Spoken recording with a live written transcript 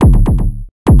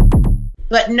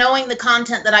But knowing the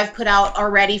content that I've put out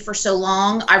already for so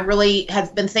long, I really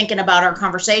have been thinking about our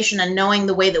conversation, and knowing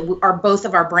the way that both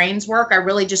of our brains work, I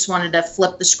really just wanted to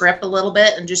flip the script a little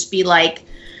bit and just be like,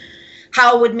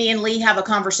 how would me and Lee have a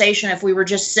conversation if we were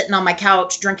just sitting on my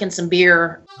couch drinking some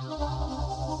beer?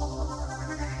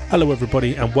 Hello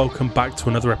everybody, and welcome back to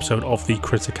another episode of the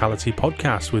Criticality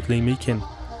Podcast with Lee Meakin,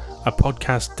 a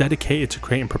podcast dedicated to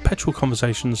creating perpetual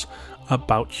conversations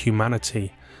about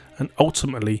humanity and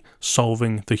ultimately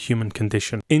solving the human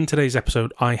condition. In today's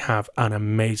episode, I have an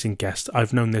amazing guest.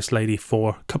 I've known this lady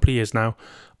for a couple of years now,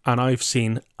 and I've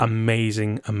seen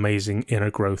amazing inner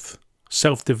growth,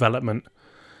 self-development,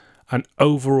 and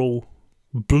overall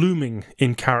blooming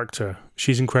in character.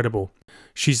 She's incredible.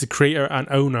 She's the creator and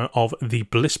owner of The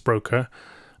Bliss Broker,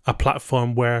 a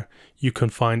platform where you can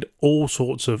find all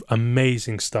sorts of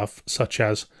amazing stuff, such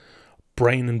as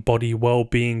brain and body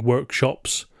well-being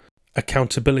workshops,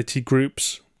 accountability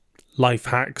groups, life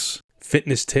hacks,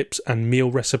 fitness tips, and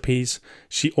meal recipes.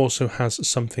 She also has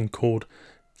something called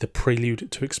The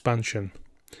Prelude to Expansion.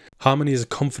 Harmony is a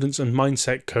confidence and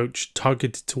mindset coach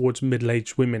targeted towards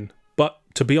middle-aged women. But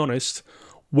to be honest,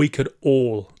 we could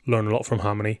all learn a lot from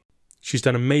Harmony. She's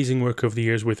done amazing work over the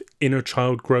years with inner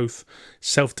child growth,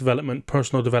 self-development,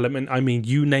 personal development. I mean,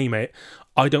 you name it.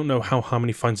 I don't know how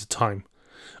Harmony finds the time.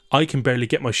 I can barely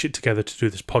get my shit together to do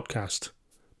this podcast.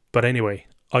 But anyway,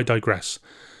 I digress.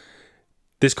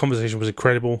 This conversation was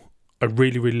incredible. I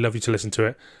really love you to listen to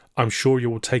it. I'm sure you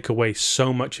will take away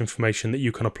so much information that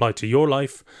you can apply to your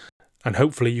life, and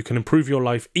hopefully you can improve your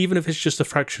life, even if it's just a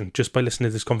fraction, just by listening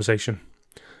to this conversation.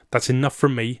 That's enough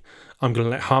from me. I'm going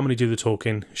to let Harmony do the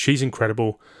talking. She's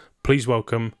incredible. Please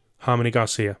welcome Harmony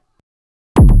Garcia.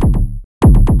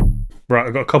 Right,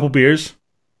 I've got a couple beers.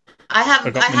 I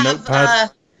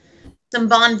have some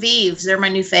Bon Vives. They're my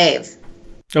new fave.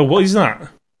 Oh, what is that?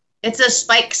 It's a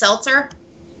spiked seltzer.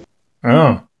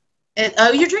 Oh.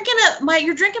 You're drinking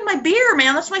my beer,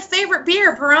 man. That's my favorite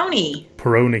beer, Peroni.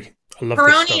 Peroni. I love this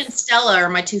stuff. Peroni and Stella are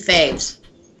my two faves.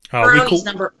 Oh,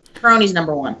 Peroni's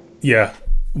number one. Yeah.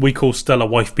 We call Stella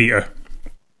wife beater.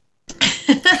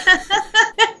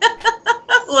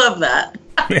 Love that.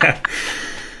 Yeah.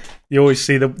 You always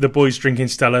see the boys drinking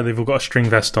Stella, they've all got a string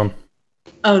vest on.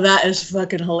 Oh, that is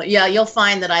fucking hilarious. Yeah, you'll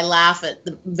find that I laugh at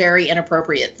the very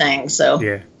inappropriate things, so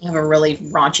yeah. I have a really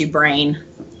raunchy brain.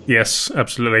 Yes,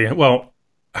 absolutely. Well,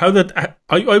 I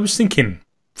was thinking,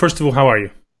 first of all, how are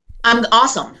you? I'm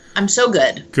awesome. I'm so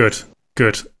good. Good.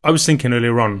 I was thinking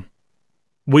earlier on,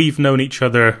 we've known each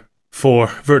other for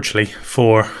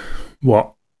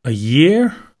what, a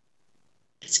year?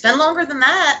 It's been longer than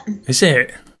that. Is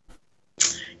it?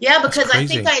 Yeah, because I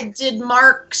think I did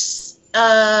Mark's.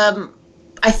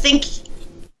 I think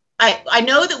I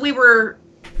know that we were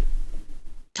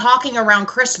talking around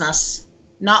Christmas,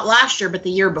 not last year, but the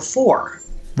year before.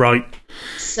 Right.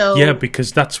 So yeah,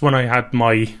 because that's when I had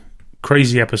my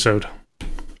crazy episode.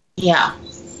 Yeah.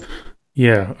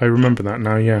 Yeah, I remember that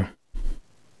now. Yeah.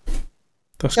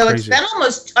 That's so crazy. It's been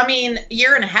almost, a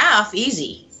year and a half,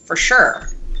 easy, for sure.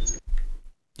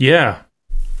 Yeah.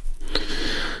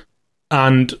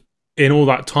 And in all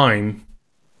that time,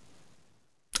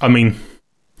 I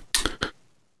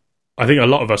think a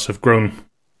lot of us have grown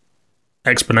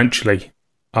exponentially.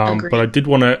 But I did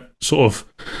want to sort of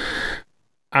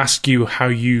ask you how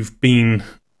you've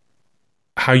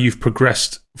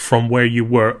progressed from where you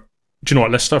were. Do you know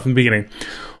what? Let's start from the beginning.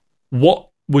 What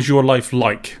was your life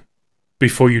like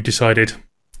before you decided,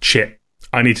 shit,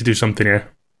 I need to do something here?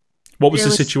 What was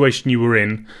the situation you were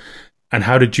in, and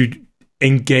how did you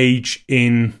engage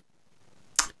in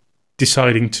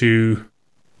deciding to,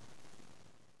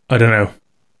 I don't know,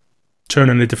 turn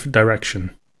in a different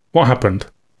direction? What happened?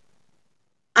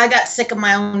 I got sick of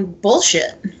my own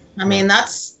bullshit.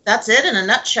 That's it in a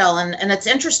nutshell. And it's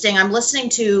interesting. I'm listening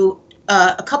to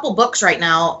a couple books right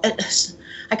now.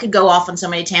 I could go off on so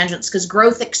many tangents because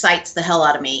growth excites the hell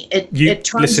out of me.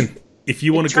 Listen, if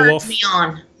you want to go off, me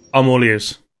on. I'm all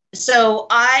ears. So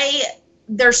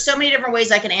there's so many different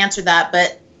ways I can answer that,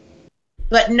 but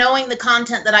knowing the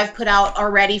content that I've put out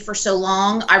already for so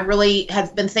long, I really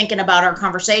have been thinking about our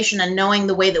conversation, and knowing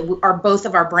the way that both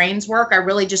of our brains work, I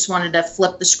really just wanted to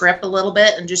flip the script a little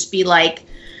bit and just be like,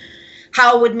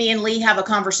 how would me and Lee have a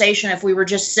conversation if we were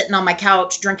just sitting on my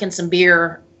couch drinking some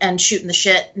beer and shooting the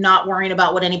shit, not worrying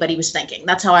about what anybody was thinking?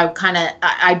 That's how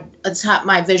that's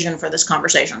my vision for this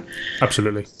conversation.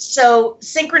 Absolutely. So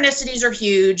synchronicities are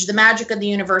huge. The magic of the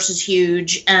universe is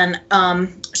huge. And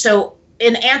so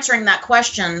in answering that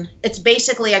question, it's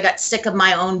basically I got sick of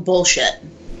my own bullshit.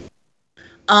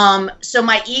 So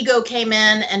my ego came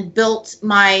in and built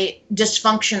my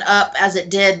dysfunction up as it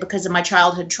did because of my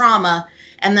childhood trauma.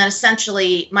 And then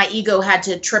essentially my ego had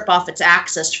to trip off its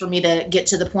axis for me to get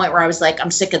to the point where I was like, I'm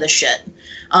sick of this shit.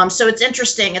 So it's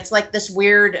interesting. It's like this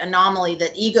weird anomaly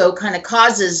that ego kind of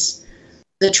causes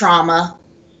the trauma.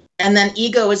 And then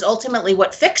ego is ultimately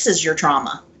what fixes your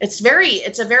trauma. It's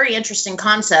a very interesting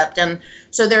concept. And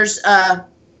so there's a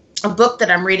book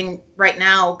that I'm reading right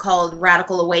now called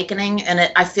Radical Awakening.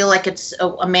 And I feel like it's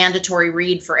a mandatory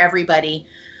read for everybody.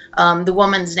 The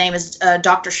woman's name is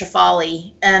Dr.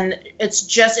 Shafali, and it's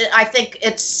just, I think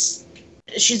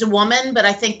she's a woman, but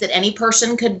I think that any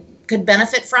person could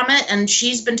benefit from it. And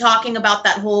she's been talking about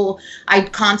that whole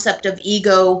concept of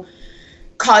ego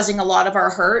causing a lot of our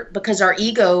hurt, because our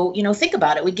ego, think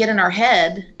about it. We get in our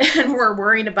head and we're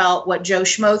worried about what Joe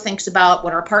Schmo thinks about,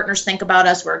 what our partners think about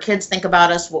us, what our kids think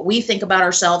about us, what we think about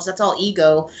ourselves. That's all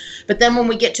ego. But then when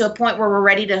we get to a point where we're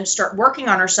ready to start working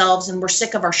on ourselves and we're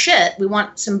sick of our shit, we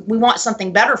want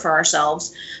something better for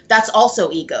ourselves. That's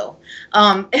also ego.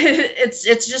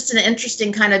 It's just an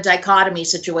interesting kind of dichotomy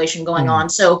situation going on.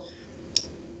 So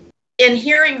in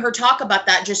hearing her talk about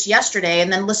that just yesterday,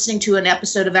 and then listening to an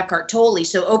episode of Eckhart Tolle,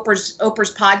 so Oprah's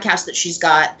podcast that she's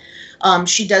got,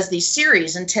 she does these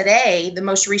series. And today, the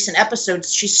most recent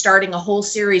episodes, she's starting a whole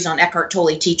series on Eckhart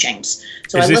Tolle teachings.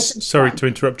 So sorry to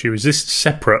interrupt you. Is this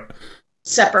separate?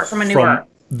 Separate from a newer.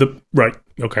 Right.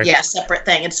 Okay. Yeah, separate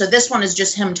thing. And so this one is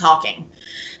just him talking.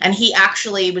 And he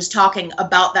actually was talking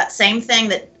about that same thing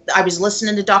that I was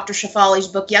listening to Dr. Shafali's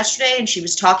book yesterday, and she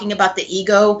was talking about the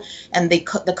ego and the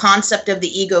concept of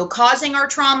the ego causing our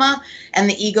trauma, and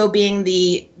the ego being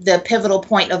the pivotal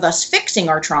point of us fixing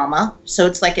our trauma. So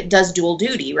it's like it does dual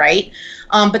duty, right?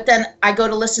 But then I go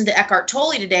to listen to Eckhart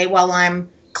Tolle today while I'm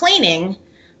cleaning.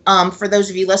 For those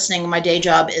of you listening, my day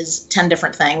job is 10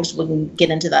 different things. We can get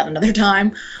into that another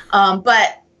time.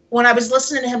 But when I was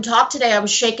listening to him talk today, I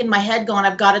was shaking my head going,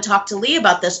 I've got to talk to Lee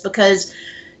about this, because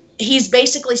he's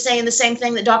basically saying the same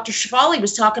thing that Dr. Shafali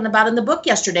was talking about in the book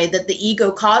yesterday, that the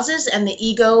ego causes and the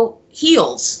ego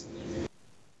heals.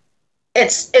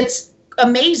 It's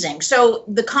amazing. So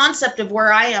the concept of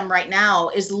where I am right now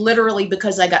is literally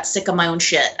because I got sick of my own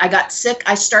shit. I got sick.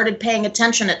 I started paying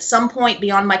attention at some point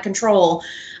beyond my control.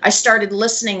 I started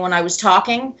listening when I was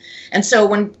talking. And so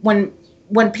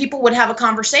when people would have a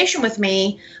conversation with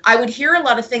me, I would hear a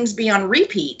lot of things be on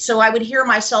repeat. So I would hear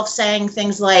myself saying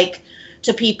things like,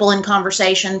 to people in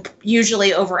conversation,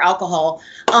 usually over alcohol,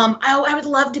 I would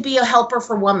love to be a helper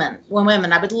for women.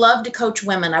 I would love to coach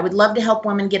women. I would love to help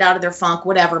women get out of their funk,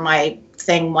 whatever my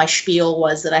spiel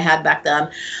was that I had back then.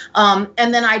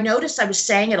 And then I noticed I was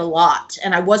saying it a lot,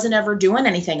 and I wasn't ever doing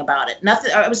anything about it.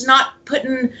 Nothing. I was not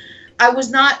putting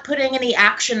any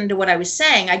action into what I was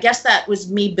saying. I guess that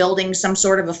was me building some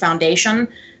sort of a foundation.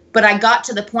 But I got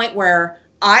to the point where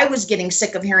I was getting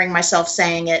sick of hearing myself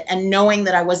saying it, and knowing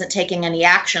that I wasn't taking any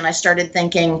action, I started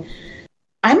thinking,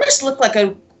 I must look like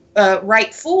a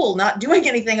right fool not doing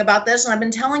anything about this. And I've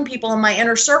been telling people in my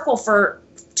inner circle for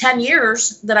 10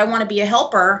 years that I want to be a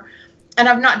helper, and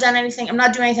I've not done anything. I'm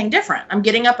not doing anything different. I'm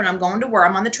getting up and I'm going to work.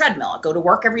 I'm on the treadmill. I go to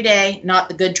work every day, not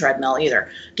the good treadmill either.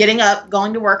 Getting up,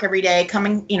 going to work every day,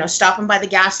 coming, stopping by the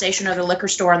gas station or the liquor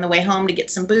store on the way home to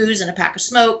get some booze and a pack of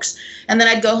smokes. And then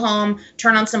I'd go home,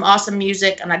 turn on some awesome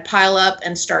music, and I'd pile up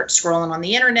and start scrolling on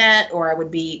the internet, or I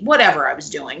would be whatever I was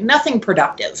doing, nothing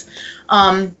productive.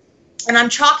 And I'm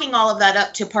chalking all of that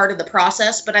up to part of the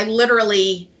process, but I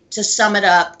literally, to sum it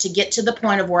up, to get to the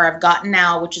point of where I've gotten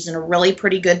now, which is in a really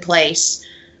pretty good place,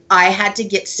 I had to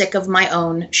get sick of my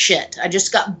own shit. I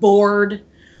just got bored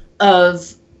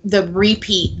of the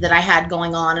repeat that I had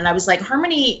going on. And I was like,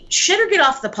 Harmony, shit or get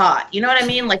off the pot. You know what I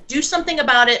mean? Like, do something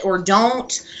about it or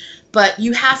don't. But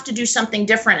you have to do something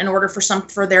different in order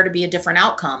for there to be a different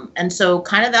outcome. And so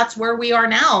kind of that's where we are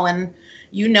now. And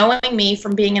you knowing me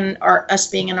from being in us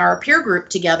being in our peer group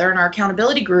together, in our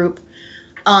accountability group,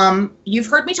 you've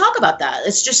heard me talk about that.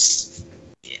 It's just,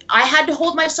 I had to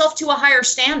hold myself to a higher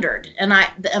standard, and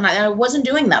I wasn't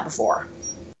doing that before.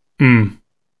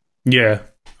 Yeah,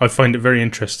 I find it very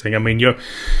interesting. I mean,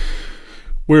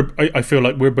 I feel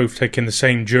like we're both taking the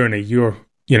same journey. You're,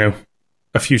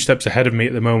 a few steps ahead of me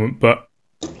at the moment, but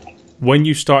when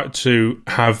you start to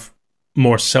have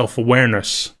more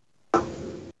self-awareness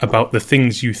about the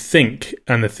things you think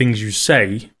and the things you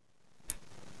say,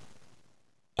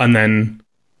 and then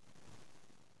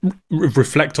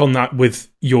reflect on that with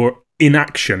your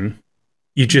inaction,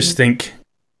 you just think,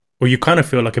 well, you kind of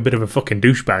feel like a bit of a fucking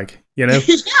douchebag, Yeah,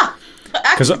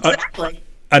 exactly.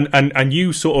 And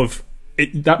you sort of,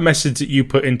 that message that you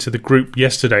put into the group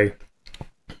yesterday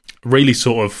really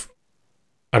sort of,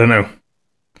 I don't know,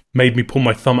 made me pull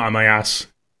my thumb out of my ass.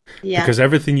 Yeah. Because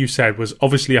everything you said was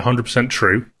obviously 100%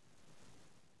 true.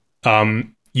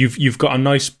 You've got a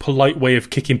nice, polite way of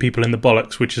kicking people in the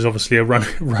bollocks, which is obviously a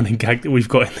running gag that we've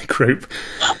got in the group.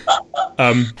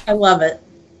 I love it.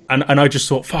 And I just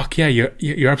thought, fuck yeah,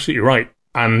 you're absolutely right.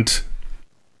 And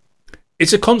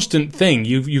it's a constant thing.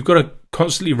 You've got to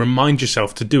constantly remind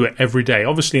yourself to do it every day.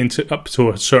 Obviously, up to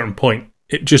a certain point,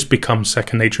 it just becomes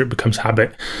second nature. It becomes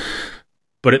habit.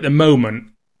 But at the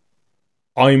moment,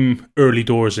 I'm early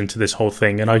doors into this whole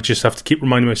thing, and I just have to keep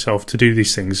reminding myself to do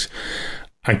these things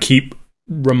and keep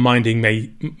reminding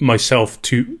myself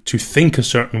to think a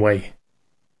certain way.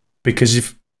 Because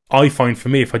if I find for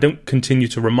me, if I don't continue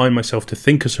to remind myself to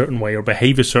think a certain way or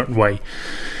behave a certain way,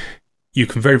 you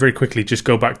can very, very quickly just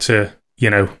go back to,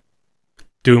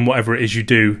 doing whatever it is you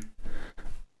do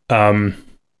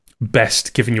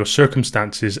best given your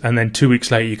circumstances. And then 2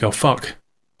 weeks later you go, fuck,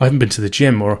 I haven't been to the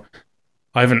gym, or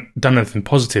I haven't done anything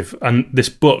positive. And this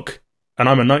book, and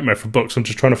I'm a nightmare for books, I'm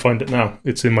just trying to find it now.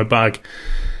 It's in my bag.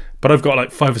 But I've got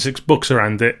like 5 or 6 books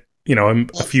around it. I'm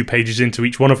a few pages into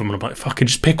each one of them, and I'm like, fucking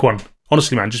just pick one.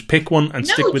 Honestly, man, just pick one and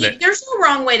stick with it. There's no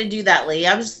wrong way to do that, Lee.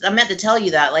 I meant to tell you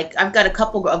that. Like, I've got a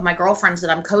couple of my girlfriends that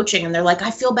I'm coaching, and they're like,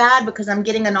 I feel bad because I'm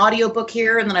getting an audiobook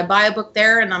here, and then I buy a book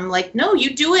there, and I'm like, no,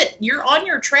 you do it. You're on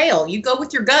your trail. You go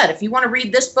with your gut. If you want to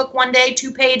read this book one day,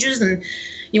 2 pages, and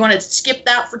you want to skip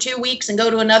that for 2 weeks and go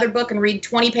to another book and read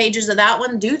 20 pages of that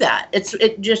one, do that.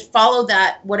 It just follow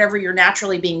that, whatever you're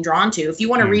naturally being drawn to. If you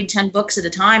want to read 10 books at a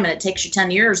time and it takes you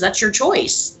 10 years, that's your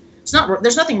choice.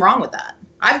 There's nothing wrong with that.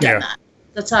 I've done that.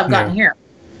 That's how I've gotten here.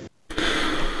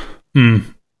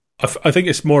 I think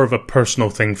it's more of a personal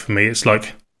thing for me. It's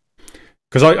like,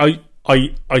 because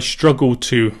I struggle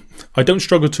to, I don't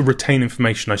struggle to retain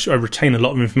information. I retain a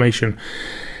lot of information.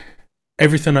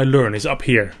 Everything I learn is up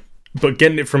here, but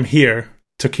getting it from here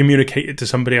to communicate it to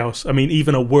somebody else. I mean,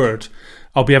 even a word,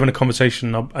 I'll be having a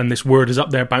conversation and this word is up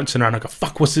there bouncing around. I go,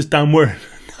 fuck, what's this damn word?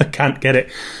 I can't get it.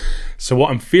 So what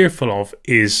I'm fearful of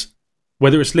is,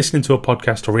 whether it's listening to a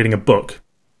podcast or reading a book,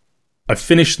 I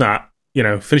finish that,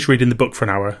 finish reading the book for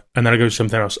an hour, and then I go to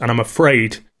something else. And I'm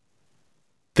afraid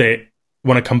that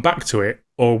when I come back to it,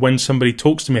 or when somebody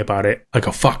talks to me about it, I go,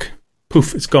 fuck,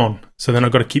 poof, it's gone. So then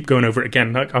I've got to keep going over it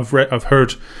again. Like I've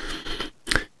heard,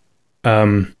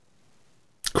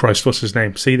 Christ, what's his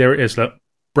name? See, there it is. Look,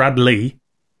 Brad Lee.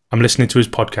 I'm listening to his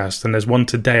podcast, and there's one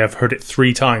today. I've heard it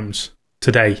 3 times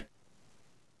today,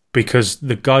 because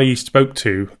the guy he spoke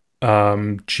to,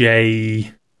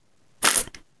 Jay,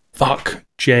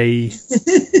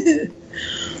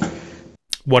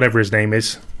 whatever his name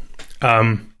is,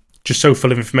 just so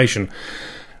full of information,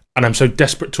 and I'm so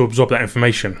desperate to absorb that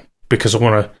information because I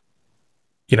want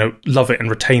to, love it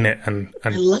and retain it, and I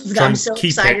love that. I'm so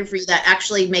excited for you. That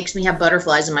actually makes me have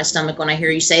butterflies in my stomach when I hear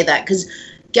you say that. Because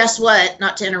guess what?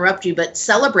 Not to interrupt you, but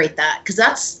celebrate that, because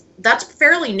that's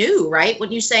fairly new, right?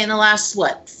 When you say in the last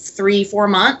 3-4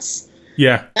 months.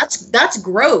 Yeah, that's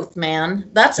growth, man.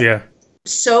 That's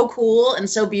so cool and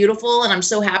so beautiful, and I'm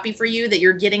so happy for you that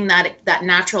you're getting that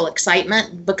natural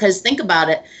excitement. Because think about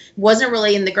it, wasn't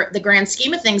really in the grand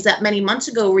scheme of things that many months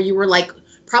ago where you were like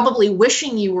probably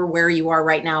wishing you were where you are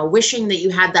right now, wishing that you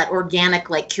had that organic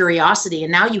curiosity,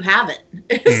 and now you have it.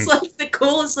 It's like the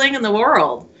coolest thing in the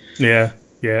world. Yeah.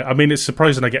 I mean, it's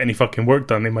surprising I get any fucking work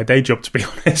done in my day job, to be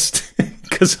honest.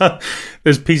 Because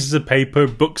there's pieces of paper,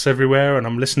 books everywhere, and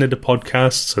I'm listening to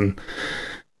podcasts, and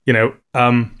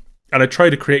and I try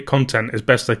to create content as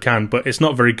best I can, but it's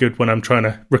not very good when I'm trying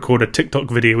to record a TikTok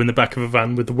video in the back of a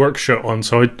van with the work shirt on.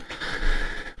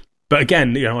 But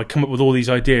again, I come up with all these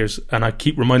ideas, and I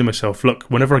keep reminding myself, look,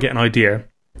 whenever I get an idea,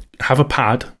 have a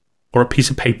pad or a piece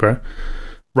of paper,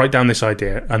 write down this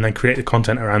idea, and then create the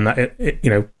content around that,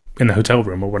 in the hotel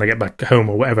room or when I get back home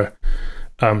or whatever.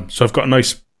 So I've got a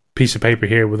nice piece of paper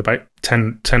here with about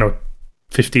 10 or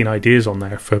 15 ideas on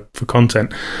there for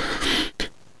content.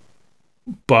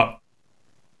 But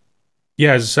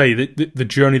yeah, as I say, the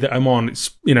journey that I'm on,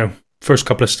 it's, first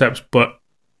couple of steps, but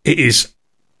it is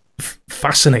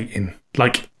fascinating.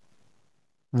 Like,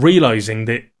 realizing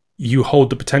that you hold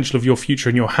the potential of your future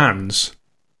in your hands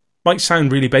might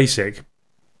sound really basic,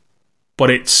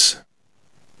 but it's,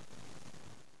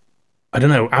 I don't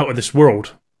know, out of this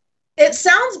world. It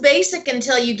sounds basic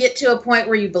until you get to a point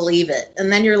where you believe it.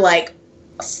 And then you're like,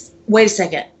 wait a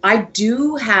second, I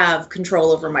do have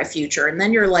control over my future. And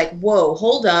then you're like, whoa,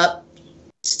 hold up.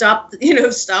 Stop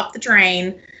the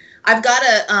train. I've got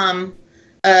to, I'm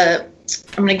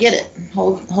going to get it.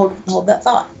 Hold that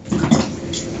thought.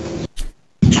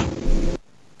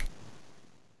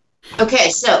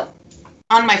 Okay. So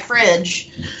on my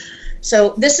fridge,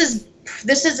 so this is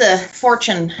this is a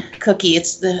fortune cookie.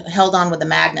 It's held on with a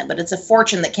magnet, but it's a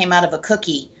fortune that came out of a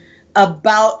cookie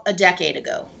about a decade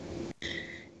ago.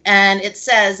 And it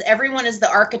says, everyone is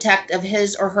the architect of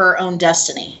his or her own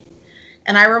destiny.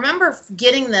 And I remember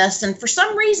getting this, and for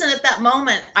some reason at that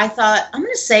moment, I thought, I'm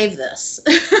going to save this.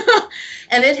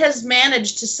 And it has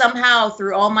managed to somehow,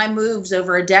 through all my moves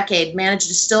over a decade, managed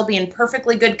to still be in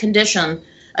perfectly good condition,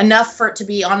 enough for it to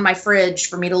be on my fridge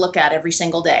for me to look at every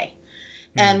single day.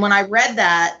 Mm. And when I read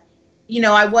that,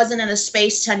 I wasn't in a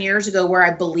space 10 years ago where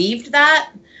I believed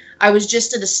that. I was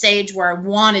just at a stage where I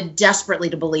wanted desperately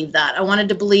to believe that. I wanted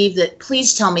to believe that,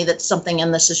 please tell me that something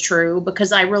in this is true,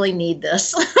 because I really need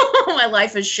this. My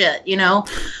life is shit,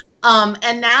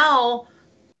 And now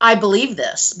I believe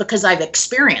this because I've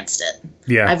experienced it.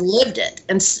 Yeah. I've lived it.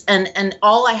 And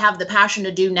all I have the passion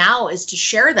to do now is to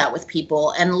share that with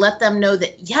people and let them know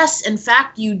that, yes, in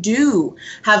fact, you do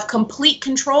have complete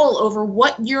control over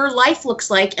what your life looks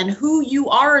like and who you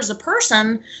are as a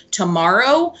person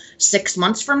tomorrow, 6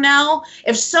 months from now.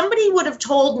 If somebody would have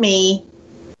told me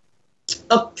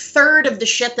a third of the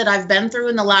shit that I've been through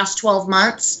in the last 12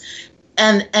 months,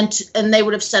 and they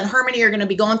would have said, Harmony, you're going to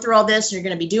be going through all this, and you're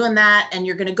going to be doing that, and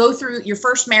you're going to go through your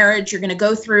first marriage, you're going to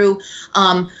go through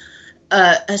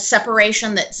a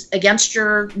separation that's against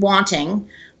your wanting,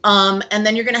 and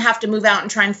then you're going to have to move out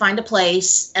and try and find a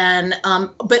place, and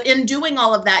but in doing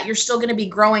all of that, you're still going to be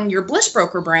growing your Bliss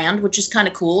Broker brand, which is kind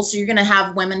of cool. So you're going to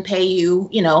have women pay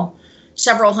you,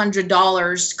 several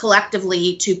 $100s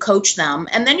collectively to coach them,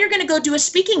 and then you're going to go do a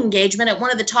speaking engagement at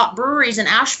one of the top breweries in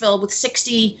Asheville with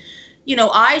 60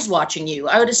 eyes watching you.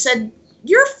 I would have said,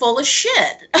 you're full of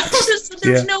shit.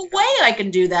 There's no way I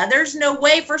can do that. There's no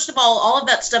way. First of all of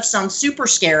that stuff sounds super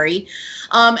scary.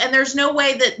 And there's no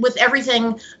way that with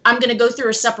everything, I'm going to go through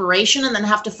a separation and then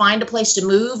have to find a place to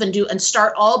move and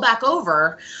start all back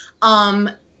over.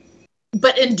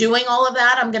 But in doing all of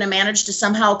that, I'm going to manage to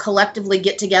somehow collectively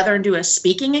get together and do a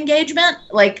speaking engagement.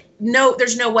 No,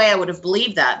 there's no way I would have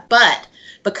believed that. But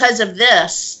because of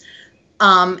this,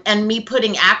 and me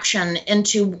putting action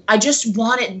into, I just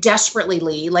want it desperately,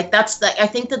 Lee. I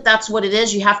think that's what it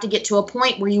is. You have to get to a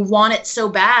point where you want it so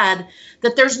bad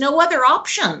that there's no other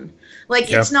option.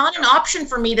 It's not an option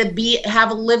for me to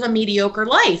live a mediocre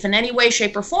life in any way,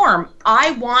 shape, or form.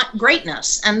 I want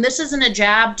greatness. And this isn't a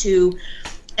jab to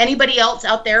anybody else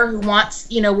out there who wants,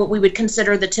 what we would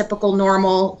consider the typical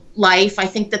normal life. I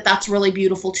think that that's really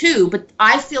beautiful too. But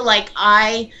I feel like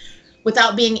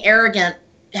without being arrogant,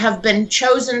 have been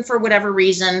chosen for whatever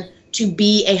reason to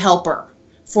be a helper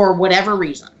for whatever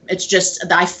reason. It's just,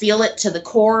 I feel it to the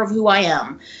core of who I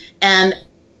am. And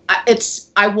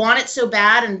I want it so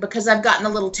bad. And because I've gotten a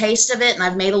little taste of it and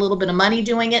I've made a little bit of money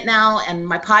doing it now, and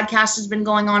my podcast has been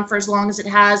going on for as long as it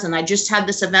has. And I just had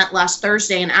this event last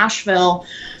Thursday in Asheville,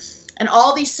 and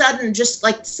all of a sudden, just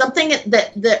like something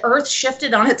that the earth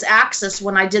shifted on its axis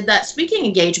when I did that speaking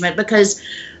engagement, because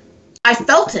I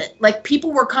felt it.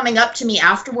 People were coming up to me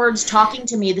afterwards, talking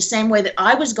to me the same way that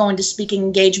I was going to speaking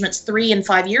engagements 3 and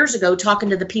 5 years ago, talking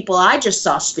to the people I just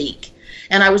saw speak.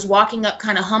 And I was walking up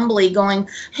kind of humbly going,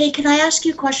 hey, can I ask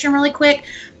you a question really quick?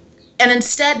 And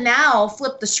instead now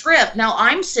flip the script. Now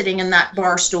I'm sitting in that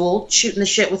bar stool shooting the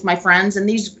shit with my friends, and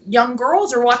these young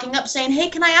girls are walking up saying, hey,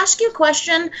 can I ask you a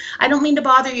question? I don't mean to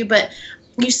bother you, but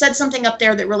you said something up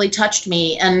there that really touched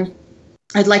me, and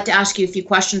I'd like to ask you a few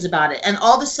questions about it. And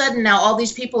all of a sudden now all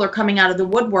these people are coming out of the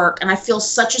woodwork, and I feel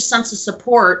such a sense of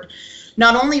support,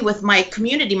 not only with my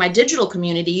community, my digital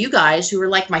community, you guys who are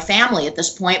like my family at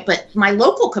this point, but my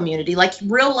local community, like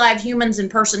real live humans in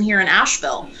person here in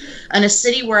Asheville, in a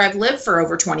city where I've lived for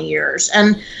over 20 years.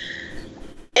 And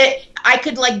I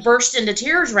could burst into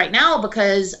tears right now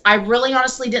because I really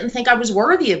honestly didn't think I was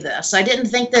worthy of this. I didn't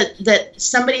think that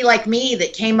somebody like me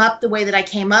that came up the way that I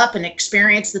came up and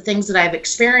experienced the things that I've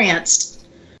experienced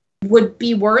would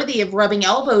be worthy of rubbing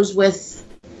elbows with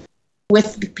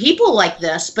people like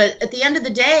this. But at the end of the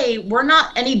day, we're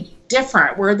not any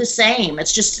different. We're the same.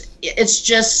 It's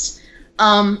just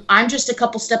I'm just a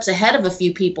couple steps ahead of a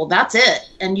few people. That's it.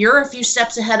 And you're a few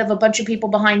steps ahead of a bunch of people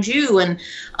behind you. And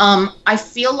I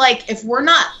feel like if we're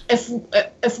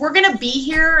going to be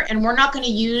here and we're not going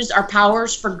to use our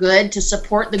powers for good to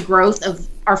support the growth of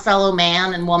our fellow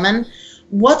man and woman,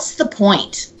 what's the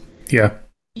point? Yeah.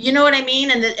 You know what I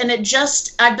mean?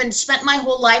 I've spent my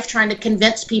whole life trying to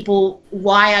convince people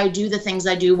why I do the things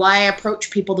I do, why I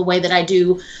approach people the way that I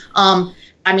do.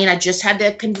 I just had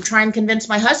to try and convince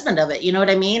my husband of it. You know what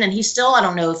I mean? And he still, I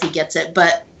don't know if he gets it,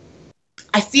 but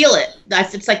I feel it.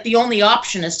 It's like the only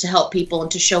option is to help people and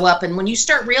to show up. And when you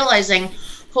start realizing,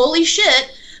 holy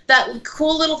shit, that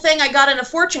cool little thing I got in a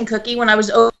fortune cookie when I was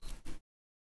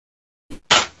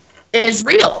is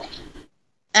real.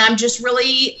 And I'm just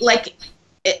really like,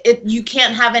 you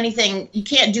can't have anything, you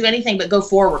can't do anything but go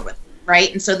forward with it,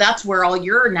 right? And so that's where all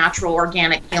your natural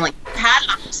organic healing had,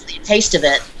 obviously, a taste of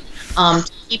it,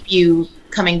 to keep you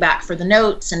coming back for the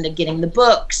notes and to getting the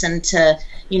books and to,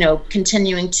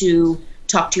 continuing to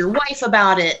talk to your wife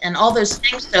about it and all those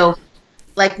things. So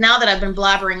like, now that I've been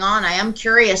blabbering on, I am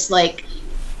curious, like,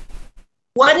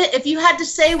 what if you had to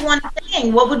say one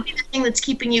thing, what would be the thing that's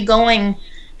keeping you going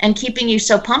and keeping you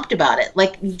so pumped about it?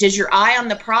 Like, does your eye on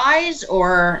the prize,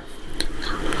 or?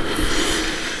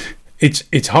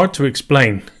 It's hard to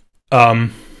explain.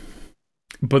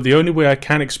 But the only way I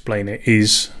can explain it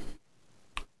is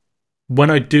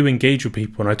when I do engage with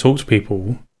people and I talk to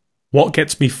people, what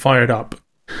gets me fired up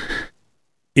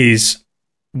is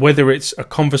whether it's a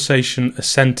conversation, a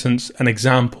sentence, an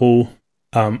example,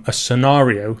 a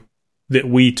scenario that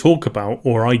we talk about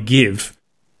or I give.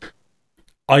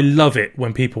 I love it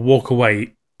when people walk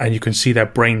away and you can see their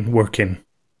brain working.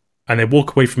 And they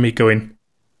walk away from me going,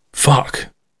 fuck,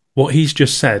 what he's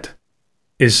just said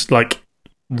is like,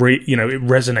 it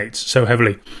resonates so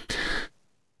heavily.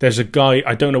 There's a guy,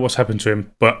 I don't know what's happened to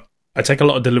him, but I take a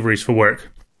lot of deliveries for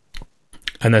work.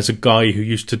 And there's a guy who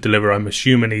used to deliver. I'm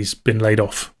assuming he's been laid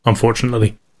off,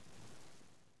 unfortunately.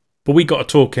 But we got a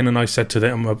talking, and I said to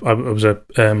them, I was a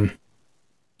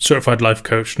certified life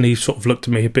coach, and he sort of looked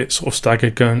at me a bit sort of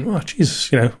staggered, going, oh,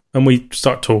 Jesus, And we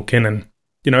start talking, and,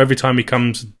 every time he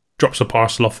comes, drops a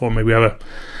parcel off for me, we have a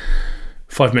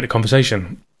 5-minute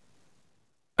conversation.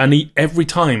 And every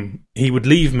time he would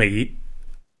leave me,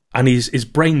 and his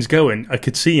brain's going, I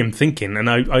could see him thinking, and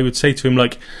I would say to him,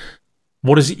 like,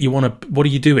 what is it you want to, what are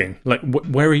you doing? Like,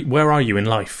 where are you in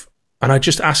life? And I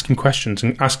just ask him questions.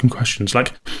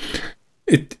 Like,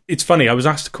 it's funny. I was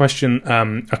asked a question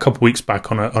a couple of weeks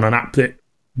back on an app that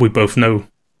we both know,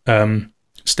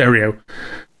 Stereo.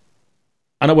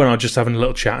 And I went on just having a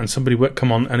little chat, and somebody would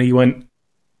come on, and he went,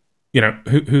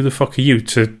 who the fuck are you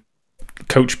to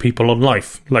coach people on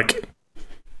life? Like,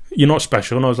 you're not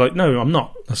special. And I was like, no, I'm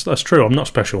not. That's true. I'm not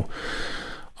special.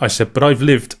 I said, but I've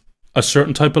lived a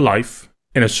certain type of life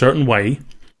in a certain way,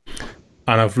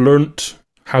 and I've learnt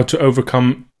how to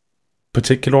overcome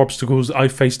particular obstacles that I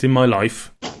faced in my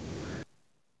life,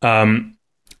 and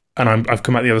I've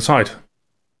come out the other side.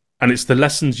 And it's the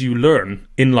lessons you learn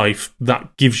in life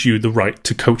that gives you the right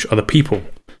to coach other people.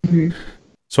 Mm-hmm.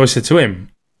 So I said to him,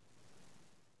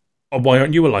 oh, why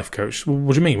aren't you a life coach? Well,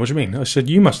 what do you mean? I said,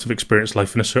 you must have experienced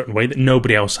life in a certain way that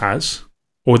nobody else has,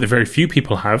 or that very few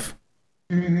people have.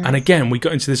 Mm-hmm. And again, we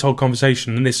got into this whole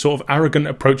conversation and this sort of arrogant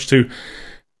approach to,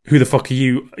 who the fuck are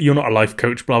you? You're not a life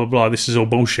coach, blah, blah, blah. This is all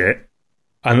bullshit.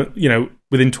 And,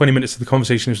 within 20 minutes of the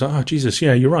conversation, it was like, oh, Jesus,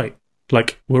 yeah, you're right.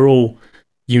 Like, we're all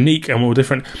unique and we're all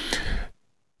different.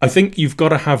 I think you've got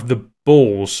to have the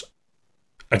balls,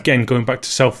 again, going back to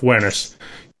self-awareness,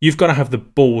 you've got to have the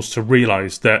balls to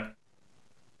realise that,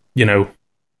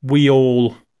 we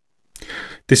all,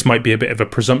 this might be a bit of a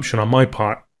presumption on my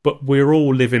part, but we're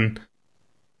all living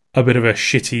a bit of a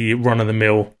shitty,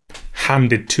 run-of-the-mill,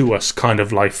 handed to us kind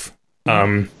of life,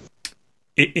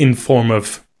 in form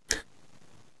of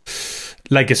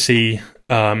legacy,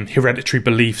 hereditary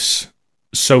beliefs,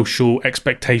 social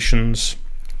expectations.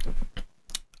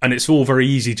 And it's all very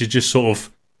easy to just sort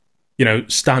of,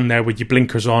 stand there with your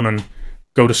blinkers on and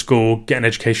go to school, get an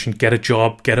education, get a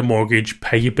job, get a mortgage,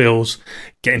 pay your bills,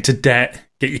 get into debt,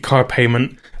 get your car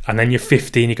payment, and then you're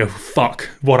 50 and you go, fuck,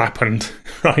 what happened,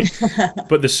 right?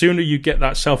 But the sooner you get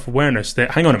that self-awareness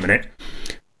that, hang on a minute,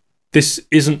 this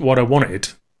isn't what I wanted,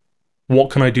 what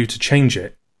can I do to change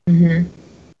it? Mm-hmm.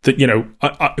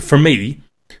 That, for me,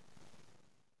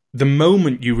 the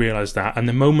moment you realise that, and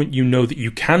the moment you know that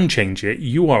you can change it,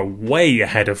 you are way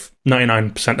ahead of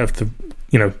 99% of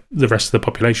the rest of the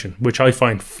population, which I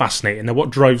find fascinating. And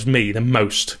what drives me the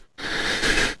most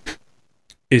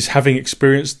is having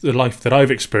experienced the life that I've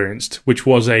experienced, which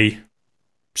was a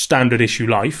standard issue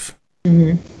life.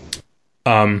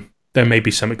 Mm-hmm. There may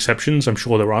be some exceptions, I'm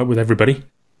sure there are with everybody.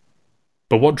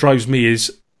 But what drives me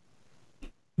is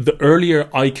the earlier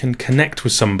I can connect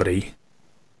with somebody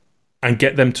and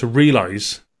get them to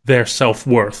realise their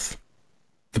self-worth,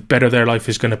 the better their life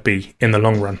is going to be in the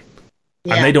long run.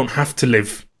 Yeah. And they don't have to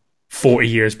live 40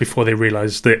 years before they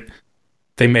realise that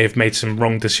they may have made some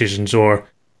wrong decisions, or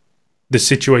the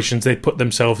situations they put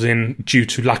themselves in due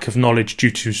to lack of knowledge,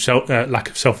 due to lack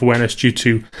of self-awareness, due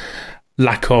to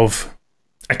lack of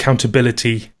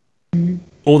accountability. Mm-hmm.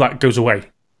 All that goes away.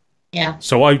 Yeah.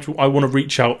 So I want to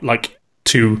reach out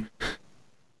to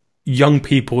young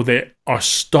people that are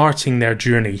starting their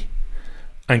journey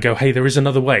and go, hey, there is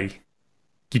another way.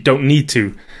 You don't need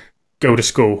to go to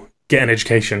school, get an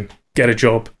education, get a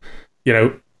job,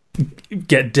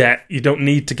 get debt. You don't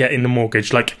need to get in the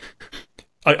mortgage. Like,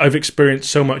 I've experienced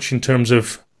so much in terms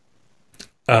of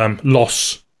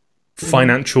loss,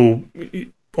 financial,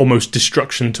 almost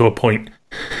destruction to a point.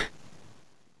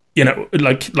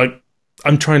 Like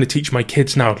I'm trying to teach my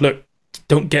kids now, look,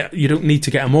 you don't need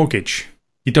to get a mortgage.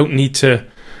 You don't need to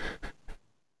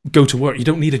go to work. You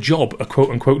don't need a job, a quote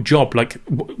unquote job. Like,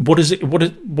 what is it? What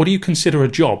do you consider a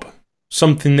job?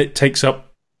 Something that takes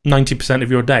up 90% of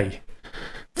your day.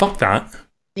 Fuck that.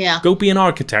 Yeah. Go be an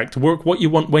architect, work what you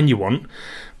want when you want.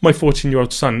 My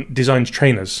 14-year-old son designs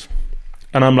trainers.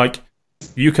 And I'm like,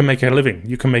 you can make a living.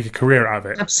 You can make a career out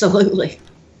of it. Absolutely.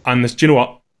 And do you know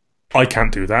what? I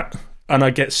can't do that. And I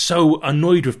get so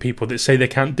annoyed with people that say they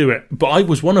can't do it. But I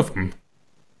was one of them.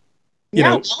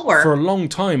 For a long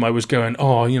time I was going,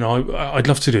 I'd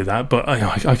love to do that, but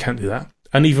I can't do that.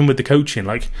 And even with the coaching,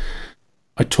 like,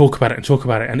 I talk about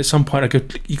it. And at some point I go,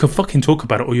 you can fucking talk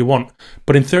about it all you want.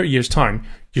 But in 30 years' time,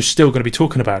 you're still going to be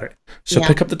talking about it. So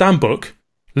pick up the damn book,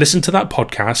 listen to that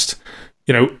podcast,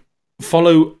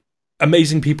 follow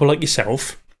amazing people like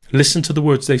yourself, listen to the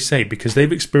words they say because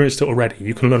they've experienced it already.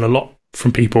 You can learn a lot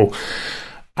from people.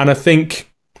 And I think,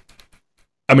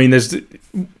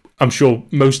 I'm sure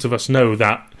most of us know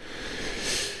that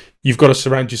you've got to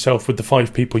surround yourself with the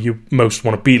 5 people you most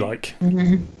want to be like.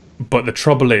 Mm-hmm. But the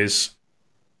trouble is,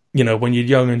 when you're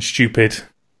young and stupid,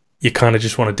 you kind of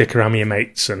just want to dick around with your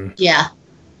mates and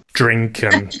drink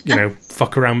and,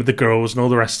 fuck around with the girls and all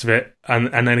the rest of it. And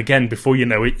then again, before you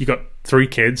know it, you got 3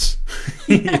 kids,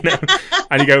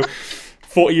 and you go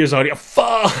 40 years old,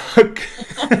 fuck.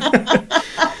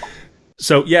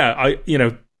 So yeah,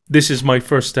 this is my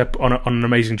first step on an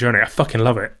amazing journey. I fucking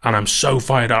love it. And I'm so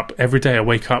fired up. Every day I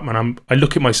wake up and I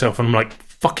look at myself and I'm like,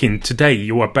 fucking today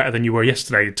you are better than you were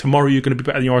yesterday. Tomorrow you're going to be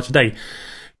better than you are today.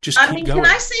 Just keep going. Can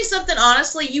I say something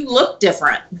honestly? You look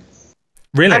different.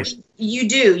 Really? You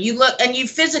do. You look, and you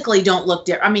physically don't look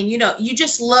different. You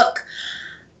just look,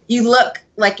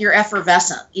 like you're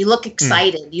effervescent. You look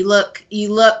excited. You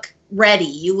look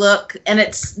ready. And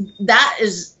that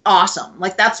is awesome.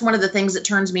 Like, that's one of the things that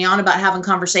turns me on about having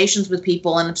conversations with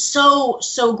people. And I'm so,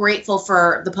 so grateful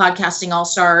for the Podcasting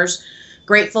All-Stars,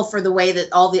 grateful for the way that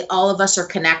all of us are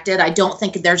connected. I don't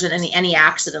think there's any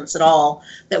accidents at all,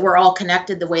 that we're all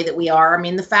connected the way that we are.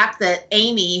 The fact that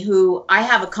Amy, who I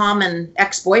have a common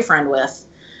ex-boyfriend with,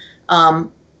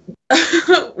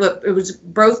 it was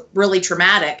both really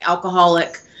traumatic,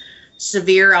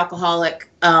 severe alcoholic,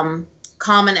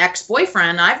 common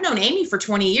ex-boyfriend. I've known Amy for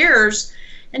 20 years,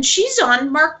 and she's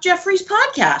on Mark Jeffrey's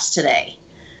podcast today.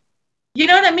 You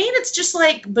know what I mean? It's just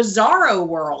like bizarro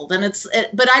world,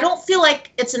 but I don't feel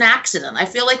like it's an accident. I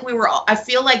feel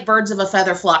like birds of a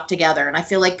feather flock together, and I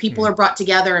feel like people are brought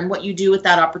together, and what you do with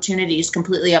that opportunity is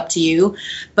completely up to you.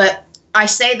 But I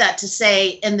say that to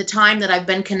say, in the time that I've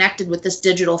been connected with this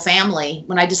digital family,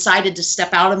 when I decided to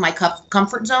step out of my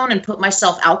comfort zone and put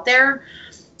myself out there,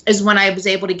 is when I was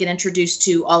able to get introduced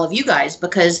to all of you guys,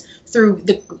 because through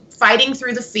fighting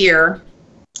through the fear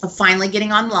of finally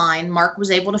getting online, Mark was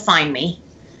able to find me.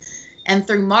 And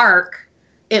through Mark,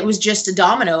 it was just a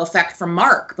domino effect from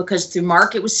Mark, because through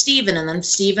Mark, it was Stephen, and then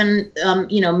Stephen,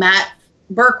 Matt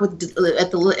Burke at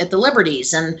the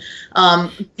Liberties, and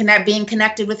being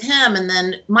connected with him, and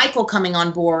then Michael coming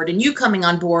on board, and you coming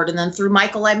on board, and then through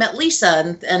Michael I met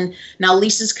Lisa, and now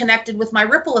Lisa's connected with my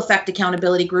Ripple Effect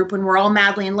accountability group, and we're all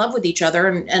madly in love with each other,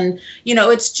 and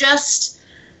it's just,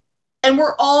 and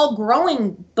we're all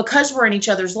growing because we're in each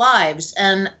other's lives,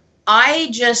 and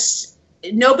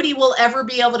nobody will ever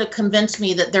be able to convince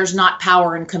me that there's not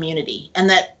power in community, and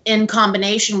that in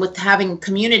combination with having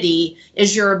community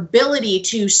is your ability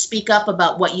to speak up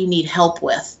about what you need help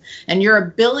with, and your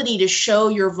ability to show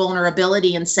your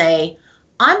vulnerability and say,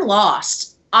 I'm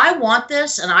lost. I want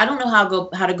this, and I don't know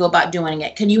how to go about doing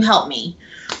it. Can you help me?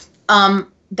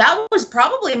 That was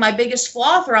probably my biggest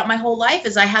flaw throughout my whole life,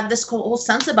 is I had this whole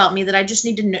sense about me that I just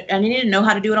needed to know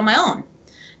how to do it on my own.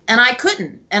 And I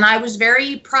couldn't. And I was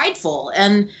very prideful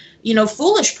and,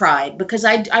 foolish pride, because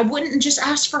I wouldn't just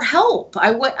ask for help.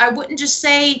 I wouldn't just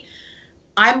say,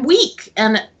 I'm weak,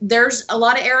 and there's a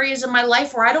lot of areas in my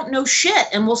life where I don't know shit,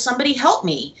 and will somebody help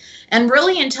me? And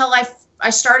really, until I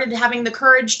started having the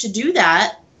courage to do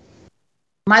that,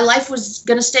 my life was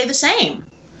going to stay the same.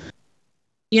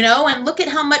 And look at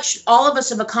how much all of us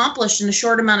have accomplished in a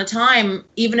short amount of time,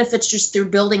 even if it's just through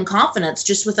building confidence,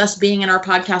 just with us being in our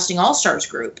Podcasting All-Stars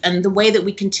group, and the way that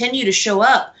we continue to show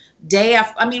up day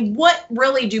after. I mean, what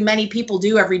really do many people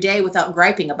do every day without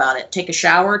griping about it? Take a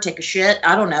shower, take a shit,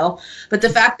 I don't know. But the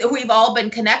fact that we've all been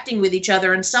connecting with each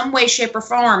other in some way, shape, or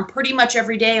form pretty much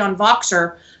every day on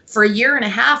Voxer for a year and a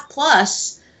half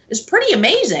plus is pretty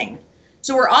amazing.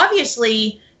 So we're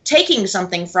obviously taking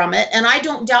something from it, and I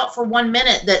don't doubt for 1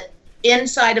 minute that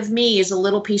inside of me is a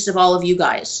little piece of all of you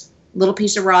guys, a little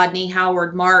piece of Rodney,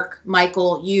 Howard, Mark,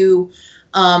 Michael, you,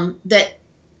 that,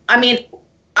 I mean,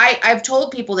 I've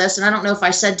told people this, and I don't know if I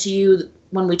said to you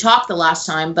when we talked the last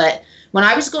time, but when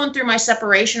I was going through my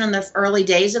separation in the early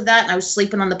days of that, and I was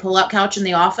sleeping on the pull-out couch in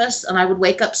the office, and I would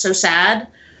wake up so sad,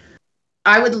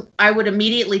 I would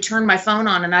immediately turn my phone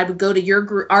on, and I would go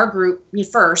to our group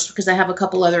first, because I have a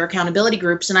couple other accountability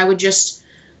groups, and I would just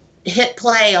hit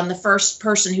play on the first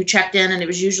person who checked in, and it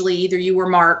was usually either you or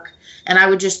Mark, and I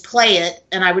would just play it,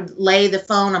 and I would lay the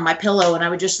phone on my pillow, and I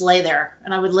would just lay there,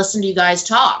 and I would listen to you guys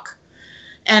talk.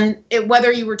 And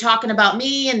whether you were talking about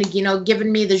me and, you know,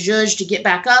 giving me the zhuzh to get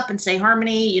back up and say,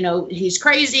 Harmony, you know, he's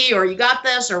crazy, or you got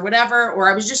this, or whatever, or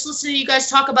I was just listening to you guys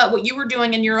talk about what you were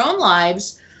doing in your own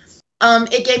lives,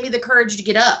 it gave me the courage to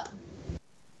get up.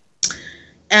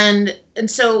 And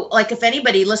so, like, if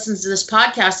anybody listens to this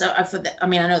podcast, I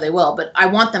mean, I know they will, but I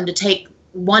want them to take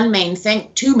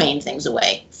two main things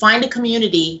away. Find a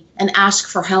community and ask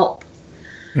for help.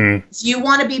 If you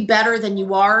want to be better than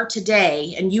you are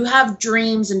today, and you have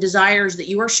dreams and desires that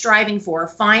you are striving for,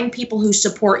 find people who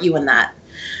support you in that.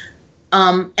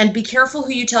 And be careful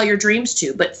who you tell your dreams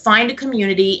to, but find a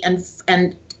community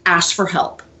and ask for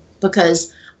help,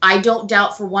 because I don't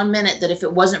doubt for 1 minute that if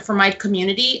it wasn't for my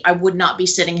community, I would not be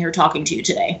sitting here talking to you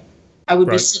today. I would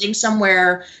be sitting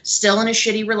somewhere still in a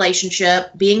shitty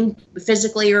relationship, being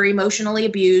physically or emotionally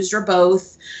abused, or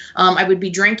both. I would be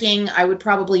drinking. I would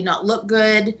probably not look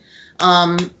good.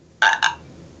 But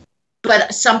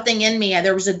something in me,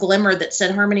 there was a glimmer that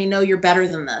said, Harmony, no, you're better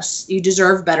than this. You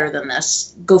deserve better than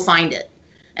this. Go find it.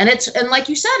 And like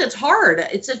you said, it's hard.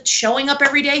 It's a showing up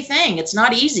every day thing. It's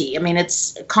not easy. I mean,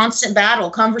 it's a constant battle,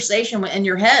 conversation in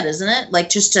your head, isn't it?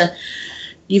 Like,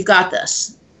 you've got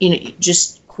this. You know,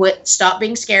 just quit, stop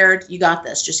being scared. You got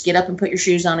this. Just get up and put your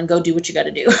shoes on and go do what you got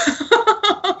to do.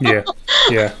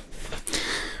 Yeah.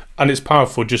 And it's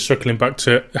powerful, just circling back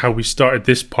to how we started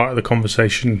this part of the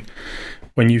conversation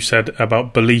when you said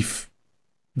about belief.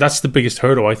 That's the biggest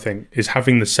hurdle, I think, is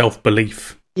having the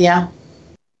self-belief. Yeah.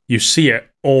 You see it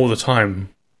all the time.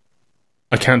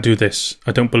 I can't do this.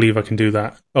 I don't believe I can do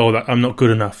that. Oh, I'm not good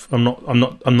enough. I'm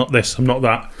not this. I'm not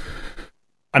that.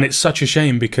 And it's such a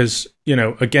shame because, you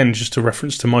know, again, just a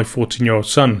reference to my 14-year-old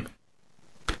son,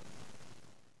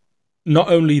 not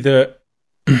only the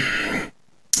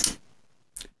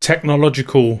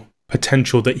technological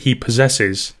potential that he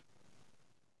possesses,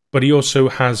 but he also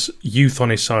has youth on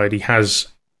his side. He has,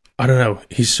 I don't know,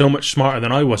 he's so much smarter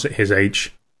than I was at his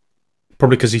age.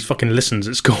 Probably because he fucking listens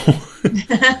at school.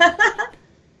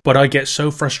 But I get so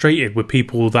frustrated with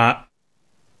people that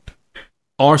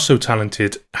are so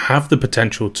talented, have the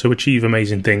potential to achieve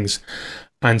amazing things,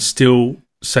 and still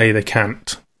say they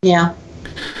can't. Yeah.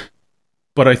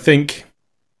 But I think,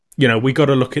 you know, we got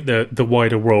to look at the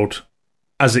wider world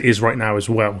as it is right now as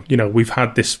well. You know, we've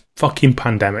had this fucking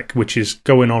pandemic, which is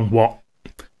going on,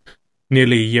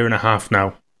 nearly a year and a half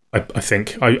now, I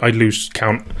think. I lose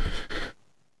count.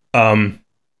 We're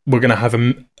going to have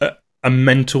a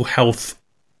mental health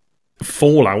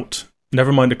fallout,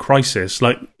 never mind a crisis.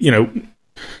 Like, you know,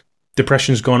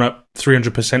 depression's gone up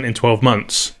 300% in 12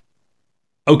 months.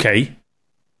 Okay,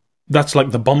 that's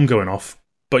like the bomb going off.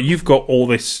 But you've got all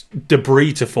this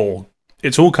debris to fall.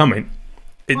 It's all coming.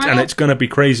 And it's going to be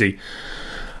crazy.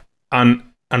 And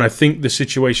I think the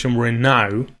situation we're in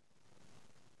now,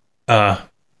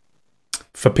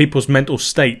 for people's mental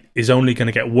state, is only going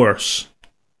to get worse.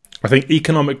 I think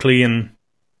economically and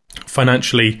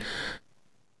financially,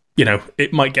 you know,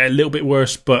 it might get a little bit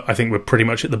worse, but I think we're pretty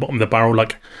much at the bottom of the barrel.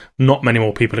 Like, not many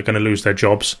more people are going to lose their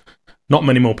jobs. Not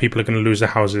many more people are going to lose their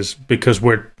houses because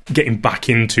we're getting back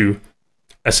into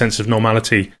a sense of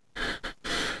normality.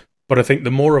 But I think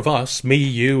the more of us, me,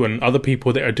 you, and other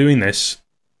people that are doing this,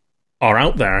 are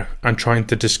out there and trying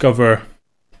to discover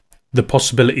the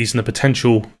possibilities and the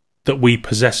potential that we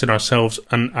possess in ourselves,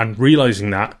 and realizing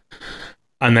that,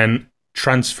 and then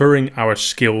transferring our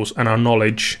skills and our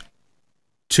knowledge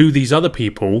to these other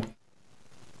people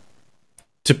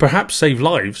to perhaps save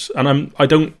lives. And I'm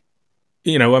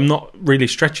not really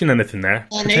stretching anything there.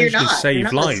 Well, no, you're not.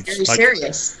 Save lives. It's very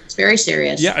serious. It's very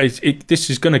serious. Yeah,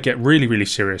 this is going to get really, really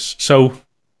serious. So,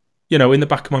 you know, in the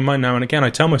back of my mind now and again,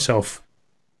 I tell myself,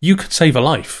 you could save a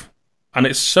life, and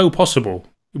it's so possible.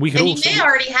 We could. And you may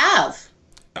already have.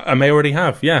 I may already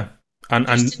have, yeah.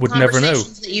 and would never know.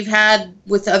 That you've had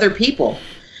with other people.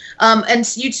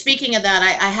 And you, speaking of that,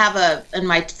 I have in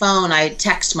my phone, I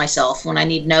text myself when I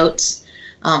need notes.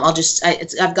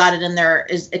 I've got it in there,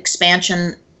 is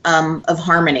expansion of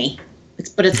Harmony,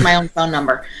 but it's my own phone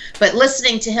number. But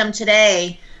listening to him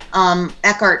today,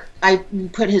 Eckhart, I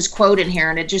put his quote in here,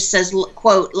 and it just says,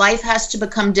 quote, "Life has to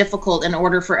become difficult in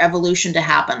order for evolution to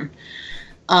happen."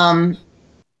 And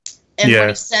when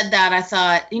he said that, I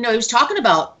thought, he was talking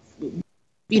about,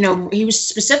 he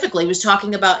was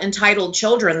talking about entitled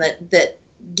children that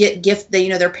get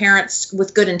their parents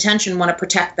with good intention want to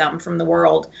protect them from the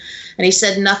world. And he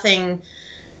said nothing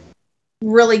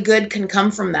really good can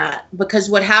come from that, because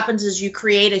what happens is you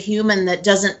create a human that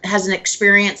hasn't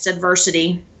experienced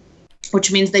adversity,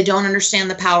 which means they don't understand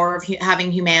the power of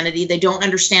having humanity. They don't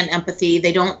understand empathy.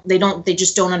 They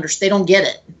just don't understand. They don't get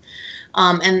it.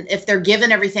 And if they're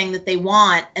given everything that they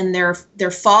want and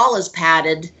their fall is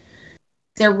padded,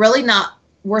 they're really not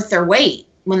worth their weight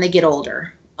when they get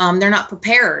older. They're not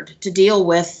prepared to deal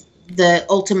with the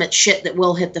ultimate shit that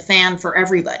will hit the fan for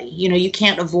everybody. You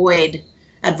can't avoid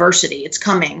adversity. It's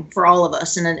coming for all of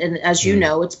us. And as you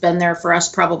know, it's been there for us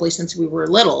probably since we were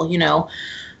little,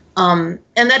 and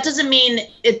that doesn't mean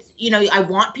it's, I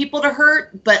want people to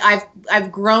hurt, but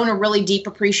I've grown a really deep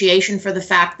appreciation for the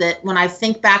fact that when I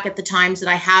think back at the times that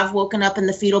I have woken up in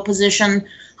the fetal position,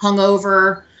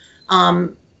 hungover,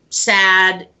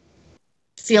 sad,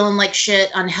 feeling like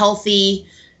shit, unhealthy,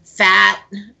 fat,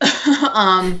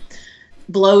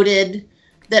 bloated,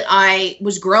 that I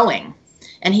was growing.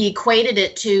 And he equated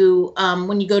it to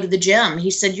when you go to the gym.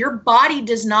 He said, your body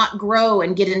does not grow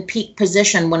and get in peak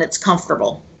position when it's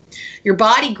comfortable. Your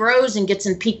body grows and gets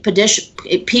in peak position.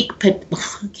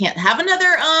 Can't have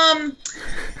another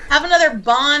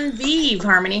bon vive,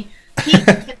 Harmony. Peak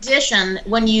condition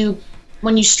when you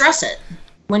stress it,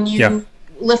 when you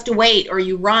lift a weight or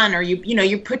you run or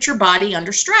you put your body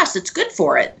under stress. It's good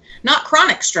for it. Not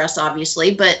chronic stress,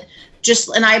 obviously, but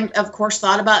and I, of course,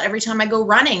 thought about every time I go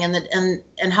running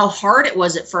and how hard it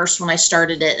was at first when I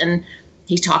started it. And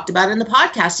he talked about it in the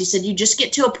podcast. He said, you just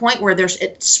get to a point where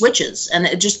it switches and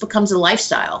it just becomes a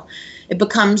lifestyle. It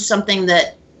becomes something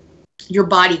that your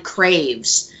body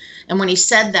craves. And when he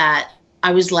said that,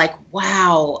 I was like,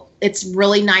 wow, it's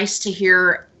really nice to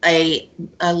hear a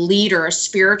leader, a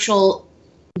spiritual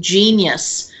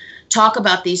genius talk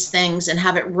about these things and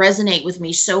have it resonate with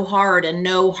me so hard and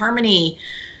know, Harmony,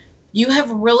 you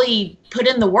have really put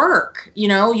in the work.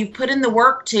 You've put in the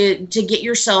work to get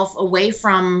yourself away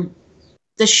from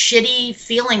the shitty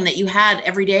feeling that you had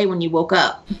every day when you woke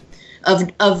up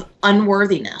of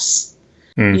unworthiness.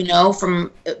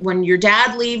 From when your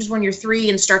dad leaves when you're 3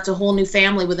 and starts a whole new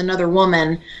family with another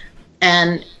woman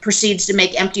and proceeds to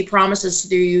make empty promises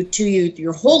to you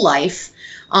your whole life.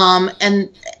 And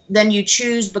then you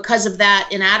choose, because of that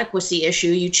inadequacy issue,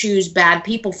 you choose bad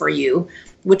people for you,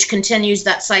 which continues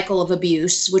that cycle of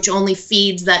abuse, which only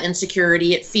feeds that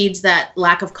insecurity. It feeds that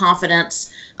lack of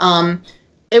confidence.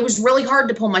 It was really hard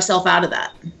to pull myself out of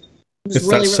that.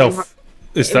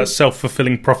 It's that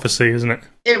self-fulfilling prophecy, isn't it?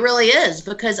 It really is,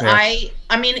 because I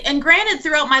mean, and granted,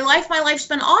 throughout my life's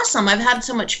been awesome. I've had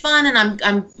so much fun, and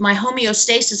I'm my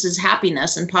homeostasis is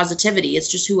happiness and positivity. It's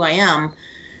just who I am.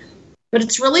 But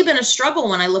it's really been a struggle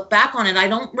when I look back on it. I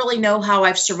don't really know how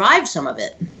I've survived some of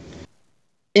it.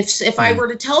 If I were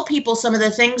to tell people some of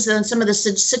the things and some of the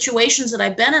situations that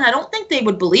I've been in, I don't think they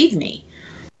would believe me.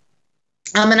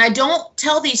 And I don't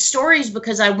tell these stories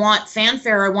because I want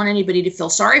fanfare. I want anybody to feel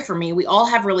sorry for me. We all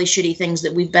have really shitty things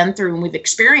that we've been through and we've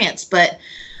experienced. But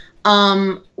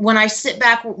when I sit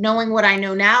back knowing what I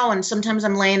know now, and sometimes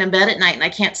I'm laying in bed at night and I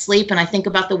can't sleep and I think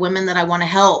about the women that I want to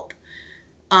help,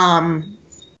 that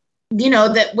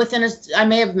I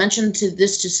may have mentioned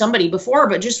this to somebody before,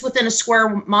 but just within a square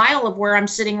mile of where I'm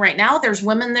sitting right now, there's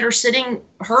women that are sitting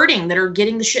hurting, that are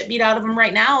getting the shit beat out of them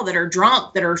right now, that are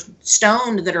drunk, that are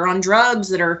stoned, that are on drugs,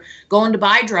 that are going to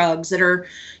buy drugs, that are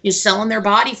selling their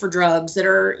body for drugs, that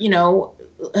are,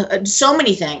 so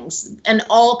many things, and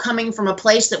all coming from a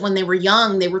place that when they were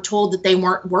young, they were told that they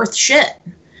weren't worth shit.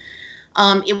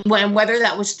 Whether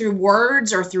that was through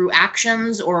words or through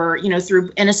actions or,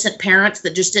 through innocent parents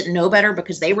that just didn't know better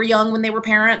because they were young when they were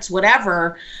parents,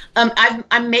 whatever.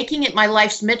 I'm making it my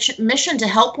life's mission to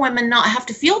help women not have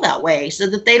to feel that way so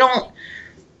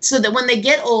that when they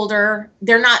get older,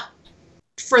 they're not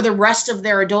for the rest of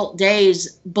their adult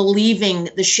days believing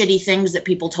the shitty things that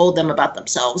people told them about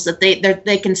themselves, that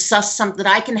they can suss something, that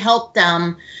I can help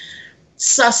them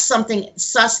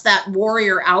suss that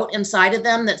warrior out inside of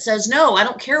them that says, no, I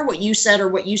don't care what you said or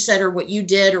what you said or what you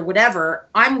did or whatever.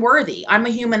 I'm worthy. I'm a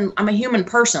human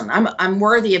person. I'm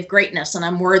worthy of greatness, and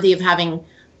I'm worthy of having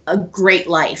a great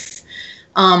life.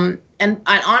 And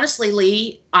I honestly,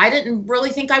 Lee, I didn't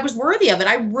really think I was worthy of it.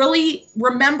 I really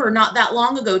remember not that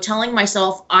long ago telling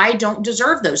myself I don't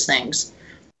deserve those things.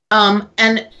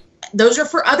 And those are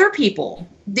for other people.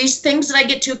 These things that I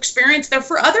get to experience, they're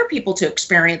for other people to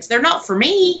experience. They're not for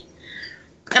me.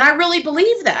 And I really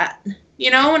believe that,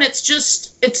 and it's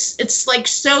just, it's like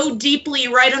so deeply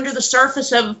right under the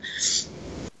surface of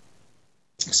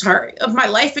my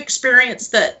life experience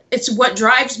that it's what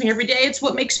drives me every day. It's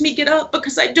what makes me get up,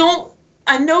 because I know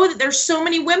that there's so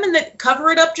many women that cover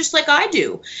it up just like I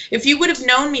do. If you would have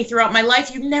known me throughout my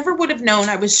life, you never would have known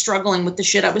I was struggling with the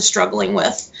shit I was struggling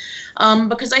with,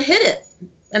 because I hid it.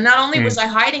 And not only was I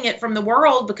hiding it from the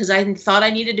world because I thought I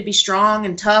needed to be strong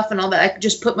and tough and all that, I could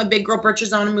just put my big girl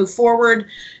britches on and move forward.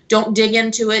 Don't dig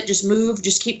into it. Just move.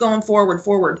 Just keep going forward.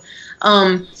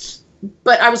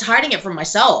 But I was hiding it from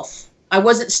myself. I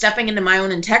wasn't stepping into my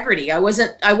own integrity. I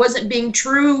wasn't being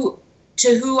true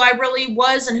to who I really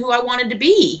was and who I wanted to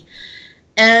be.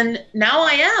 And now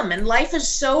I am, and life is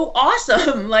so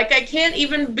awesome. Like, I can't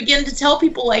even begin to tell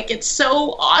people, like, it's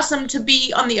so awesome to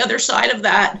be on the other side of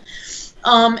that.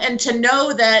 And to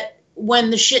know that when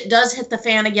the shit does hit the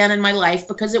fan again in my life,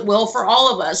 because it will for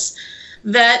all of us,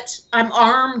 that I'm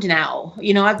armed now.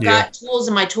 I've got tools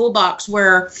in my toolbox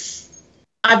where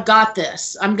I've got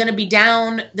this. I'm going to be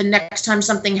down the next time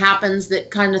something happens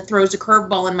that kind of throws a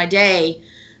curveball in my day,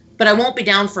 but I won't be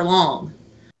down for long.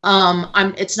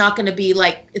 It's not going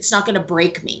to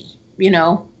break me,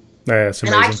 Yeah, it's amazing.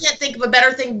 And I can't think of a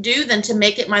better thing to do than to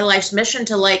make it my life's mission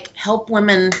to, like, help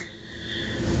women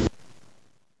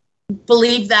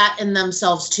believe that in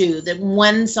themselves too, that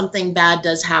when something bad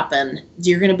does happen,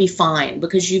 you're going to be fine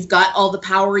because you've got all the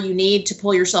power you need to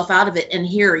pull yourself out of it. And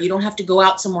here, you don't have to go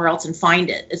out somewhere else and find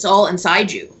it. It's all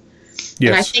inside you. Yes.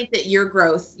 And I think that your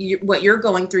growth, what you're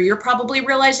going through, you're probably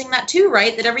realizing that too,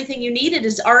 right? That everything you needed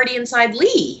is already inside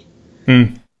Lee.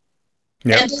 Yeah. And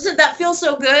doesn't that feel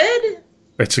so good?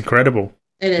 It's incredible.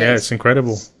 It is. Yeah, it's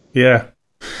incredible. Yeah.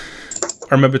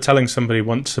 I remember telling somebody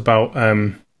once about,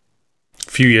 a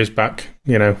few years back,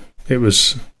 it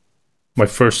was my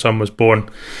first son was born,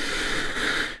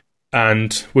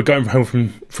 and we're going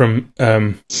home from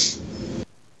okay,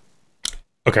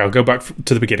 I'll go back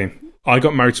to the beginning. I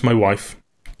got married to my wife.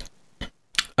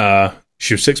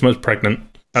 She was 6 months pregnant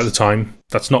at the time.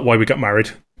 That's not why we got married.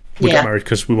 We got married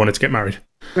because we wanted to get married.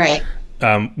 Right.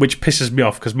 Which pisses me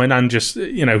off because my nan just,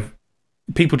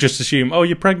 people just assume, oh,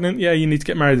 you're pregnant? Yeah, you need to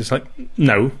get married. It's like,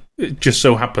 no, it just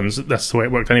so happens that that's the way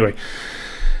it worked anyway.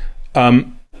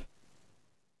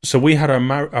 So we had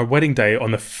our wedding day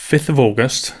on the 5th of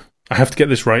August. I have to get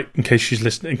this right in case she's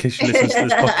listening. In case she listens to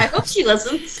this podcast. I hope she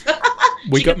listens.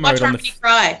 We got married on the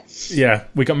cry. Yeah,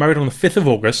 we got married on the 5th of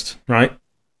August, right?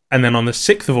 And then on the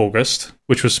 6th of August,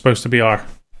 which was supposed to be our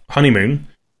honeymoon,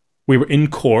 we were in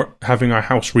court having our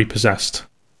house repossessed.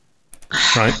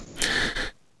 Right?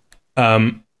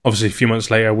 Obviously, a few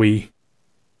months later,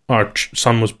 our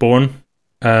son was born.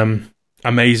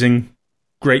 Amazing.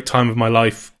 Great time of my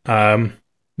life.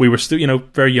 We were still,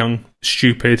 very young,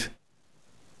 stupid.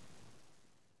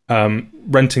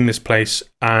 Renting this place,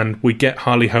 and we get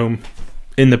Harley home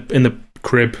in the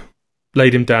crib,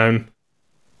 laid him down,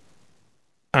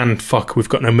 and we've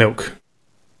got no milk.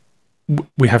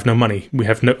 We have no money. We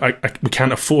have we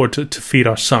can't afford to feed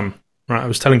our son. Right? I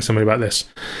was telling somebody about this.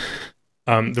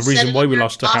 The reason why we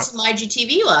lost our house. Awesome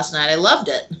IGTV last night. I loved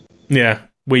it. Yeah,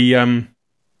 we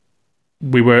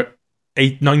were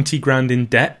 90 grand in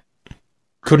debt.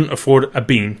 Couldn't afford a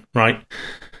bean, right?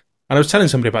 And I was telling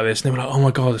somebody about this, and they were like, oh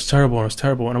my God, it's terrible, it's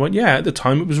terrible. And I went, yeah, at the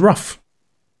time it was rough.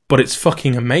 But it's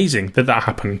fucking amazing that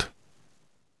happened.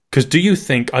 Because do you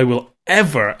think I will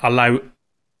ever allow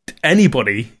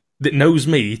anybody that knows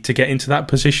me to get into that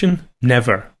position?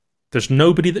 Never. There's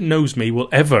nobody that knows me will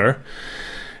ever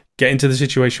get into the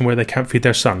situation where they can't feed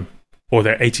their son, or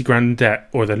they're 80 grand in debt,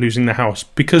 or they're losing their house.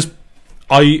 Because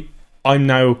I'm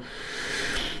now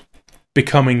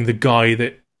becoming the guy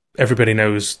that everybody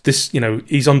knows. This,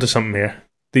 he's onto something here.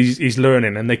 He's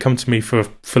learning, and they come to me for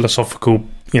philosophical,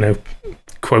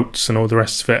 quotes and all the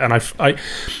rest of it. And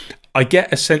I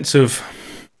get a sense of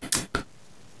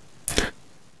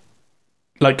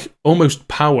like almost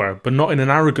power, but not in an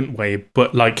arrogant way.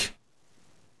 But like,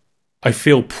 I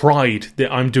feel pride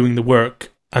that I'm doing the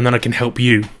work, and then I can help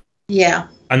you. Yeah,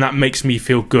 and that makes me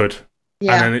feel good.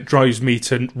 Yeah. And then it drives me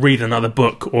to read another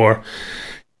book or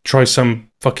try some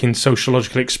fucking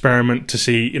sociological experiment to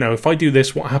see, if I do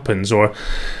this, what happens? Or,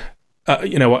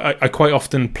 I quite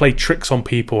often play tricks on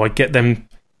people. I get them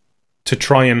to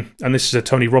try and this is a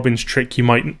Tony Robbins trick. You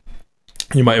might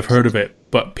have heard of it,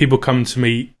 but people come to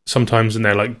me sometimes and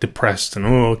they're like depressed and,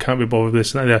 I can't be bothered with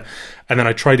this and that. And then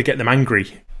I try to get them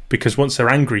angry, because once they're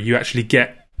angry, you actually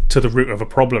get to the root of a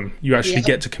problem. You actually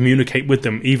get to communicate with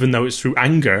them, even though it's through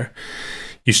anger.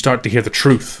 You start to hear the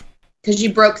truth. Because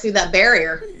you broke through that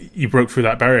barrier. You broke through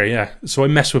that barrier, yeah. So I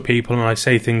mess with people and I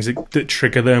say things that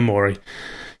trigger them, or I,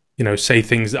 say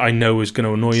things that I know is going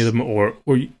to annoy them, or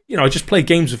I just play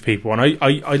games with people. And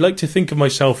I like to think of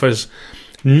myself as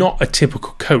not a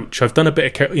typical coach. I've done a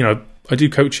bit of, I do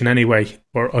coaching anyway,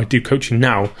 or I do coaching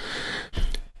now.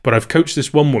 But I've coached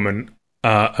this one woman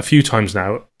a few times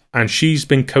now, and she's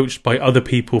been coached by other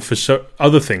people for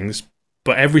other things.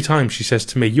 But every time she says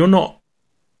to me, "You're not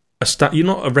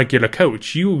a regular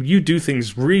coach. You do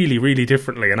things really, really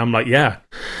differently." And I'm like, yeah.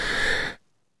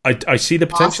 I see the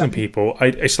potential in people.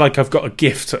 It's like I've got a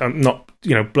gift. I'm not,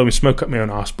 blowing smoke up my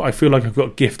own arse, but I feel like I've got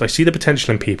a gift. I see the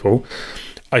potential in people.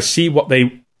 I see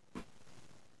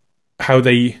how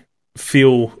they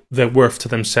feel their worth to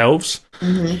themselves.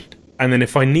 Mm-hmm. And then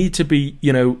if I need to be,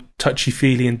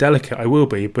 touchy-feely and delicate, I will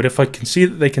be. But if I can see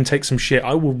that they can take some shit,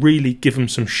 I will really give them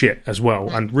some shit as well,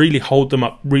 and really hold them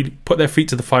up, really put their feet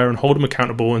to the fire and hold them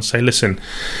accountable and say, listen,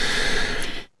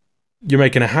 you're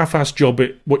making a half-assed job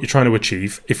at what you're trying to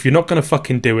achieve. If you're not going to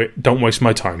fucking do it, don't waste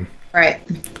my time. Right.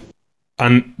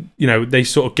 And, they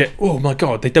sort of get, oh my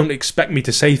God, they don't expect me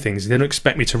to say things. They don't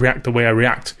expect me to react the way I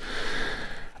react.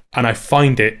 And I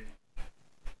find it,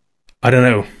 I don't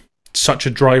know, such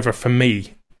a driver for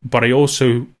me, but I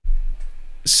also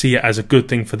see it as a good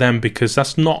thing for them, because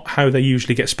that's not how they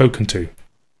usually get spoken to.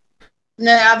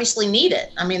 No, they obviously need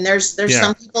it. I mean, there's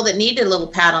some people that need a little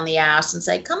pat on the ass and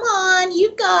say, come on,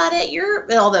 you got it.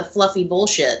 You're all that fluffy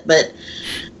bullshit, but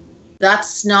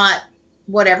that's not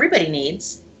what everybody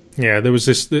needs. Yeah, there was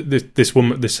this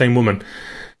woman, the same woman.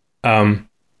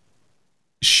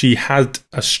 She had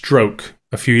a stroke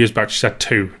a few years back. She's had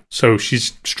 2. So she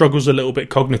struggles a little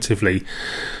bit cognitively,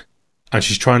 and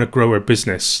she's trying to grow her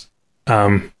business.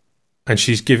 And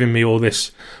she's giving me all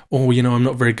this, I'm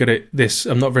not very good at this.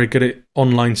 I'm not very good at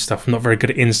online stuff. I'm not very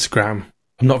good at Instagram.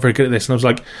 I'm not very good at this. And I was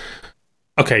like,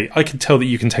 okay, I can tell that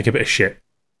you can take a bit of shit.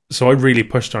 So I really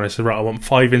pushed on it. I said, right, I want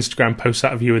 5 Instagram posts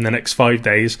out of you in the next 5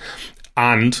 days.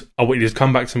 And I want you to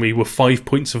come back to me with 5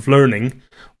 points of learning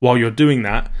while you're doing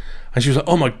that. And she was like,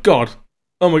 oh my God.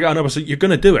 And I was like, you're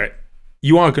going to do it.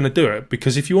 You are going to do it,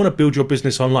 because if you want to build your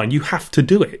business online, you have to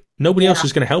do it. Nobody else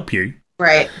is going to help you.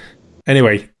 Right.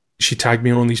 Anyway, she tagged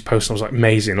me on these posts, and I was like,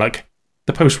 amazing. Like,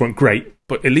 the posts weren't great,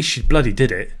 but at least she bloody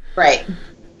did it. Right.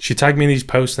 She tagged me in these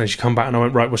posts, and then she come back, and I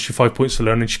went, right, what's your 5 points to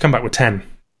learn? And she come back with 10.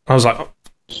 I was like, oh,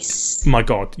 my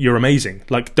God, you're amazing.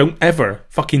 Like, don't ever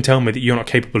fucking tell me that you're not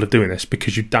capable of doing this,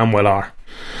 because you damn well are.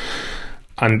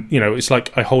 And, it's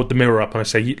like I hold the mirror up and I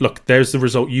say, look, there's the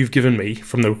result you've given me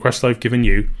from the request I've given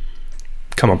you.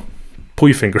 Come on, pull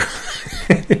your finger.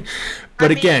 But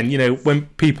again, when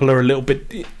people are a little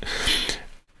bit...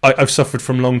 I've suffered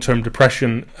from long-term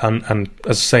depression and,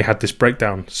 as I say, had this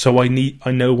breakdown. So I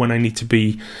know when I need to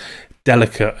be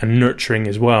delicate and nurturing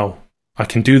as well. I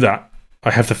can do that.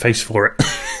 I have the face for it.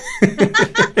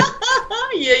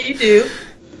 Yeah, you do.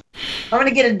 I'm going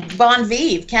to get a Bon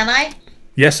Vive, can I?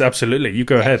 Yes, absolutely. You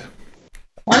go ahead.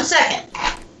 1 second.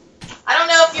 I don't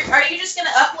know if are you just going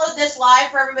to upload this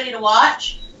live for everybody to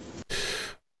watch?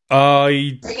 Or are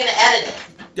you going to edit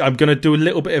it? I'm going to do a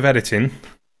little bit of editing.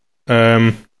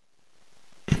 Good,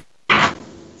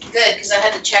 because I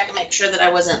had to check and make sure that I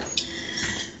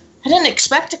didn't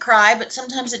expect to cry, but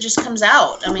sometimes it just comes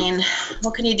out. I mean,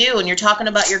 what can you do when you're talking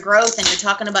about your growth and you're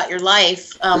talking about your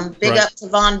life? Big up to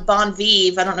Bon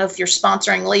Vive. I don't know if you're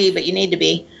sponsoring Lee, but you need to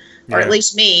be. Or at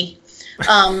least me.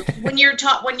 When you're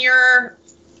talking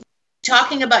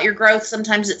about your growth,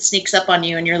 sometimes it sneaks up on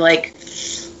you, and you're like,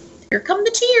 "Here come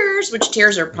the tears." Which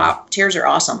tears are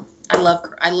awesome.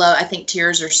 I think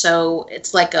tears are so.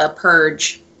 It's like a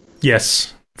purge.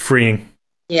 Yes, freeing.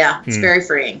 Yeah, it's very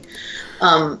freeing.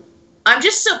 I'm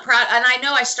just so proud, and I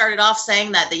know I started off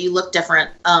saying that you look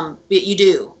different. But you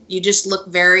do. You just look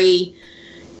very.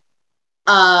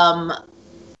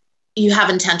 You have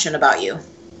intention about you.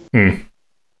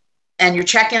 And your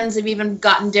check-ins have even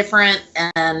gotten different,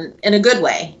 and in a good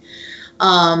way.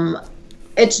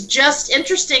 It's just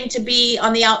interesting to be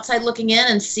on the outside looking in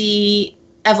and see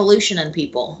evolution in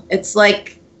people. It's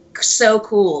like so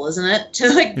cool, isn't it? To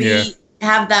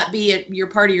have that be your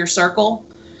part of your circle.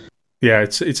 Yeah,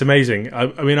 it's amazing. I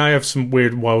mean, I have some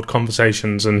weird, wild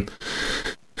conversations, and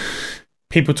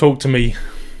people talk to me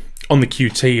on the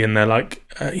QT and they're like,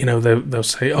 they'll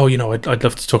say, oh, I'd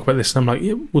love to talk about this. And I'm like,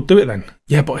 yeah, we'll do it then.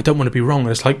 Yeah, but I don't want to be wrong. And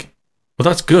it's like, well,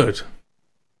 that's good.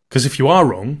 Because if you are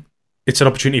wrong, it's an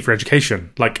opportunity for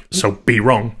education. Like, so be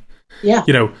wrong. Yeah.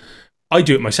 I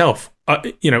do it myself.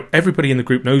 Everybody in the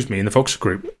group knows me, in the Voxer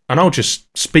group, and I'll just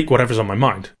speak whatever's on my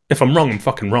mind. If I'm wrong, I'm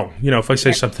fucking wrong. If I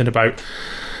say something about,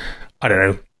 I don't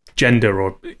know, gender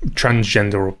or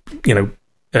transgender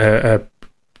or,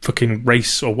 fucking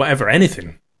race or whatever,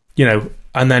 anything,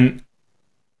 and then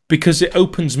because it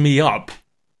opens me up,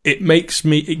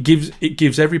 it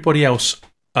gives everybody else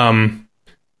an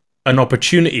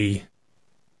opportunity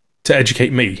to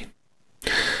educate me.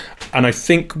 And I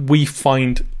think we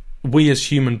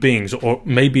as human beings, or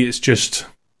maybe it's just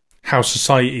how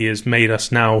society has made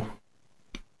us now,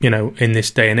 in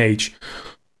this day and age,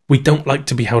 we don't like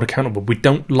to be held accountable. We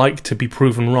don't like to be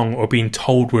proven wrong or being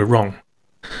told we're wrong.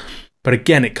 But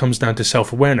again, it comes down to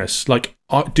self-awareness. Like,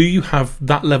 do you have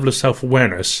that level of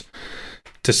self-awareness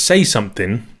to say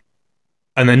something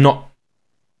and then not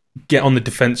get on the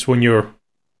defense when you're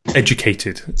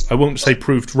educated? I won't say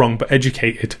proved wrong, but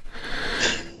educated.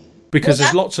 Because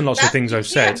there's lots and lots of things I've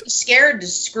said. You're scared to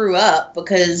screw up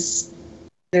because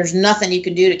there's nothing you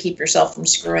can do to keep yourself from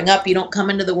screwing up. You don't come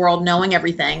into the world knowing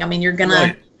everything. I mean, you're going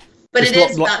to... But it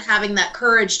is about having that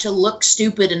courage to look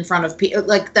stupid in front of people.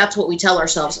 Like, that's what we tell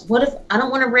ourselves. What if I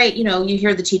don't want to rate, you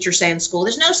hear the teacher say in school,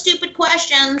 there's no stupid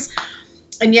questions.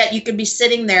 And yet you could be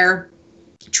sitting there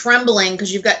trembling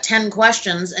because you've got 10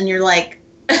 questions and you're like,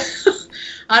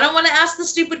 I don't want to ask the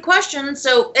stupid question.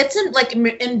 So it's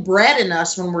inbred in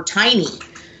us when we're tiny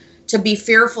to be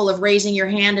fearful of raising your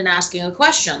hand and asking a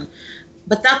question.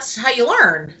 But that's how you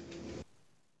learn.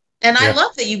 And yeah. I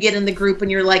love that you get in the group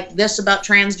and you're like this about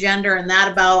transgender and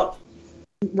that about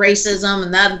racism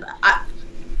and that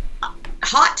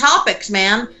hot topics,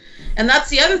 man. And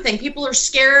that's the other thing. People are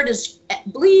scared as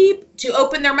bleep to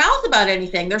open their mouth about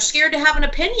anything. They're scared to have an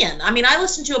opinion. I mean, I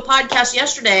listened to a podcast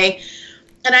yesterday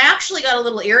and I actually got a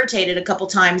little irritated a couple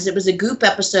times. It was a Goop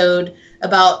episode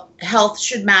about health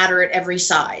should matter at every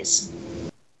size.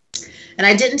 And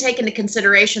I didn't take into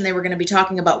consideration they were going to be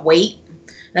talking about weight.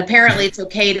 And apparently it's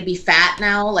okay to be fat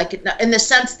now, like in the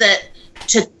sense that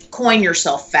to coin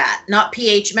yourself fat, not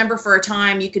pH. Remember, for a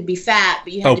time you could be fat,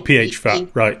 but you had to pH fat,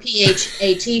 right?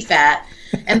 PHAT fat.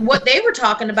 And what they were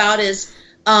talking about is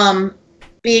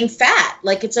being fat.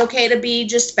 Like, it's okay to be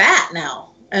just fat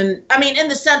now. And I mean, in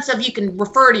the sense of you can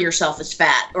refer to yourself as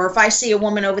fat. Or if I see a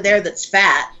woman over there that's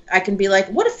fat, I can be like,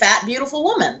 what a fat, beautiful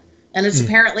woman. And it's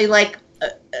apparently like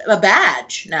a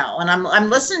badge now. And I'm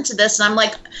listening to this and I'm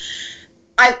like...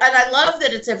 I love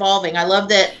that it's evolving. I love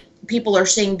that people are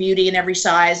seeing beauty in every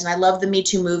size, and I love the Me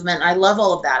Too movement. I love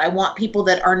all of that. I want people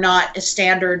that are not a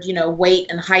standard, weight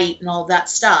and height and all of that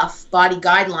stuff, body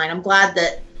guideline. I'm glad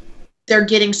that they're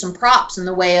getting some props in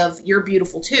the way of you're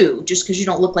beautiful too, just because you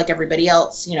don't look like everybody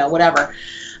else, whatever.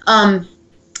 But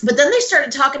then they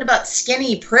started talking about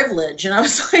skinny privilege, and I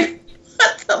was like,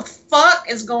 what the fuck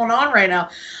is going on right now?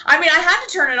 I mean, I had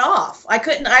to turn it off. I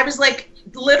couldn't. I was like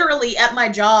literally at my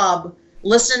job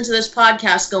listening to this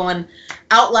podcast going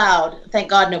out loud. Thank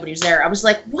God nobody was there. I was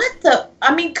like, what the,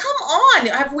 I mean, come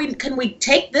on. Can we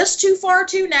take this too far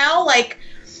too now? Like,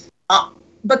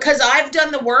 because I've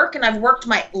done the work and I've worked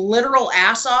my literal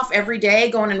ass off every day,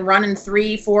 going and running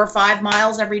 3, 4, 5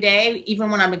 miles every day,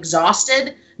 even when I'm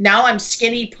exhausted. Now I'm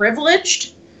skinny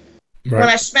privileged. Right. When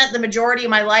I spent the majority of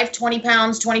my life 20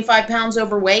 pounds, 25 pounds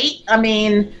overweight. I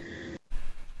mean,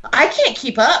 I can't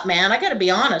keep up, man. I got to be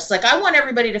honest. Like, I want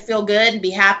everybody to feel good and be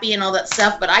happy and all that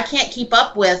stuff, but I can't keep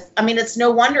up with, I mean, it's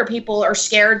no wonder people are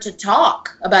scared to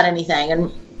talk about anything,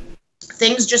 and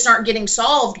things just aren't getting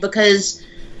solved because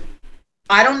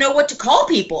I don't know what to call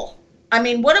people. I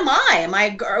mean, what am I? Am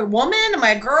I a woman? Am I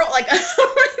a girl? Like,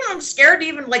 I'm scared to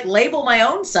even, like, label my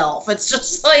own self. It's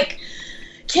just like,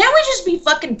 can't we just be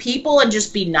fucking people and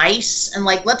just be nice? And,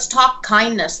 like, let's talk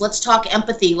kindness. Let's talk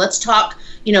empathy. Let's talk,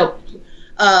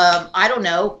 I don't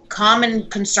know, common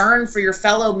concern for your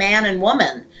fellow man and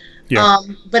woman. Yeah.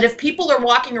 But if people are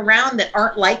walking around that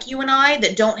aren't like you and I,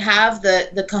 that don't have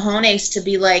the cojones to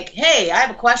be like, hey, I have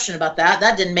a question about that.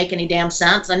 That didn't make any damn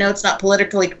sense. I know it's not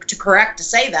politically correct to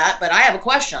say that, but I have a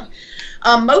question.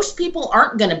 Most people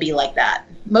aren't going to be like that.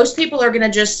 Most people are going to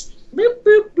just boop,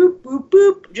 boop, boop, boop,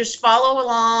 boop, just follow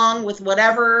along with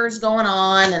whatever's going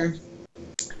on.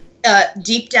 And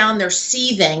deep down, they're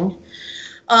seething.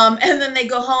 And then they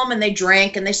go home and they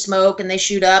drink and they smoke and they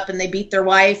shoot up and they beat their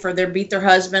wife or they beat their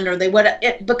husband or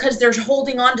because they're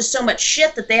holding on to so much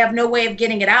shit that they have no way of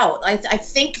getting it out. I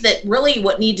think that really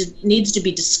what needs to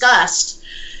be discussed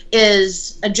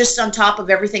is just on top of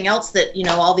everything else that,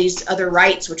 all these other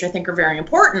rights, which I think are very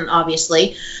important,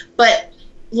 obviously, but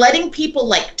letting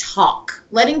people talk,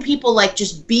 letting people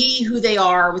just be who they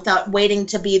are without waiting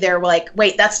to be there.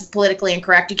 Wait, that's politically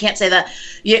incorrect. You can't say that.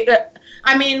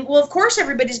 Well, of course,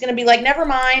 everybody's going to be never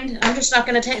mind. I'm just not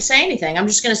going to say anything. I'm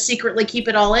just going to secretly keep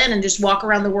it all in and just walk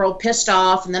around the world pissed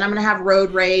off. And then I'm going to have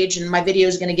road rage and my video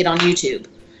is going to get on YouTube.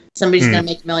 Somebody's going to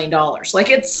make $1 million.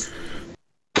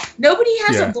 Nobody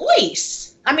has a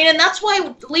voice. And that's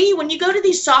why, Lee, when you go to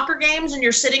these soccer games and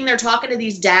you're sitting there talking to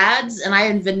these dads, and I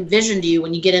have envisioned you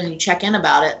when you get in and you check in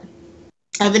about it,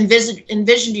 I've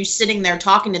envisioned you sitting there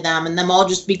talking to them and them all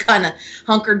just be kind of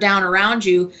hunkered down around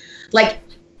you.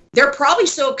 They're probably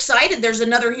so excited there's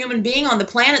another human being on the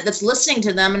planet that's listening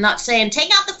to them and not saying, take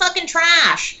out the fucking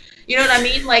trash. You know what I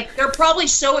mean? They're probably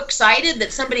so excited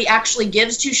that somebody actually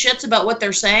gives two shits about what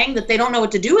they're saying that they don't know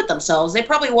what to do with themselves. They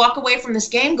probably walk away from this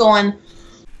game going,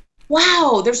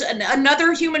 wow, there's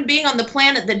another human being on the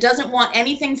planet that doesn't want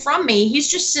anything from me.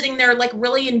 He's just sitting there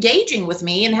really engaging with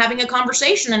me and having a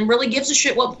conversation and really gives a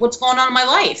shit what's going on in my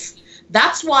life.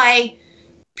 That's why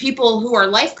people who are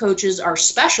life coaches are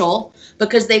special,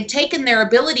 because they've taken their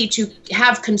ability to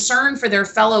have concern for their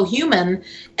fellow human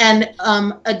and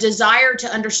a desire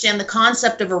to understand the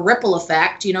concept of a ripple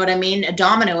effect, you know what I mean, a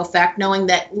domino effect, knowing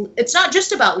that it's not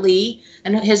just about Lee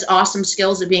and his awesome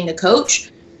skills of being a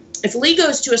coach. If Lee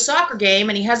goes to a soccer game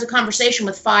and he has a conversation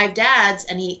with 5 dads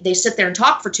and they sit there and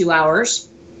talk for 2 hours,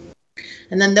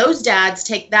 and then those dads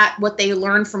take what they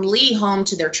learned from Lee home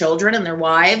to their children and their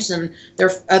wives and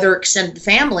their other extended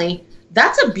family,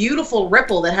 that's a beautiful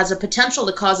ripple that has a potential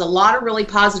to cause a lot of really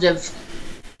positive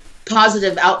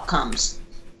outcomes.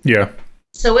 Yeah.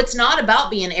 So it's not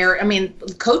about being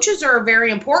coaches are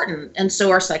very important, and so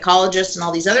are psychologists and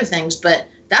all these other things, but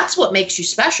that's what makes you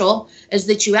special, is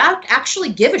that you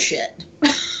actually give a shit.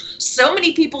 So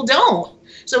many people don't.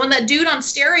 So when that dude on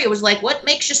stereo was like, what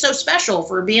makes you so special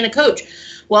for being a coach?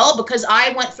 Well, because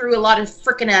I went through a lot of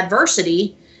freaking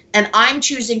adversity, and I'm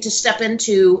choosing to step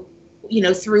into,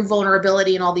 through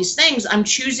vulnerability and all these things, I'm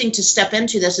choosing to step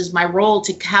into this as my role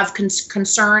to have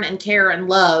concern and care and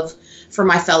love for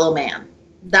my fellow man.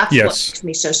 That's what makes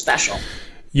me so special.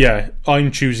 Yeah,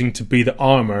 I'm choosing to be the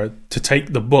armor, to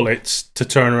take the bullets, to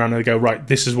turn around and go, right,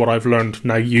 this is what I've learned.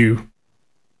 Now you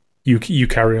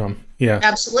carry on. Yeah,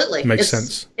 absolutely. Makes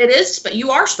sense. It is, but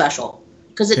you are special,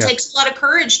 because it takes a lot of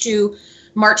courage to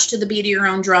march to the beat of your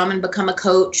own drum and become a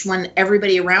coach when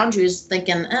everybody around you is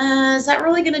thinking, is that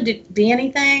really going to be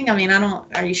anything?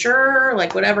 Are you sure?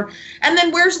 Whatever. And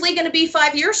then where's Lee going to be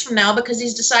 5 years from now? Because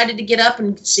he's decided to get up,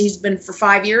 and he's been for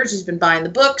 5 years, he's been buying the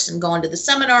books and going to the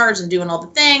seminars and doing all the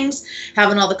things,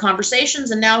 having all the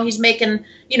conversations. And now he's making,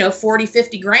 40,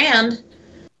 50 grand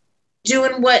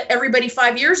doing what everybody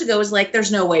 5 years ago was like,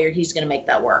 there's no way he's going to make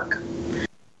that work.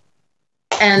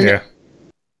 And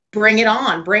bring it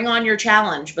on. Bring on your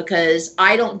challenge, because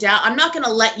I'm not going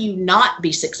to let you not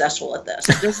be successful at this.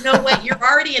 There's no way. You're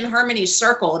already in Harmony's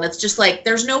circle, and it's just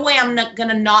there's no way I'm not going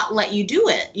to not let you do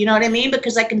it. You know what I mean?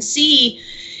 Because I can see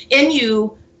in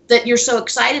you that you're so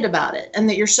excited about it, and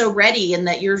that you're so ready, and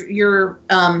that you're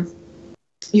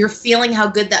feeling how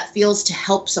good that feels to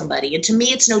help somebody. And to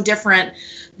me, it's no different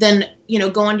than,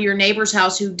 going to your neighbor's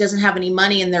house who doesn't have any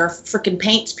money and their freaking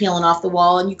paint's peeling off the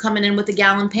wall, and you coming in with a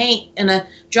gallon paint and a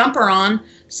jumper on,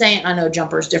 saying, I know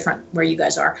jumper is different where you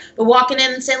guys are, but walking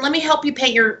in and saying, let me help you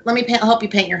paint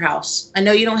your house. I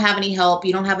know you don't have any help.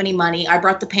 You don't have any money. I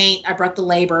brought the paint. I brought the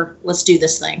labor. Let's do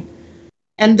this thing.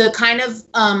 And the kind of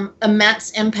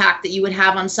immense impact that you would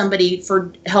have on somebody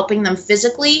for helping them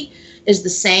physically is the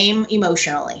same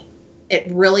emotionally. It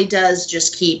really does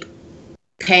just keep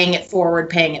paying it forward.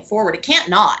 It can't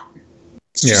not.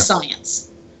 It's just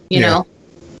science, you know?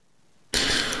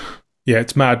 Yeah,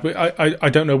 it's mad. I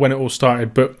don't know when it all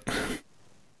started, but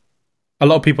a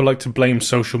lot of people like to blame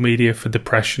social media for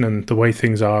depression and the way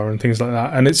things are and things like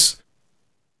that. And it's,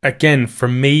 again, for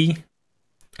me,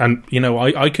 and,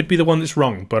 I could be the one that's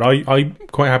wrong, but I'm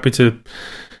quite happy to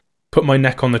put my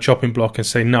neck on the chopping block and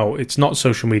say, no, it's not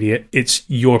social media. It's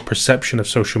your perception of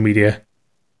social media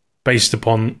based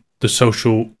upon the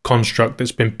social construct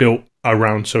that's been built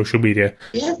around social media,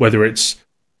 whether it's,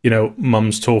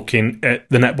 mums talking at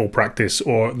the netball practice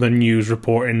or the news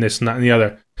reporting this and that and the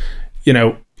other.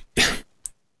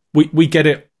 We get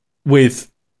it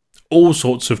with all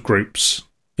sorts of groups,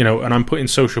 and I'm putting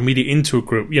social media into a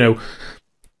group,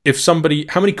 if somebody,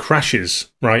 how many crashes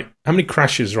are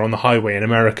on the highway in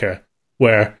America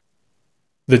where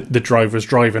the driver's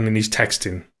driving and he's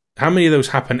texting? How many of those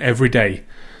happen every day?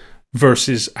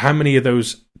 Versus how many of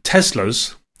those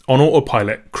Teslas on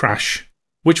autopilot crash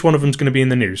which one of them's going to be in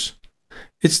the news?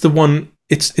 It's the one.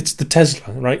 It's the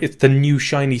Tesla, right? It's the new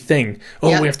shiny thing.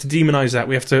 Oh, we have to demonize that.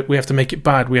 We have to make it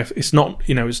bad. It's not,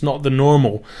 it's not the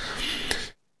normal.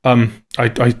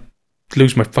 I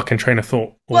lose my fucking train of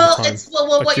thought all the time.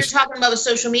 What you're talking about with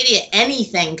social media,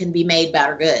 anything can be made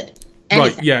bad or good.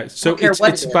 Anything. Right, yeah. So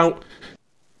it's about,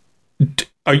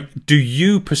 do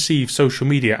you perceive social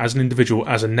media as an individual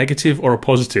as a negative or a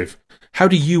positive? How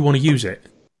do you want to use it?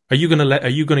 Are you going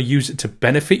to use it to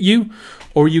benefit you,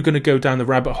 or are you going to go down the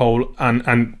rabbit hole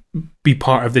and be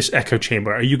part of this echo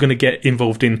chamber? Are you going to get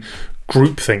involved in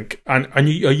groupthink, and are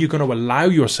you going to allow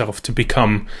yourself to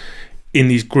become in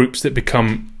these groups that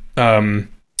become that's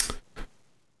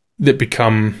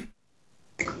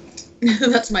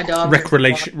my dog.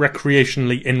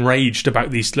 Recreationally enraged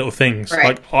about these little things?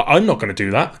 Right. Like, I'm not going to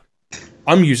do that.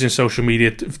 I'm using social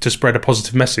media to spread a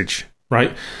positive message,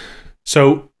 right?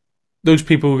 So those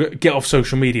people get off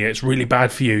social media. It's really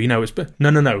bad for you. It's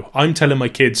no. I'm telling my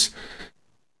kids,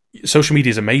 social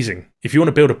media is amazing. If you want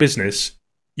to build a business,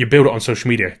 you build it on social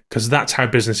media, because that's how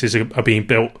businesses are being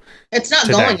built. It's not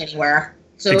today. Going anywhere.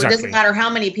 So Exactly. It doesn't matter how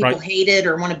many people hate it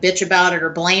or want to bitch about it or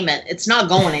blame it. It's not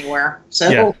going anywhere.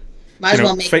 So might as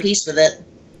well make peace with it.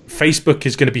 Facebook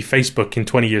is going to be Facebook in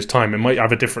 20 years' time. It might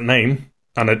have a different name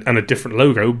and a different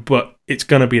logo, but it's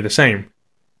going to be the same.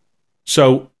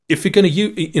 So if you're going to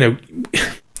use,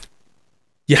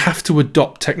 you have to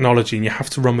adopt technology and you have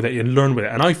to run with it and learn with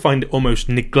it. And I find it almost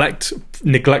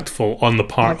neglectful on the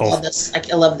part of...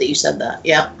 I love that you said that.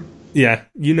 Yeah. Yeah,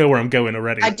 you know where I'm going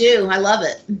already. I do. I love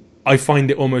it. I find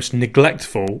it almost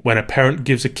neglectful when a parent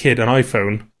gives a kid an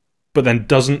iPhone, but then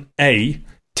doesn't A,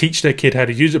 teach their kid how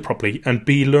to use it properly, and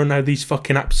B, learn how these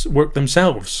fucking apps work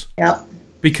themselves. Yep.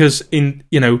 Because in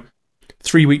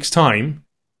 3 weeks' time,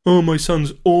 oh, my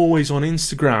son's always on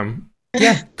Instagram.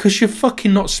 Yeah, because you're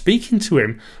fucking not speaking to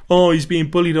him. Oh, he's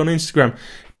being bullied on Instagram.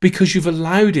 Because you've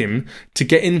allowed him to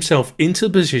get himself into a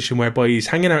position whereby he's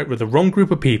hanging out with the wrong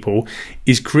group of people.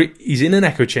 He's in an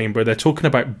echo chamber. They're talking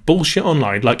about bullshit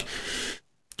online. Like,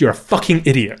 you're a fucking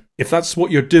idiot. If that's what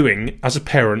you're doing as a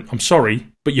parent, I'm sorry,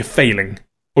 but you're failing.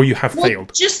 Or you have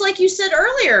failed. Just like you said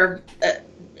earlier,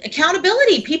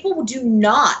 accountability. People do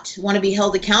not want to be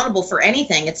held accountable for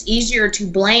anything. It's easier to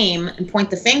blame and point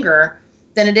the finger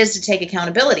than it is to take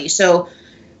accountability. So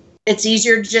it's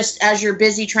easier just, as you're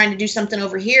busy trying to do something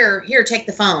over here, take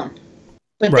the phone.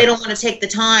 But They don't want to take the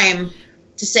time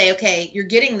to say, okay, you're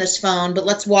getting this phone, but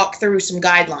let's walk through some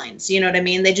guidelines. You know what I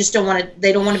mean? They just don't want to.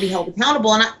 They don't want to be held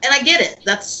accountable, and I get it.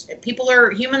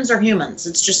 Humans are humans.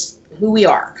 It's just who we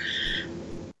are.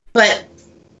 But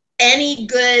any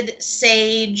good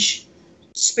sage,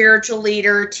 spiritual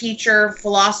leader, teacher,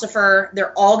 philosopher,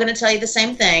 they're all going to tell you the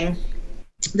same thing,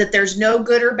 that there's no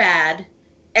good or bad.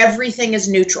 Everything is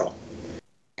neutral.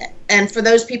 And for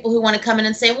those people who want to come in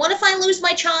and say, what if I lose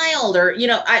my child? Or,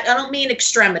 I don't mean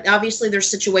extremity. Obviously, there's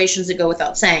situations that go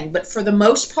without saying. But for the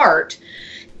most part,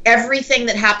 everything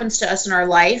that happens to us in our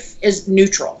life is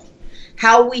neutral.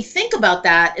 How we think about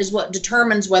that is what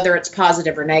determines whether it's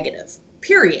positive or negative.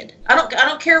 Period. I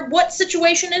don't care what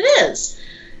situation it is.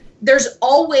 There's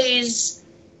always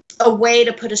a way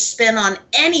to put a spin on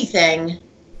anything,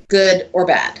 good or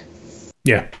bad.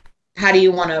 Yeah. How do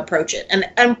you want to approach it?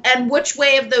 And which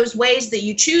way of those ways that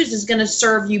you choose is going to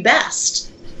serve you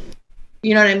best?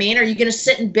 You know what I mean? Are you going to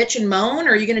sit and bitch and moan,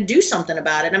 or are you going to do something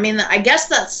about it? I mean, I guess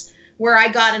that's where I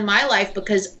got in my life,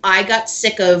 because I got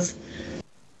sick of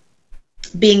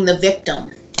being the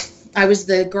victim. I was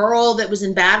the girl that was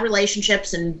in bad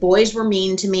relationships and boys were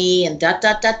mean to me and da.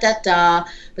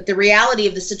 But the reality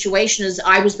of the situation is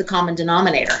I was the common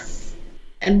denominator.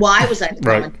 And why was I the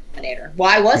common denominator?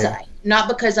 Why was I? Not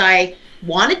because I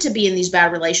wanted to be in these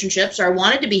bad relationships or I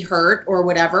wanted to be hurt or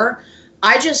whatever.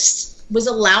 I just was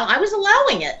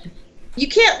allowing it. You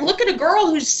can't look at a girl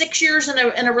who's 6 years in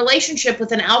a relationship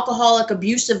with an alcoholic,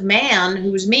 abusive man,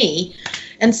 who's me,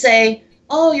 and say,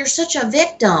 oh, you're such a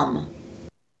victim.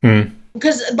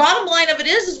 Because the bottom line of it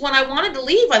is when I wanted to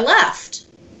leave, I left.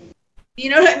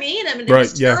 You know what I mean? I mean,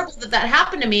 it's terrible that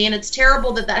happened to me, and it's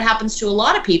terrible that happens to a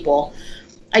lot of people.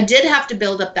 I did have to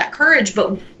build up that courage,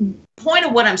 but point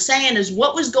of what I'm saying is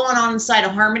what was going on inside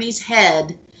of Harmony's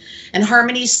head and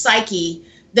Harmony's psyche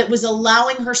that was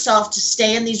allowing herself to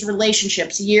stay in these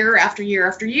relationships year after year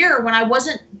after year when I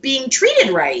wasn't being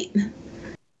treated right.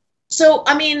 So,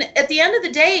 I mean, at the end of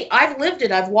the day, I've lived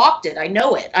it. I've walked it. I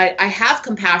know it. I have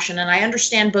compassion, and I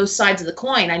understand both sides of the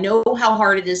coin. I know how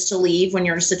hard it is to leave when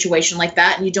you're in a situation like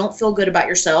that and you don't feel good about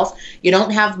yourself. You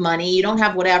don't have money. You don't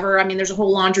have whatever. I mean, there's a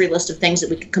whole laundry list of things that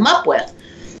we could come up with.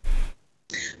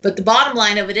 But the bottom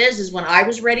line of it is when I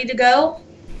was ready to go,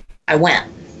 I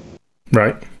went.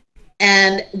 Right.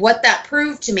 And what that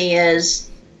proved to me is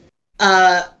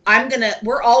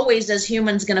we're always as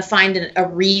humans going to find a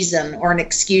reason or an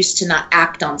excuse to not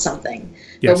act on something.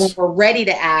 Yes. But when we're ready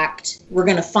to act, we're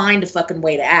going to find a fucking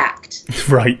way to act.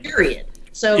 Right. Period.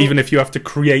 So even if you have to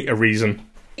create a reason.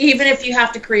 Even if you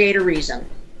have to create a reason.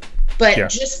 But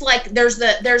just like there's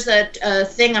a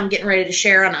thing I'm getting ready to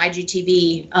share on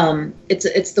IGTV.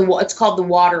 It's called The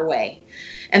Waterway.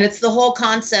 And it's the whole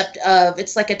concept of,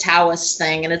 it's like a Taoist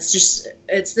thing, and it's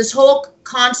this whole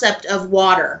concept of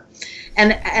water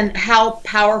and how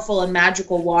powerful and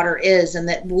magical water is, and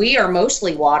that we are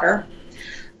mostly water.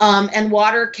 And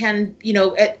water can,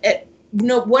 no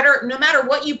matter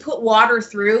what you put water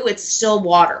through, it's still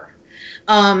water.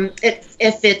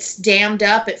 If it's dammed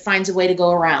up, it finds a way to go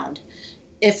around.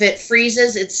 If it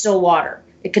freezes, it's still water.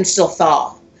 It can still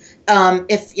thaw.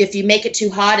 If you make it too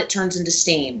hot, it turns into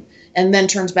steam and then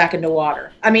turns back into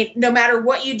water. I mean, no matter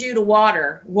what you do to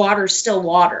water, water's still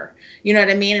water. You know what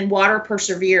I mean? And water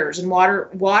perseveres. And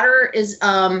water is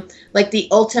like the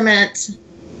ultimate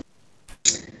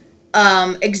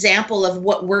example of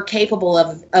what we're capable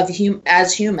of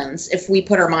as humans if we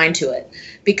put our mind to it.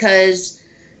 Because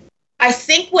I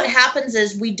think what happens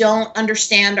is we don't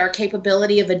understand our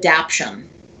capability of adaptation.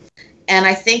 And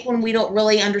I think when we don't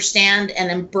really understand and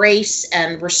embrace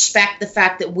and respect the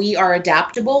fact that we are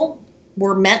adaptable,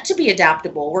 we're meant to be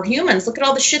adaptable. We're humans. Look at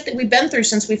all the shit that we've been through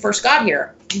since we first got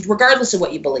here, regardless of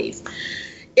what you believe.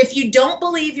 If you don't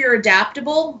believe you're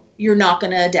adaptable, you're not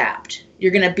going to adapt.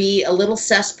 You're going to be a little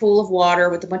cesspool of water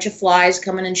with a bunch of flies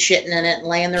coming and shitting in it and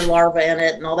laying their larvae in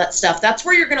it and all that stuff. That's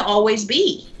where you're going to always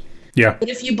be. Yeah. But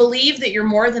if you believe that you're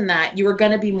more than that, you are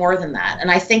going to be more than that. And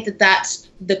I think that that's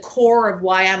the core of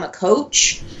why I'm a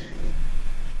coach,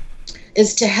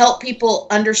 is to help people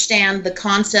understand the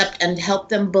concept and help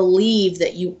them believe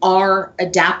that you are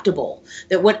adaptable,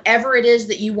 that whatever it is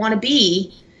that you want to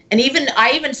be. And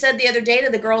I even said the other day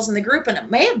to the girls in the group, and it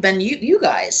may have been you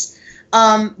guys,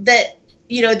 that,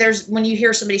 there's, when you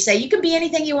hear somebody say, you can be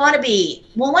anything you want to be.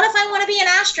 Well, what if I want to be an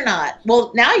astronaut?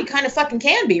 Well, now you kind of fucking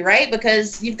can be, right?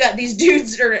 Because you've got these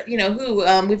dudes that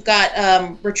are, we've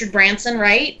got Richard Branson,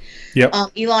 right? Yep.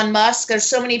 Elon Musk. There's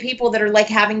so many people that are like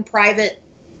having private,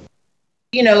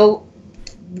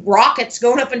 rockets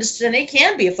going up into, and they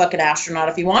can be a fucking astronaut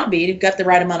if you want to be. You've got the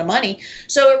right amount of money.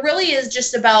 So it really is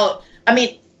just about,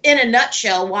 in a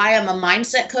nutshell, why I'm a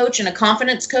mindset coach and a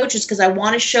confidence coach is because I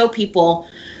want to show people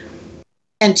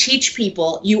and teach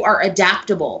people you are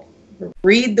adaptable.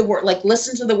 Read the word,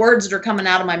 listen to the words that are coming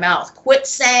out of my mouth. Quit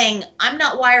saying, I'm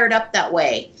not wired up that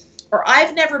way. Or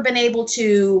I've never been able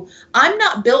to, I'm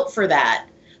not built for that.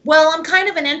 Well, I'm kind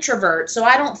of an introvert, so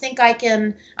I don't think I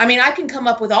can, I can come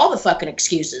up with all the fucking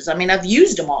excuses. I've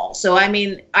used them all. So, I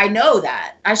know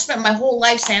that. I spent my whole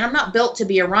life saying I'm not built to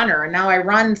be a runner, and now I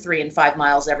run 3 and 5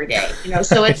 miles every day.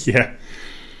 So it's, yeah.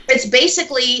 It's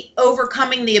basically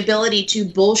overcoming the ability to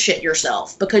bullshit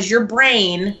yourself, because your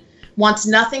brain wants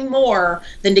nothing more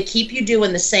than to keep you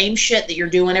doing the same shit that you're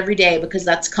doing every day because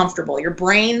that's comfortable. Your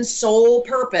brain's sole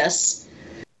purpose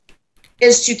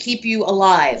is to keep you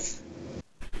alive.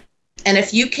 And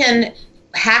if you can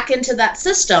hack into that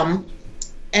system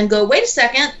and go, wait a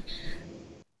second,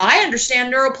 I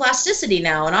understand neuroplasticity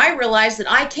now, and I realize that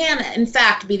I can, in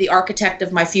fact, be the architect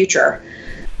of my future.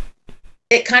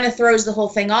 It kind of throws the whole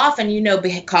thing off, and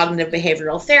cognitive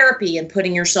behavioral therapy and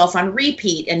putting yourself on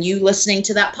repeat and you listening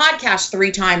to that podcast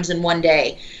 3 times in one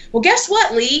day. Well, guess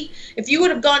what, Lee? If you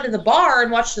would have gone to the bar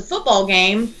and watched the football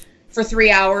game for 3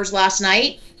 hours last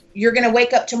night, you're going to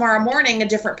wake up tomorrow morning a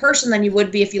different person than you would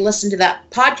be if you listened to that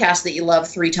podcast that you love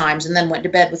 3 times and then went to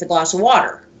bed with a glass of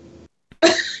water.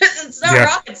 It's not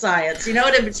rocket science.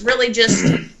 It's really just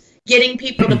getting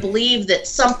people to believe that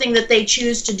something that they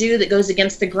choose to do that goes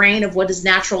against the grain of what is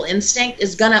natural instinct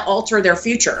is going to alter their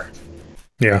future.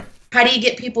 Yeah. How do you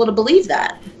get people to believe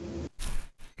that?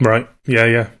 Right.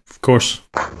 Yeah, of course.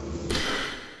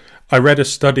 I read a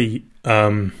study,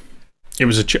 I think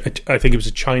it was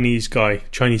a Chinese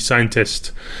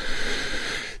scientist,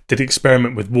 did an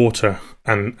experiment with water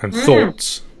and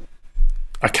thoughts.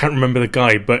 I can't remember the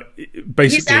guy, but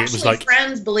basically it was like... He's actually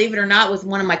friends, believe it or not, with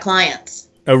one of my clients.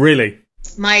 Oh, really?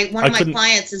 One of my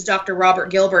clients is Dr. Robert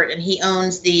Gilbert, and he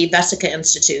owns the Vesica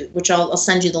Institute, which I'll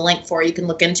send you the link for. You can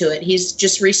look into it. He's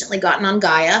just recently gotten on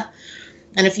Gaia.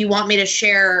 And if you want me to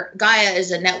share, Gaia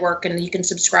is a network, and you can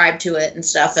subscribe to it and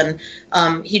stuff. And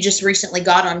he just recently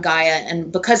got on Gaia.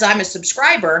 And because I'm a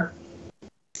subscriber,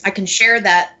 I can share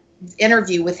that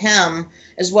interview with him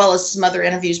as well as some other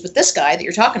interviews with this guy that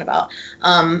you're talking about.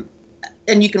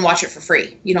 and you can watch it for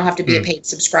free. You don't have to be a paid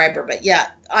subscriber. But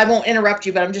yeah, I won't interrupt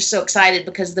you, but I'm just so excited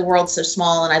because the world's so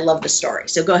small and I love the story.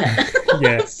 So go ahead.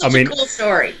 Yeah, It's such a cool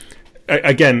story.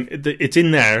 Again, it's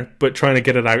in there, but trying to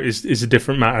get it out is a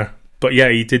different matter. But yeah,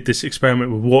 he did this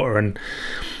experiment with water, and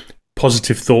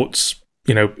positive thoughts,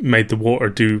 made the water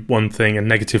do one thing, and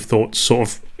negative thoughts sort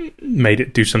of made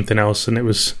it do something else. And it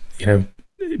was,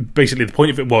 basically the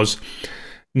point of it was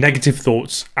negative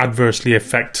thoughts adversely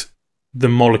affect the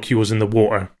molecules in the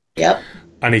water. Yep.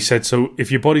 And he said, so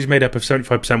if your body's made up of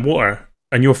 75% water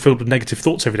and you're filled with negative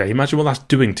thoughts every day, imagine what that's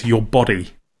doing to your body.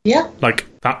 Yeah. Like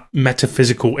that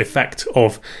metaphysical effect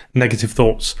of negative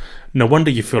thoughts. No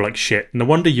wonder you feel like shit. No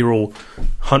wonder you're all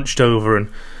hunched over, and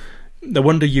no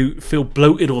wonder you feel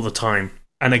bloated all the time.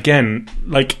 And again,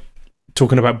 like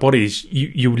talking about bodies,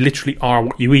 you literally are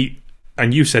what you eat.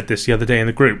 And you said this the other day in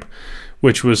the group,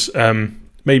 which was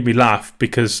made me laugh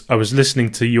because I was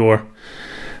listening to your,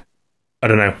 I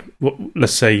don't know,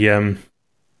 let's say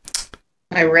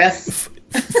my riff.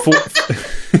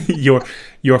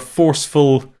 your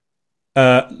forceful,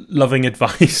 loving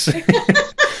advice.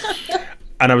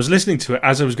 And I was listening to it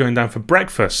as I was going down for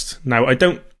breakfast. Now, I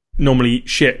don't normally eat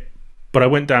shit, but I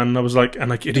went down and I was like,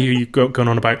 and I could hear you going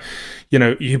on about,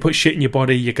 you put shit in your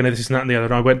body, you're going to this and that and the other.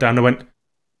 And I went down and I went,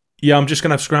 yeah, I'm just going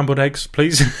to have scrambled eggs,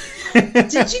 please.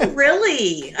 Did you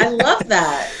really? I love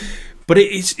that. But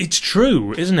it's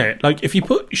true, isn't it? Like, if you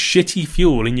put shitty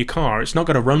fuel in your car, it's not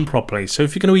going to run properly. So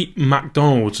if you're going to eat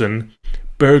McDonald's and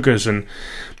burgers and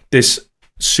this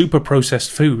super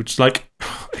processed foods, like,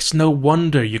 it's no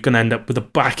wonder you're going to end up with a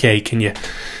backache and your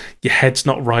head's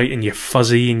not right and you're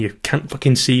fuzzy and you can't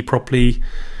fucking see properly.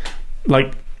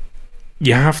 Like,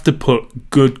 you have to put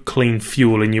good, clean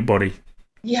fuel in your body.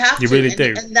 You have to. You really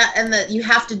do. And that you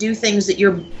have to do things that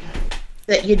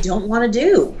you don't want to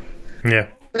do. Yeah.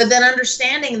 But then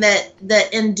understanding that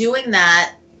in doing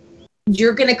that,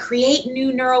 you're going to create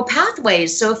new neural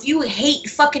pathways. So if you hate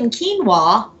fucking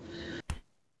quinoa,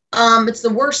 it's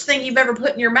the worst thing you've ever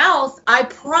put in your mouth. I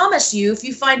promise you, if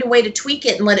you find a way to tweak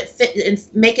it and let it fit and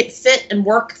make it fit and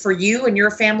work for you and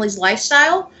your family's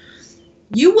lifestyle,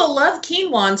 you will love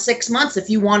quinoa in 6 months if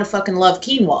you want to fucking love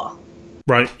quinoa.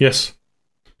 Right, yes.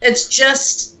 It's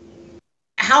just,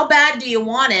 how bad do you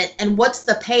want it, and what's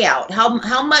the payout?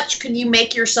 How much can you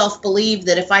make yourself believe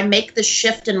that if I make this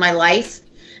shift in my life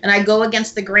and I go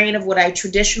against the grain of what I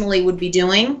traditionally would be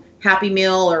doing, Happy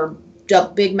Meal or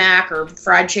Big Mac or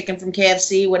fried chicken from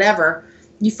KFC, whatever.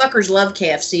 You fuckers love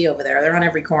KFC over there. They're on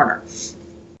every corner.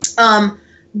 That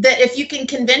if you can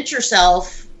convince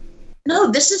yourself, no,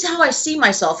 this is how I see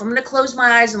myself. I'm going to close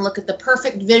my eyes and look at the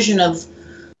perfect vision of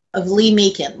Lee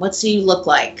Meakin. What's he look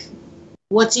like?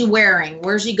 What's he wearing?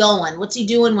 Where's he going? What's he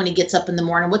doing when he gets up in the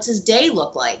morning? What's his day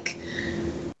look like?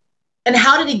 And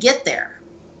how did he get there?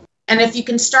 And if you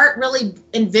can start really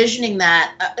envisioning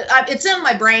that, it's in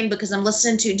my brain because I'm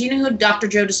listening to, do you know who Dr.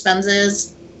 Joe Dispenza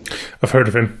is? I've heard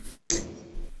of him.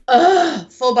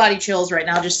 Full body chills right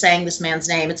now just saying this man's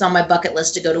name. It's on my bucket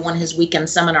list to go to one of his weekend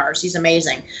seminars. He's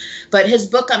amazing. But his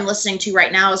book I'm listening to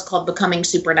right now is called Becoming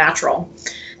Supernatural.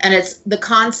 And it's the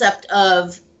concept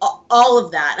of all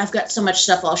of that. I've got so much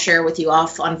stuff I'll share with you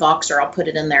off on Voxer. I'll put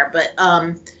it in there. But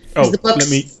the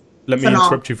book's let me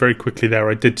interrupt you very quickly there.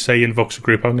 I did say in Voxer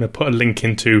group, I'm going to put a link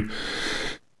into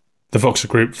the Voxer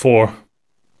group for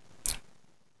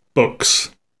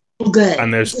books. Good.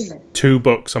 And there's 2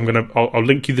 books. I'll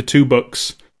link you the 2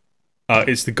 books.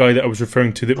 It's the guy that I was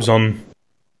referring to that was on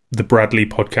the Bradley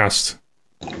podcast.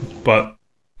 But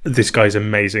this guy's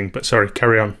amazing. But sorry,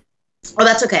 carry on. Oh,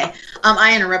 that's okay.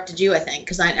 I interrupted you, I think,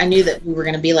 because I knew that we were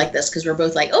going to be like this because we're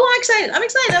both like, oh, I'm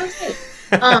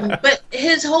excited. But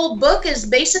his whole book is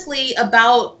basically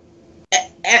about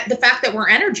the fact that we're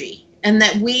energy and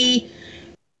that we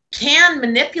can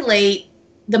manipulate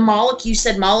the molecule. You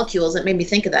said molecules. That made me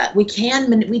think of that. We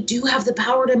do have the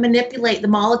power to manipulate the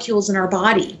molecules in our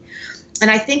body.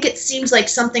 And I think it seems like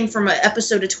something from an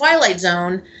episode of Twilight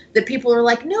Zone that people are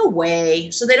like, no way.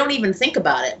 So they don't even think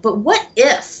about it. But what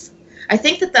if? I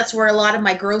think that's where a lot of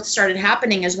my growth started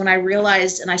happening, is when I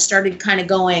realized and I started kind of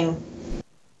going,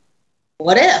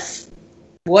 what if?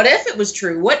 What if it was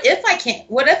true? What if I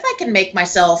can make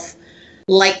myself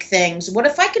like things? What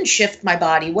if I can shift my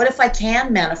body? What if I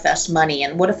can manifest money?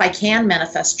 And what if I can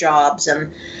manifest jobs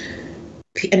and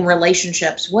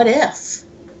relationships? What if?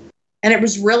 And it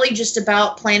was really just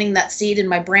about planting that seed in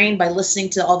my brain by listening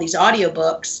to all these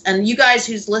audiobooks. And you guys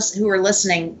who are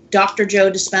listening, Dr. Joe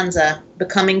Dispenza,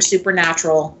 Becoming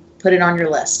Supernatural, put it on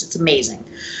your list. It's amazing.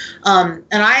 And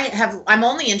I'm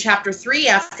only in chapter 3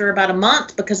 after about a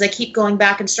month because I keep going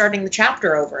back and starting the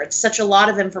chapter over. It's such a lot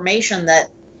of information that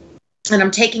and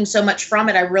I'm taking so much from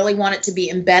it. I really want it to be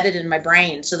embedded in my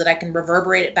brain so that I can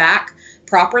reverberate it back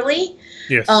properly.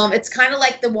 Yes. It's kind of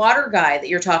like the water guy that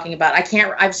you're talking about.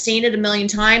 I've seen it a million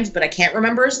times, but I can't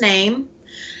remember his name.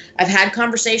 I've had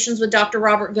conversations with Dr.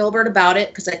 Robert Gilbert about it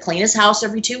because I clean his house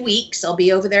every 2 weeks. I'll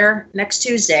be over there next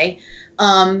Tuesday.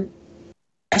 I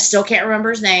still can't remember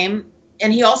his name.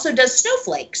 And he also does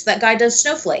snowflakes. That guy does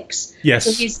snowflakes. Yes.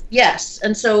 So yes.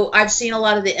 And so I've seen a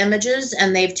lot of the images,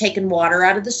 and they've taken water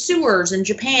out of the sewers in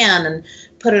Japan and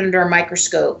put it under a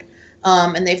microscope.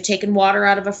 And they've taken water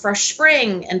out of a fresh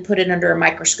spring and put it under a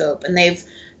microscope. And they've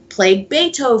played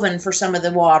Beethoven for some of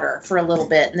the water for a little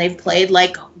bit. And they've played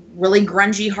like really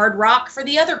grungy hard rock for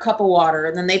the other cup of water.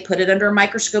 And then they put it under a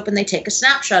microscope and they take a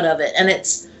snapshot of it. And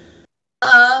it's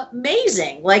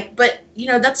amazing. But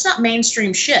that's not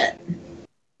mainstream shit.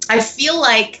 I feel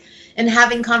like in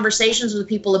having conversations with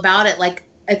people about it, like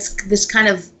it's this kind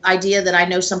of idea that I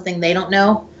know something they don't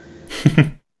know.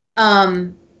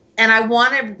 And I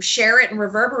want to share it and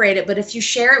reverberate it. But if you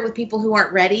share it with people who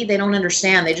aren't ready, they don't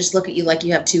understand. They just look at you like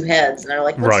you have two heads. And they're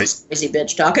like, what's this crazy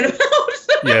bitch talking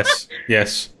about?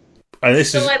 Yes. I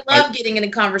love getting into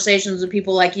conversations with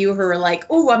people like you who are like,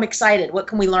 oh, I'm excited. What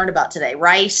can we learn about today?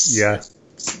 Rice? Yeah.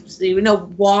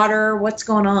 Water? What's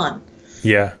going on?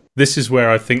 Yeah. This is where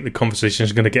I think the conversation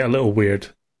is going to get a little weird.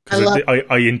 Because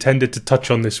I intended to touch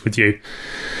on this with you.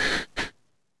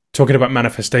 Talking about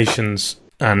manifestations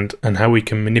and how we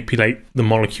can manipulate the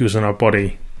molecules in our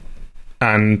body.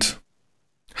 And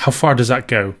how far does that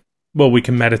go? Well, we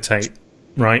can meditate,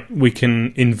 right? We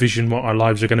can envision what our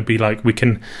lives are going to be like. We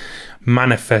can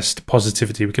manifest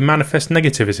positivity. We can manifest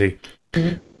negativity.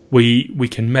 Mm-hmm. We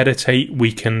can meditate.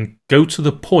 We can go to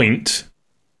the point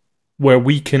where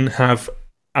we can have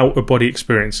outer body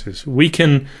experiences. We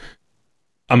can,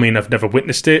 I've never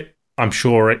witnessed it. I'm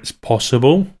sure it's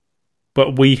possible.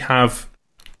 But we have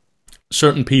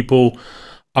certain people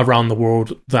around the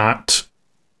world that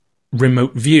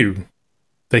remote view.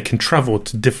 They can travel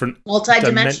to different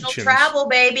multidimensional travel,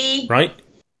 baby. Right?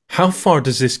 How far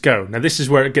does this go? Now, this is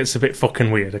where it gets a bit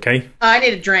fucking weird, okay? I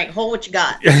need a drink. Hold what you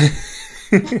got. The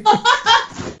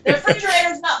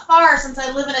refrigerator's not far since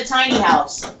I live in a tiny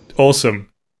house. Awesome.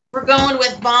 We're going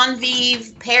with Bon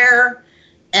Vive, pear,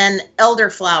 and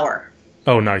elderflower.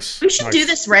 Oh, nice. We should do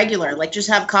this regular, like just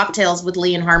have cocktails with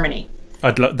Lee and Harmony.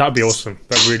 That'd be awesome.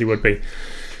 That really would be.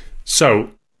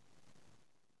 So,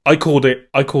 I called it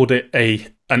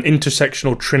an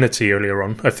intersectional trinity earlier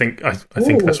on. I think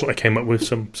that's what I came up with.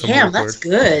 Some damn, that's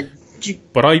good.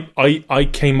 But I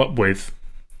came up with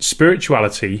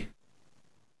spirituality,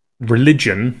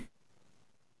 religion,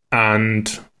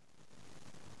 and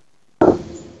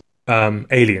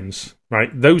aliens. Right,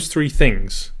 those three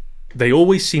things. They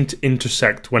always seem to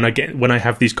intersect when I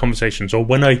have these conversations, or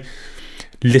when I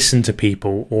listen to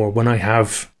people, or when I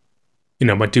have,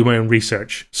 I do my own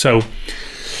research. So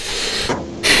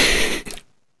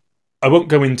I won't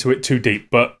go into it too deep,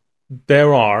 but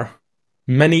there are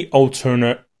many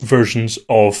alternate versions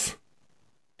of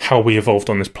how we evolved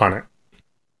on this planet.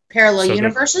 Parallel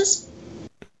universes?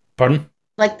 Pardon?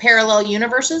 Like parallel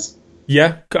universes?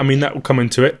 Yeah, that will come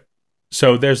into it.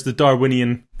 So there's the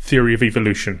Darwinian theory of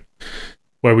evolution,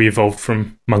 where we evolved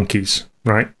from monkeys,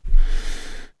 right?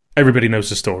 Everybody knows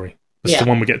the story. That's the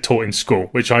one we get taught in school,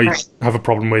 which I have a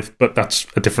problem with, but that's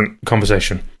a different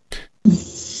conversation.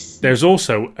 There's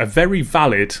also a very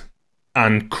valid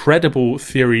and credible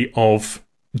theory of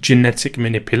genetic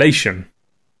manipulation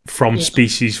from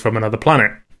species from another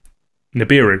planet,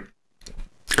 Nibiru.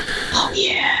 Oh,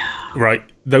 yeah. Right.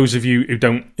 Those of you who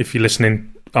don't, if you're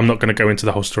listening, I'm not going to go into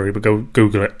the whole story, but go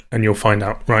Google it and you'll find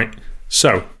out, right?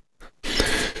 So,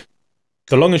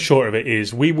 the long and short of it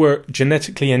is we were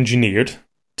genetically engineered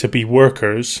to be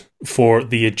workers for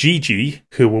the Ajiji,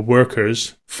 who were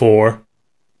workers for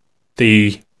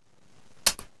the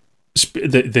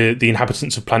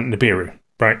inhabitants of planet Nibiru,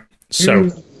 right? So,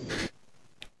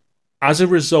 as a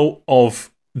result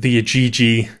of the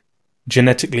Ajiji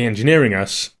genetically engineering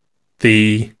us,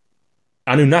 the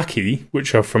Anunnaki,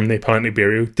 which are from the planet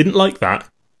Nibiru, didn't like that.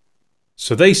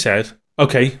 So they said,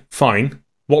 okay, fine.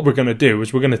 What we're going to do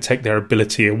is we're going to take their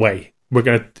ability away. We're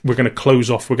going to close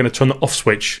off. We're going to turn the off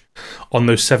switch on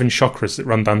those 7 chakras that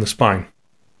run down the spine.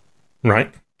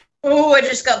 Right? Oh, I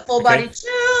just got full body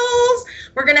chills.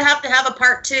 We're going to have a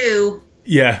part 2.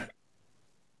 Yeah.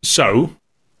 So,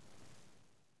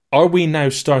 are we now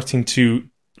starting to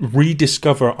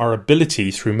rediscover our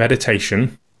ability through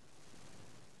meditation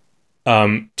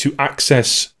to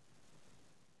access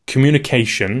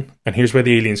communication, and here's where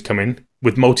the aliens come in,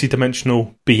 with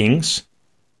multidimensional beings,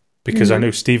 because I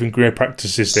know Stephen Greer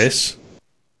practices this,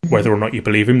 Whether or not you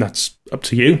believe him, that's up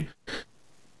to you.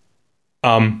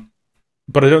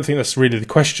 But I don't think that's really the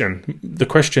question. The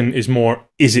question is more,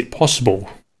 is it possible?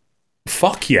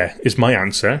 Fuck yeah, is my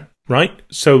answer, right?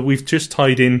 So we've just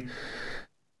tied in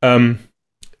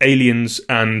aliens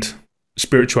and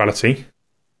spirituality,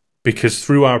 because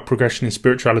through our progression in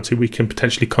spirituality, we can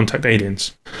potentially contact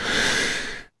aliens.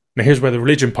 Now, here's where the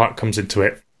religion part comes into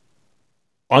it.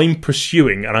 I'm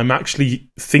pursuing, and I'm actually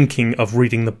thinking of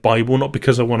reading the Bible, not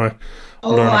because I want to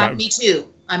learn about me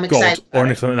too. I'm God excited or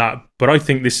anything like that, but I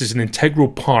think this is an integral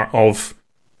part of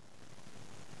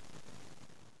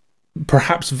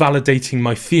perhaps validating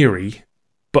my theory,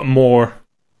 but more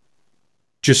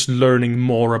just learning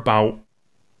more about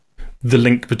the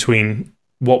link between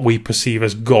what we perceive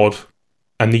as God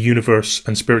and the universe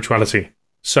and spirituality.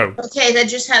 So, okay, that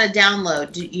just had a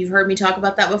download. You've heard me talk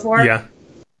about that before? Yeah.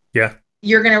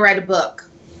 You're going to write a book.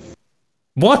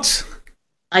 What?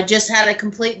 I just had a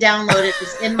complete download. It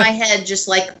was in my head, just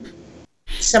like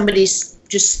somebody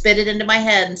just spit it into my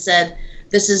head and said,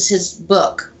 this is his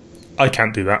book. I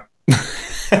can't do that.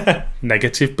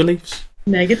 Negative beliefs.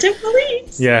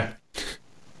 Yeah.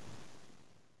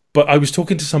 But I was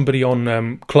talking to somebody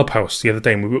on Clubhouse the other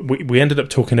day, and we ended up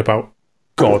talking about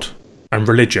God and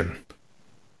religion.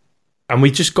 And we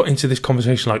just got into this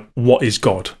conversation like, what is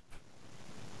God?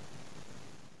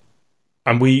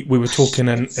 And we were talking,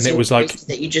 and it was like...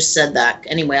 that you just said that.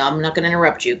 Anyway, I'm not going to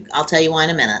interrupt you. I'll tell you why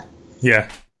in a minute. Yeah.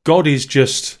 God is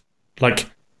just like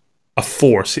a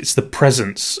force. It's the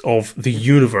presence of the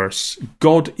universe.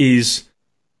 God is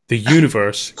the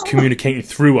universe communicating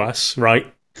through us,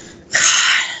 right?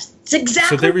 It's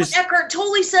exactly what Eckhart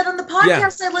Tolle said on the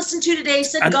podcast I listened to today. He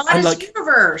said God is like,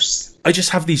 universe. I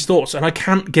just have these thoughts, and I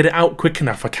can't get it out quick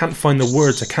enough. I can't find the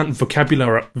words. I can't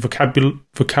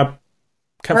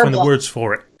can't find the words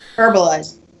for it.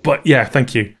 Verbalize. But yeah,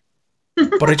 thank you.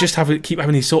 But I just keep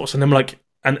having these thoughts, and I'm like,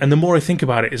 and the more I think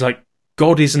about it, it's like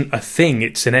God isn't a thing.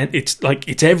 It's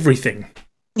everything.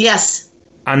 Yes.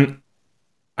 And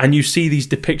you see these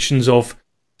depictions of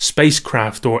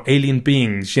spacecraft or alien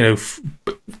beings,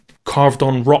 carved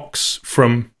on rocks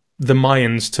from the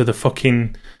Mayans to the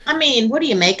fucking... I mean, what do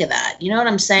you make of that? You know what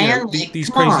I'm saying? These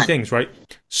crazy things, right?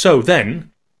 So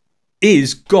then,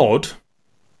 is God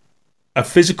a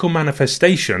physical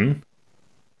manifestation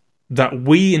that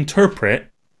we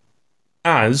interpret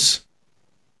as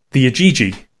the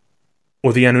Ajiji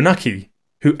or the Anunnaki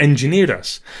who engineered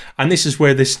us? And this is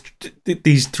where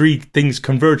these three things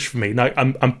converge for me. Now,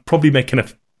 I'm probably making a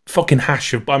fucking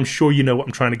hash of, but I'm sure you know what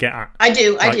I'm trying to get at. I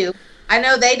do. I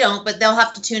know they don't, but they'll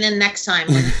have to tune in next time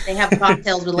when they have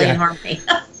cocktails with Lee and Harmony.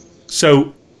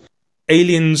 So,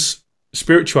 aliens,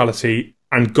 spirituality,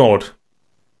 and God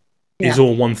is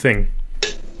all one thing.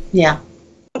 Yeah.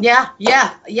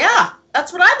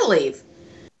 That's what I believe.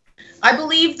 I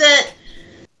believe that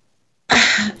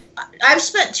I've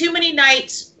spent too many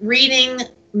nights reading,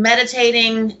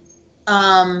 meditating,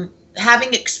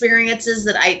 having experiences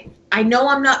that I know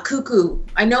I'm not cuckoo.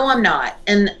 I know I'm not.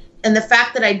 And the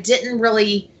fact that I didn't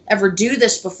really ever do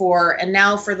this before, and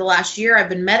now for the last year I've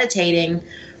been meditating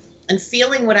and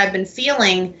feeling what I've been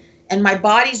feeling, and my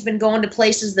body's been going to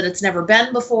places that it's never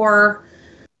been before.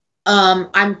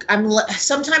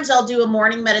 Sometimes I'll do a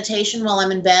morning meditation while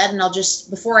I'm in bed, and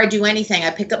before I do anything,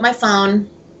 I pick up my phone.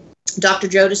 Dr.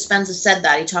 Joe Dispenza said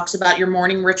that. He talks about your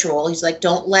morning ritual. He's like,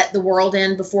 don't let the world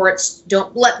in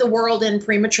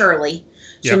prematurely.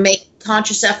 So make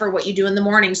conscious effort what you do in the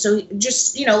morning. So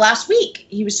just, last week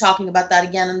he was talking about that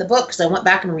again in the book, because I went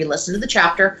back and re-listened to the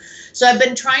chapter. So I've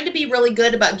been trying to be really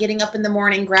good about getting up in the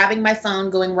morning, grabbing my phone,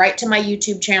 going right to my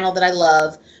YouTube channel that I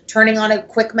love, turning on a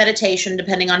quick meditation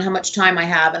depending on how much time I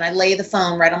have, and I lay the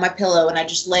phone right on my pillow, and I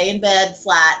just lay in bed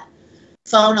flat,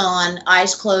 phone on,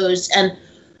 eyes closed. And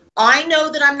I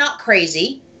know that I'm not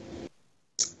crazy.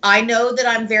 I know that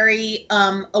I'm very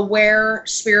aware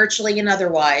spiritually and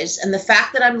otherwise. And the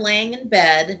fact that I'm laying in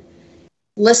bed,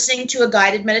 listening to a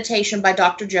guided meditation by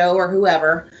Dr. Joe or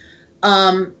whoever,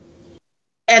 and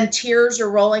tears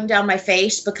are rolling down my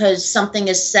face because something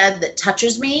is said that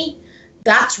touches me,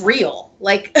 that's real.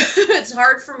 Like, it's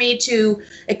hard for me to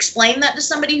explain that to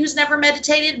somebody who's never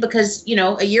meditated, because,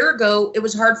 a year ago, it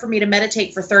was hard for me to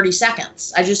meditate for 30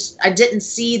 seconds. I didn't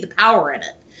see the power in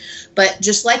it. But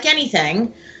just like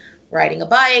anything, riding a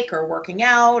bike or working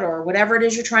out or whatever it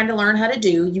is you're trying to learn how to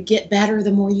do, you get better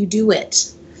the more you do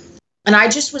it. And I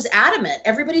just was adamant.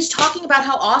 Everybody's talking about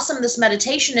how awesome this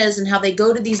meditation is and how they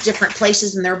go to these different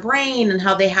places in their brain and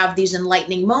how they have these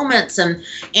enlightening moments and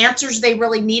answers they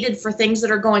really needed for things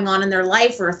that are going on in their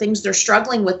life or things they're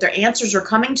struggling with. Their answers are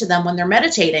coming to them when they're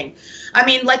meditating. I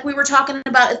mean, like we were talking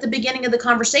about at the beginning of the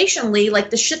conversation, Lee,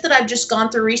 like the shit that I've just gone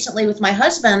through recently with my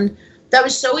husband, that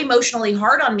was so emotionally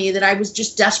hard on me that I was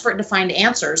just desperate to find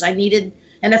answers.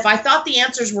 And if I thought the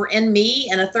answers were in me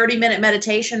and a 30-minute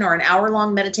meditation or an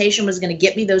hour-long meditation was going to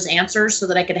get me those answers so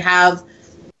that I could have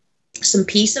some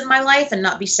peace in my life and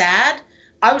not be sad,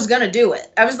 I was going to do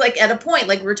it. I was like at a point,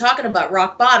 like we were talking about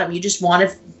rock bottom, you just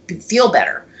want to feel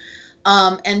better.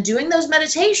 And doing those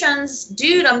meditations,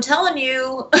 dude, I'm telling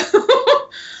you,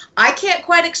 I can't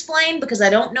quite explain because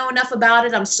I don't know enough about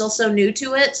it. I'm still so new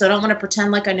to it, so I don't want to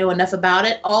pretend like I know enough about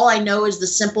it. All I know is the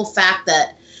simple fact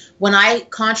that when I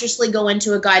consciously go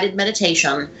into a guided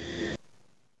meditation,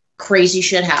 crazy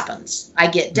shit happens. I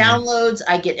get downloads,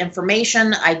 I get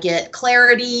information, I get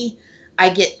clarity,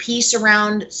 I get peace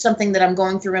around something that I'm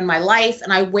going through in my life,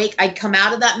 and I come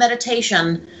out of that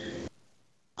meditation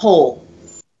whole.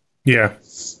 Yeah.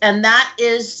 And that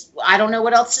is, I don't know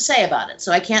what else to say about it.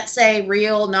 So I can't say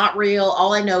real, not real.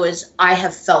 All I know is I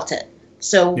have felt it.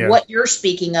 So what you're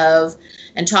speaking of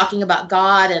and talking about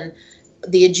God and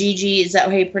the Ajiji, is that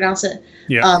how you pronounce it?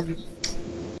 Yeah.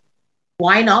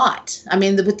 Why not? I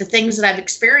mean, with the things that I've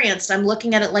experienced, I'm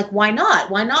looking at it like, why not?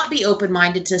 Why not be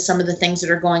open-minded to some of the things that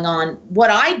are going on?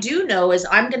 What I do know is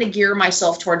I'm going to gear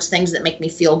myself towards things that make me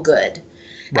feel good.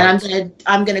 Right. And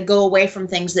I'm going to go away from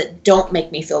things that don't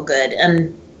make me feel good.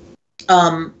 And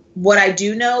what I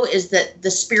do know is that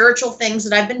the spiritual things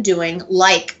that I've been doing,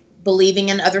 like believing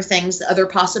in other things, other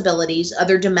possibilities,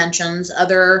 other dimensions,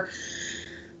 other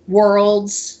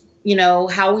worlds, you know,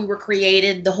 how we were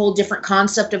created, the whole different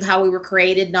concept of how we were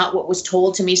created, not what was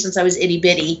told to me since I was itty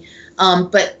bitty.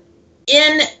 But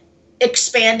in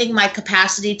expanding my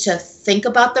capacity to think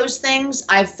about those things,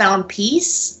 I've found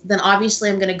peace, then obviously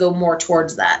I'm going to go more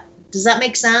towards that. Does that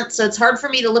make sense? So it's hard for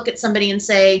me to look at somebody and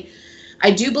say,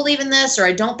 I do believe in this or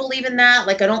I don't believe in that.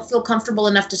 Like, I don't feel comfortable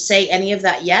enough to say any of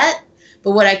that yet.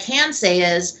 But what I can say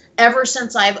is ever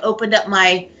since I've opened up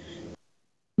my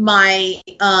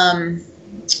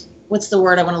what's the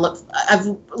word I want to look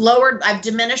for? I've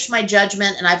diminished my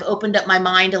judgment and I've opened up my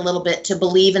mind a little bit to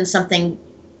believe in something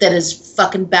that is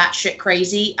fucking batshit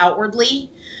crazy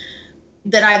outwardly,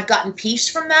 that I've gotten peace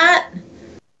from that.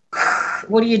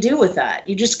 What do you do with that?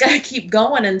 You just got to keep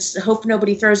going and hope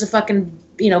nobody throws a fucking,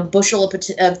 bushel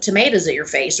of tomatoes at your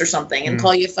face or something and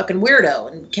call you a fucking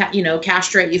weirdo and,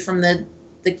 castrate you from the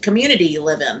community you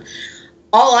live in.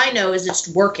 All I know is it's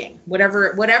working.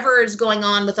 Whatever is going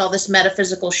on with all this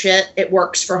metaphysical shit, it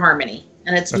works for Harmony.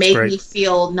 And it's made me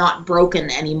feel not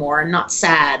broken anymore and not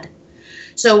sad.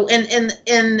 So in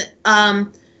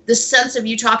the sense of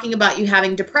you talking about you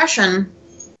having depression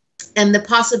and the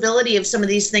possibility of some of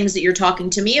these things that you're talking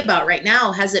to me about right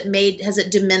now, has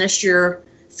it diminished your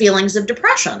feelings of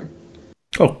depression?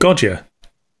 Oh, God, yeah.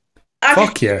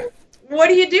 Fuck yeah. What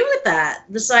do you do with that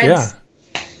besides... Yeah.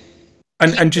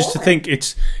 And just to think,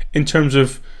 it's in terms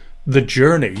of the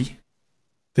journey,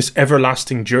 this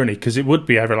everlasting journey, because it would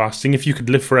be everlasting. If you could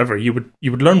live forever, you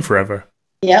would learn forever.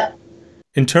 Yep.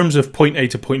 In terms of point A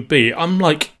to point B, I'm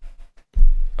like,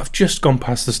 I've just gone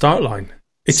past the start line.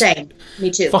 It's Same. Me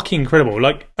too. Fucking incredible.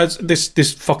 Like, as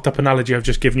this fucked up analogy I've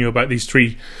just given you about these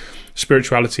three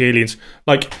spirituality aliens,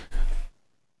 like,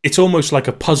 it's almost like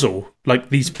a puzzle. Like,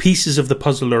 these pieces of the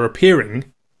puzzle are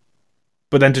appearing,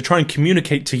 but then to try and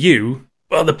communicate to you,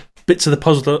 well, the bits of the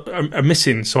puzzle are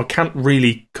missing, so I can't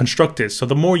really construct it. So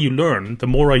the more you learn, the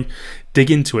more I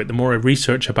dig into it, the more I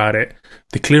research about it,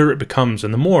 the clearer it becomes,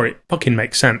 and the more it fucking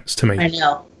makes sense to me. I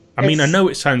know. I mean, I know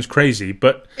it sounds crazy,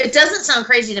 but... It doesn't sound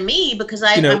crazy to me because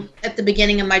I'm at the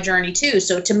beginning of my journey too,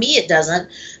 so to me it doesn't.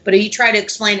 But if you try to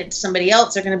explain it to somebody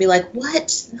else, they're going to be like,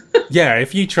 what? Yeah,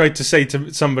 if you tried to say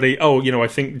to somebody, I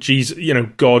think Jesus,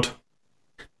 God,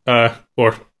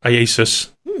 or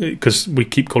Jesus... because we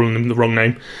keep calling them the wrong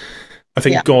name. I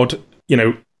think God,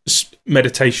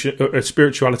 meditation,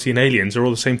 spirituality and aliens are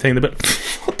all the same thing. But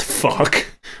what the fuck?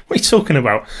 What are you talking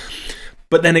about?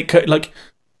 But then it, like,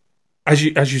 as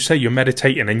you say, you're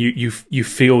meditating and you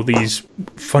feel these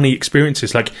funny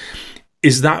experiences. Like,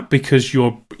 is that because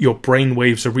your brain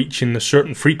waves are reaching a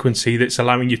certain frequency that's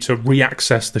allowing you to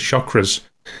re-access the chakras,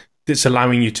 that's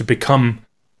allowing you to become,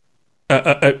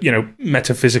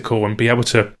 metaphysical and be able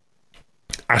to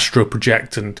astro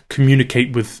project and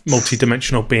communicate with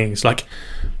multidimensional beings? Like,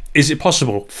 is it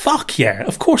possible? Fuck yeah,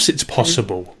 of course it's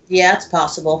possible. Yeah, it's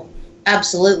possible.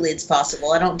 Absolutely, it's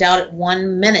possible. I don't doubt it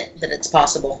 1 minute that it's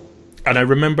possible. And I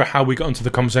remember how we got into the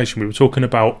conversation. We were talking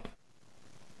about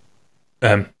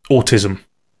autism.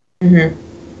 Mm-hmm.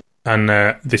 And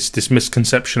this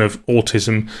misconception of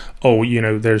autism. Oh,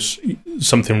 there's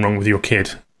something wrong with your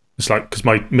kid. It's like, because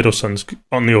my middle son's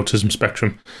on the autism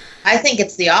spectrum. I think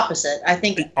it's the opposite. I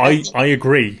think I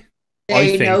agree.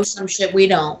 They know some shit we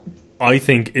don't. I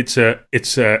think it's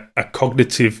a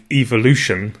cognitive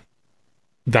evolution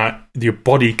that your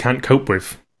body can't cope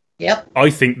with. Yep. I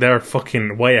think they're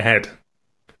fucking way ahead.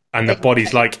 And the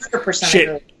body's like, shit,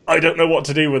 agree. I don't know what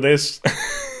to do with this.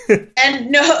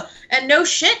 And no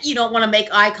shit, you don't want to make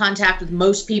eye contact with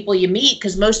most people you meet,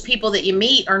 because most people that you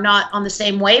meet are not on the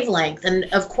same wavelength. And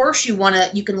of course you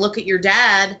can look at your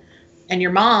dad and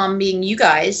your mom, being you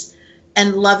guys,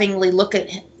 and lovingly look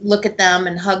at them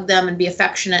and hug them and be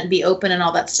affectionate and be open and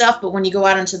all that stuff. But when you go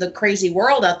out into the crazy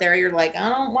world out there, you're like, I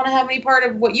don't want to have any part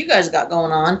of what you guys got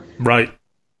going on. Right.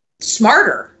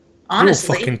 Smarter,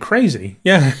 honestly. You're fucking crazy.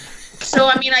 Yeah. So,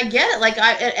 I mean, I get it. Like,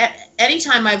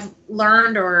 anytime I've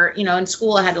learned, or, in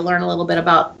school I had to learn a little bit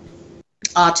about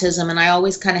autism, and I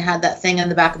always kind of had that thing in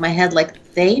the back of my head,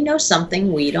 like, they know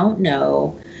something we don't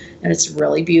know, and it's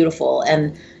really beautiful.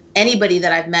 And anybody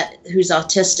that I've met who's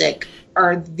autistic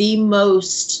are the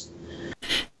most,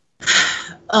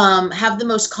 have the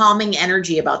most calming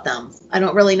energy about them. I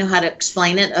don't really know how to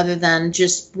explain it other than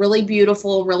just really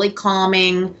beautiful, really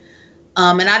calming.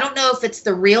 And I don't know if it's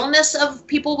the realness of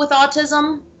people with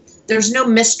autism. There's no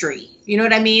mystery. You know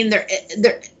what I mean?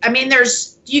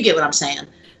 You get what I'm saying?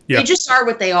 Yeah. They just are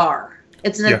what they are.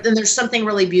 And there's something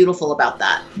really beautiful about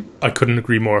that. I couldn't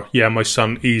agree more. Yeah, my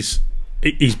son, he's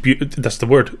that's the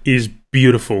word, is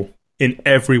beautiful in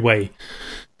every way.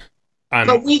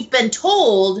 But we've been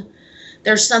told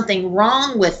there's something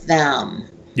wrong with them.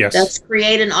 Yes. Let's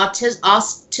create an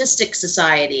autistic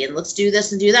society, and let's do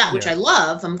this and do that, which I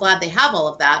love. I'm glad they have all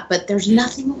of that, but there's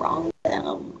nothing wrong with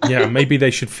them. Yeah, maybe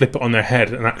they should flip it on their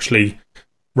head and actually,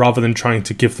 rather than trying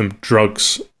to give them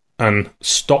drugs and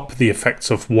stop the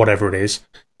effects of whatever it is,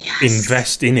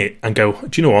 invest in it and go,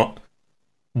 do you know what?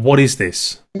 What is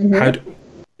this? Mm-hmm.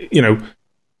 How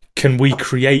can we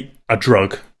create a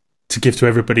drug to give to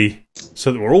everybody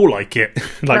so that we're all like it?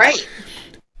 Right.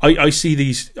 I see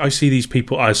these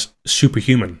people as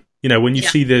superhuman. When you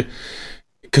see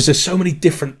because there's so many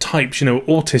different types.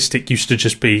 Autistic used to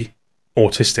just be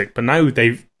autistic, but now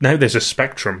there's a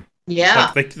spectrum.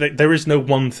 Yeah. Like there is no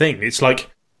one thing. It's like,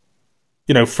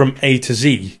 from A to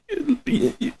Z.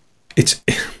 It's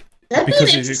that'd be an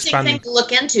interesting thing to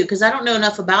look into, because I don't know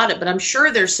enough about it, but I'm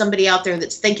sure there's somebody out there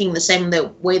that's thinking the same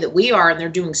way that we are, and they're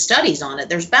doing studies on it.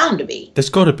 There's bound to be. There's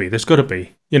got to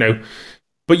be.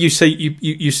 But you say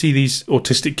you see these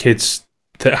autistic kids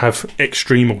that have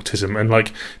extreme autism, and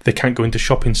like they can't go into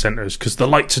shopping centres because the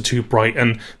lights are too bright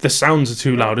and the sounds are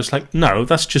too loud. It's like, no,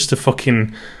 that's just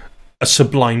a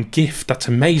sublime gift. That's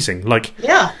amazing. Like,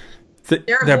 yeah,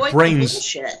 their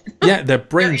brains, their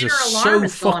brains are so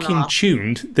fucking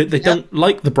tuned that they don't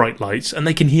like the bright lights and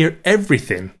they can hear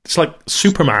everything. It's like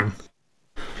Superman.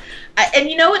 And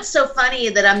it's so funny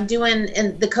that I'm doing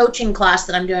in the coaching class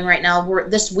that I'm doing right now.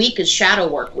 This week is shadow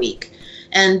work week,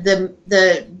 and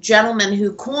the gentleman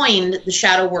who coined the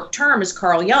shadow work term is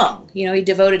Carl Jung. He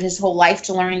devoted his whole life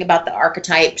to learning about the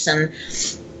archetypes and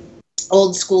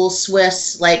old school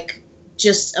Swiss, like,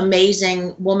 just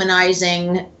amazing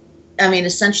womanizing. I mean,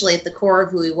 essentially at the core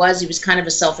of who he was kind of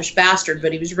a selfish bastard,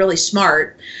 but he was really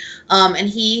smart. And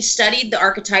he studied the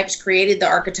archetypes, created the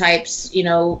archetypes,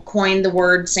 coined the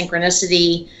word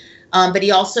synchronicity. But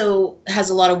he also has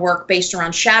a lot of work based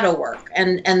around shadow work.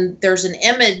 And there's an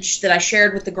image that I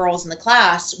shared with the girls in the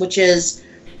class, which is,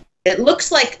 it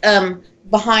looks like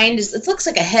it looks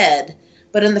like a head,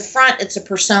 but in the front it's a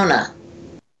persona.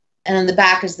 And in the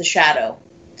back is the shadow.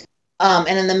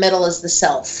 And in the middle is the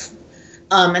self.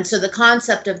 And so the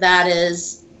concept of that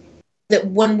is that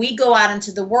when we go out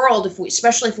into the world,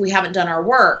 especially if we haven't done our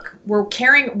work,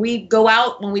 we go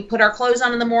out when we put our clothes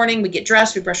on in the morning, we get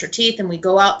dressed, we brush our teeth, and we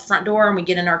go out the front door and we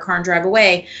get in our car and drive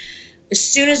away. As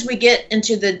soon as we get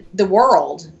into the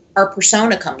world, our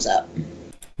persona comes up.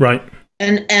 Right.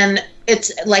 And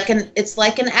it's like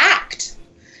an act.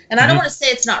 And I don't want to say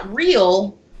it's not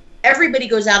real. Everybody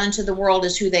goes out into the world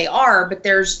as who they are, but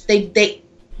they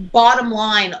bottom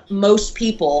line, most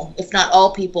people, if not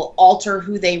all people, alter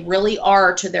who they really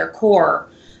are to their core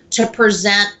to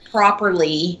present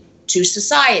properly to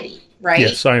society, right?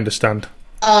 Yes, I understand.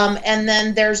 And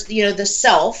then there's, the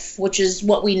self, which is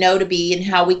what we know to be and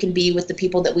how we can be with the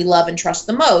people that we love and trust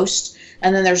the most.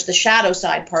 And then there's the shadow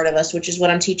side part of us, which is what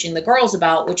I'm teaching the girls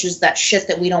about, which is that shit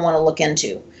that we don't want to look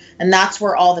into. And that's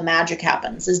where all the magic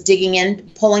happens, is digging in,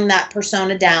 pulling that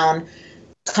persona down,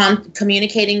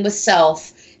 communicating with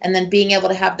self, and then being able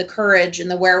to have the courage and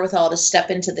the wherewithal to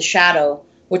step into the shadow,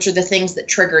 which are the things that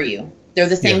trigger you. They're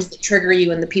the things that trigger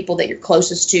you and the people that you're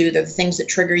closest to. They're the things that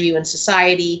trigger you in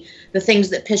society, the things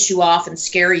that piss you off and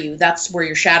scare you. That's where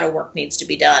your shadow work needs to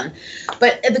be done.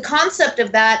 But the concept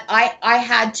of that, I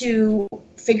had to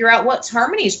figure out what's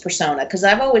Harmony's persona, because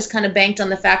I've always kind of banked on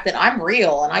the fact that I'm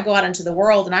real and I go out into the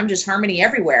world and I'm just Harmony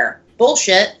everywhere.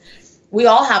 Bullshit. We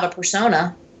all have a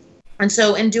persona. And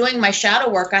so in doing my shadow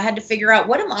work, I had to figure out,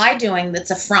 what am I doing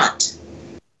that's a front?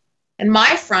 And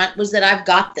my front was that I've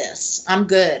got this. I'm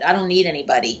good. I don't need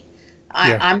anybody.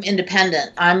 I'm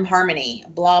independent. I'm Harmony.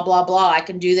 Blah, blah, blah. I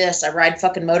can do this. I ride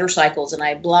fucking motorcycles and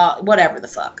I blah, whatever the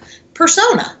fuck.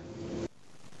 Persona.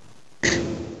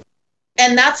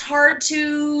 And that's hard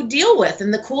to deal with.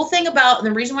 And the cool thing about, and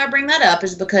the reason why I bring that up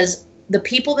is because the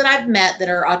people that I've met that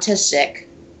are autistic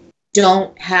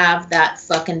don't have that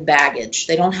fucking baggage.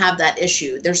 They don't have that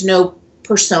issue. There's no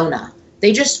persona.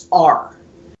 They just are.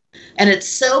 And it's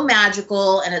so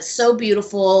magical and it's so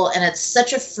beautiful and it's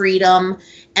such a freedom.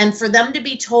 And for them to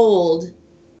be told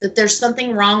that there's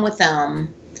something wrong with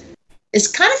them is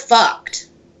kind of fucked.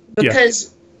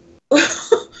 Because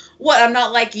what, I'm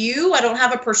not like you? I don't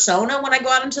have a persona when I go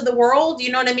out into the world?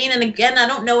 You know what I mean? And again, I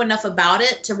don't know enough about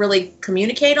it to really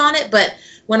communicate on it. But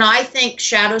when I think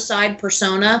shadow side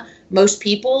persona, most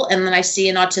people, and then I see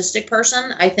an autistic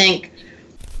person, I think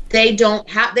they don't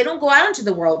go out into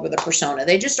the world with a persona.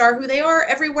 They just are who they are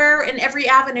everywhere, in every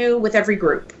avenue, with every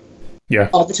group. Yeah.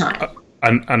 All the time.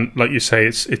 And like you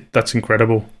say, that's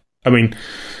incredible. I mean,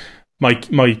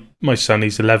 my son,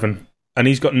 he's 11, and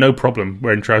he's got no problem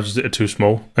wearing trousers that are too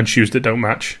small and shoes that don't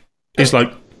match. He's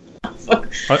like,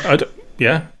 I don't,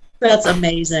 yeah. That's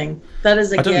amazing. That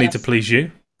is a gift. I don't need to please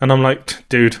you. And I'm like,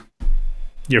 dude,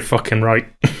 you're fucking right.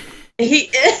 He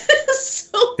is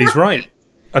so He's right.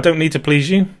 I don't need to please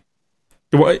you.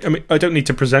 I mean, I don't need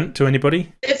to present to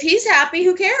anybody. If he's happy,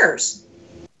 who cares?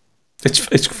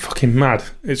 It's fucking mad.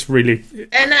 It's really...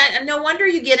 And no wonder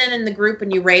you get in the group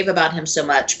and you rave about him so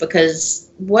much, because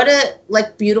what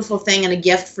a beautiful thing and a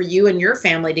gift for you and your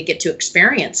family to get to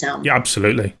experience him. Yeah,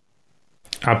 absolutely.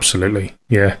 Absolutely.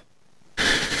 Yeah.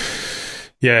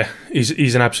 Yeah,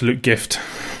 he's an absolute gift.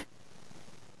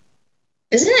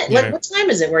 Isn't it? Like, what time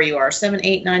is it where you are? 7,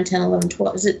 8, 9, 10, 11,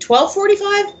 12. Is it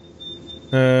 12:45?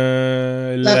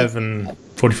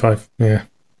 11:45. Yeah.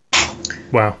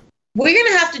 Wow. We're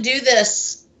going to have to do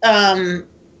this.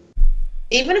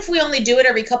 Even if we only do it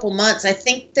every couple months, I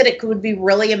think that it would be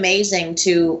really amazing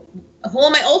to...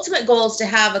 Well, my ultimate goal is to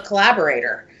have a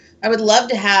collaborator. I would love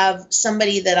to have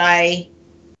somebody that I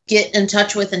get in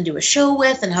touch with and do a show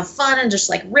with and have fun and just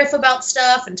like riff about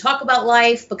stuff and talk about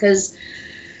life, because...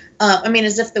 I mean,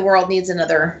 as if the world needs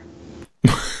another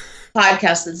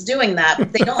podcast that's doing that,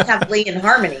 but they don't have Lee and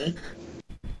Harmony.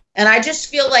 And I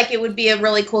just feel like it would be a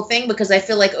really cool thing, because I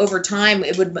feel like over time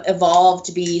it would evolve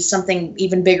to be something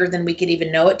even bigger than we could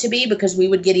even know it to be, because we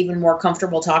would get even more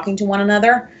comfortable talking to one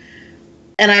another.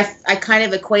 And I kind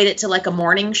of equate it to like a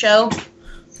morning show.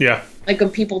 Yeah. Like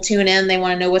when people tune in, they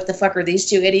want to know what the fuck are these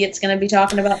two idiots going to be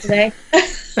talking about today?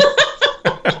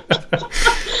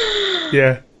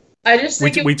 Yeah. I just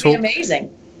think it would be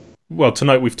amazing. Well,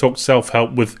 tonight we've talked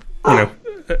self-help with,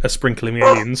 a sprinkle of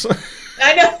aliens.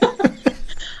 I know.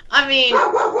 I mean,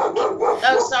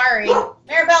 oh, sorry.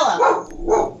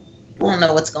 Marabella. I don't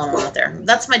know what's going on out there.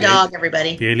 That's my dog,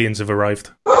 everybody. The aliens have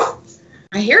arrived.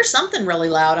 I hear something really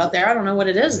loud out there. I don't know what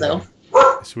it is, though.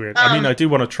 It's weird. I mean, I do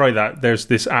want to try that. There's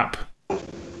this app.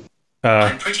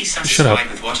 I'm pretty satisfied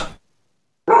with what...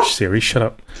 Siri, shut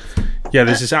up. Yeah,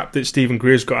 there's this app that Stephen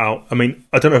Greer's got out. I mean,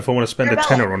 I don't know if I want to spend a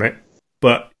tenner on it,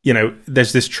 but,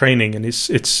 there's this training, and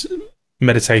it's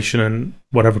meditation and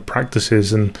whatever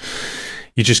practices, and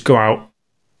you just go out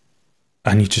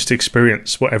and you just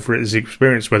experience whatever it is you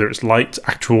experience, whether it's light,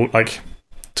 actual, like,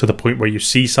 to the point where you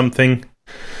see something,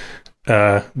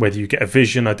 whether you get a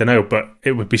vision, I don't know, but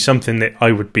it would be something that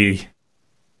I would be,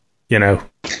 well up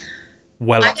for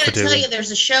doing. I gotta tell you,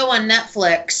 there's a show on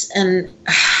Netflix, and...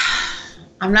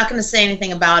 I'm not going to say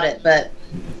anything about it, but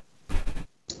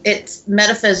it's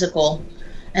metaphysical,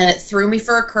 and it threw me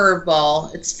for a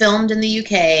curveball. It's filmed in the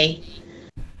UK,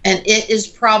 and it is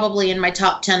probably in my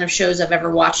top 10 of shows I've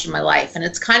ever watched in my life. And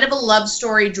it's kind of a love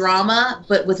story drama,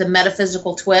 but with a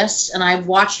metaphysical twist, and I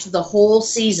watched the whole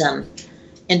season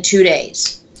in 2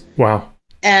 days. Wow.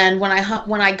 And when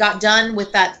I got done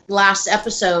with that last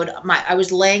episode, I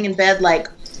was laying in bed like,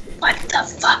 what the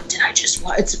fuck did I just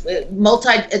watch?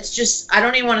 It's just, I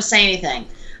don't even want to say anything.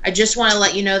 I just want to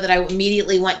let you know that I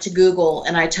immediately went to Google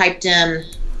and I typed in,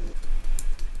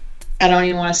 I don't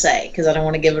even want to say, because I don't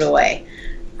want to give it away.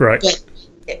 Right. But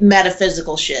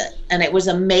metaphysical shit, and it was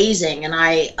amazing. And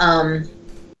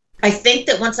I think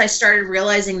that once I started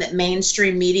realizing that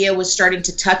mainstream media was starting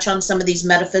to touch on some of these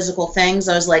metaphysical things,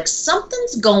 I was like,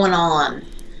 something's going on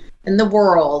in the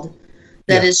world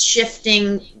that is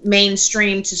shifting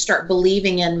mainstream to start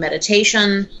believing in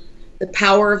meditation, the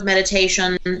power of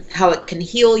meditation, how it can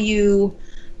heal you.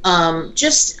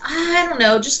 I don't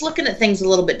know, just looking at things a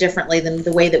little bit differently than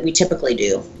the way that we typically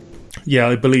do. Yeah,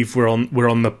 I believe we're on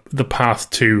the path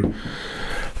to.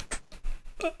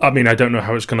 I mean, I don't know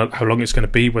how long it's gonna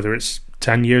be. Whether it's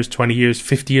 10 years, 20 years,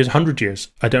 50 years, 100 years,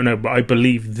 I don't know. But I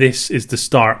believe this is the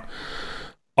start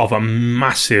of a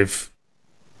massive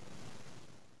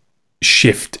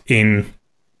shift in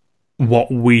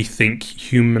what we think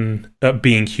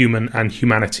being human and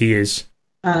humanity is.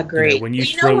 I agree. When you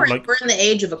throw we're in the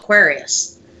age of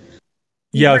Aquarius.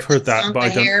 Yeah, I've heard that,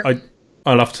 but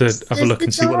I'll have to have a look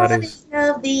and see what that is.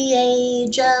 Of the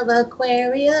age of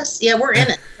Aquarius. Yeah, we're in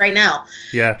it right now.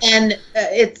 Yeah. And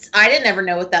I didn't ever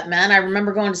know what that meant. I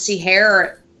remember going to see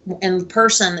Hair in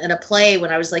person in a play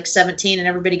when I was like 17, and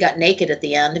everybody got naked at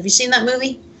the end. Have you seen that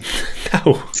movie?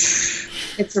 No.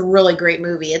 It's a really great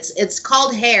movie. It's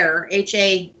called Hair,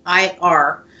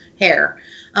 Hair, Hair.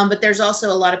 But there's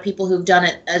also a lot of people who've done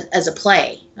it as a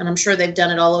play, and I'm sure they've done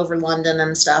it all over London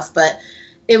and stuff. But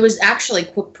it was actually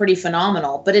pretty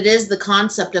phenomenal. But it is the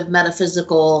concept of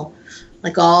metaphysical,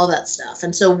 like all that stuff.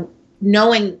 And so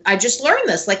I just learned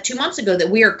this like 2 months ago, that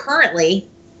we are currently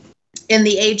in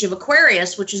the age of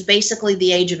Aquarius, which is basically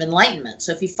the age of enlightenment.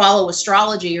 So if you follow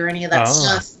astrology or any of that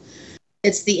stuff,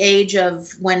 it's the age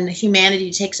of when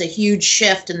humanity takes a huge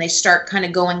shift and they start kind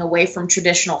of going away from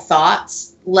traditional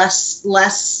thoughts,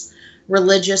 less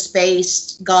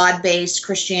religious-based, God-based,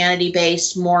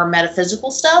 Christianity-based, more metaphysical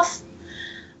stuff.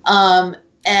 And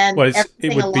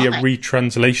it would be a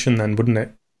retranslation then, wouldn't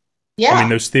it? Yeah. I mean,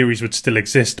 those theories would still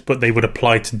exist, but they would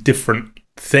apply to different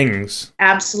things.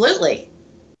 Absolutely.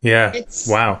 Yeah.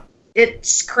 Wow.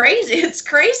 It's crazy. It's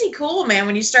crazy cool, man,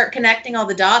 when you start connecting all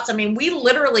the dots. I mean, we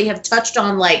literally have touched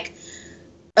on like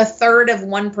a third of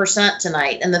 1%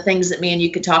 tonight, and the things that me and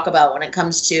you could talk about when it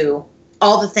comes to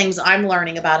all the things I'm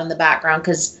learning about in the background,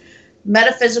 because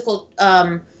metaphysical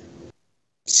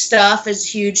stuff is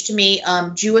huge to me.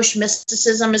 Jewish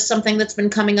mysticism is something that's been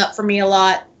coming up for me a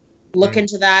lot. Look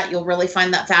into that. You'll really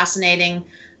find that fascinating.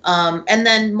 And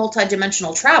then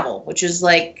multidimensional travel, which is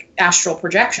like astral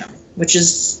projection, which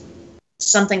is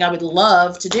something I would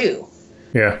love to do.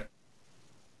 Yeah.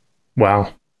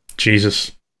 Wow.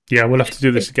 Jesus. Yeah, we'll have to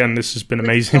do this again. This has been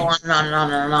amazing. Go on and on and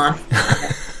on and on.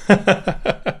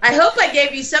 I hope I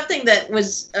gave you something that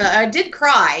was. I did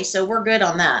cry, so we're good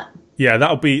on that. Yeah,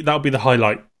 that'll be the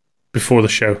highlight before the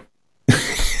show.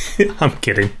 I'm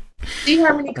kidding. See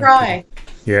Harmony cry.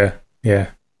 Yeah.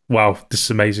 Wow, this is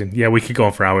amazing. Yeah, we could go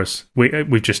on for hours.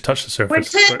 We've just touched the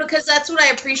surface. We could, because that's what I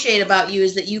appreciate about you,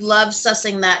 is that you love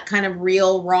sussing that kind of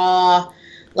real, raw,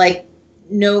 like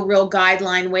no real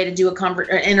guideline way to do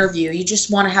an interview. You just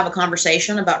want to have a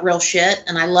conversation about real shit,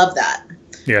 and I love that.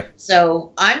 Yeah.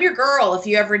 So I'm your girl if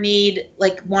you ever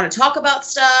want to talk about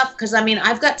stuff, because I mean,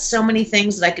 I've got so many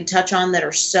things that I could touch on that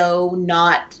are so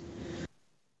not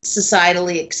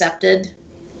societally accepted,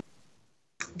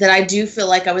 that I do feel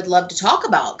like I would love to talk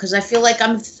about, because I feel like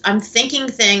I'm thinking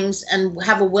things and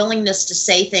have a willingness to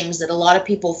say things that a lot of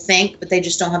people think, but they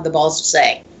just don't have the balls to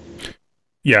say.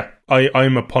 Yeah,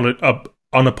 I'm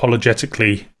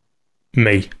unapologetically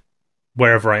me,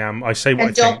 wherever I am. I say what I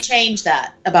think. And don't change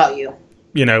that about you.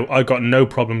 You know, I got no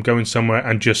problem going somewhere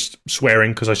and just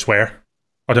swearing because I swear.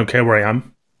 I don't care where I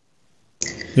am.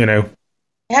 You know.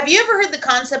 Have you ever heard the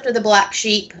concept of the black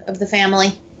sheep of the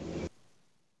family?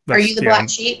 Are you the black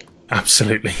sheep?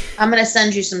 Absolutely. I'm going to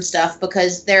send you some stuff,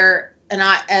 because I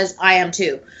am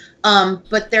too.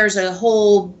 But there's a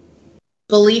whole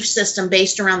belief system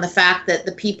based around the fact that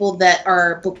the people that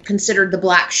are considered the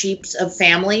black sheeps of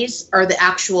families are the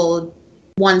actual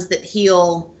ones that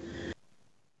heal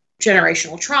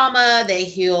generational trauma.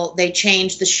 They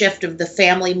change the shift of the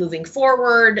family moving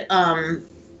forward.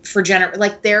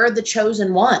 They're the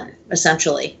chosen one,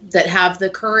 essentially, that have the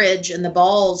courage and the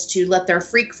balls to let their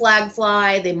freak flag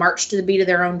fly. They march to the beat of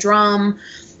their own drum.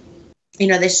 You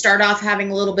know, they start off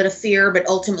having a little bit of fear, but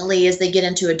ultimately, as they get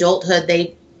into adulthood,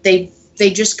 they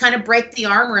just kind of break the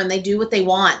armor and they do what they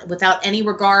want without any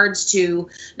regards to,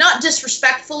 not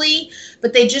disrespectfully,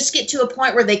 but they just get to a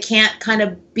point where they can't kind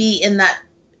of be in that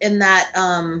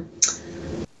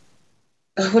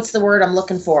what's the word I'm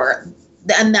looking for?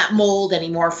 And that mold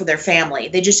anymore for their family.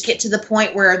 They just get to the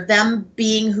point where them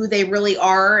being who they really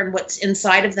are and what's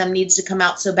inside of them needs to come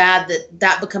out so bad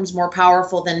that becomes more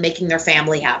powerful than making their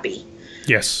family happy.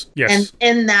 Yes. And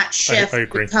in that shift I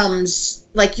agree. becomes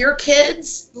like your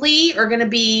kids, Lee, are going to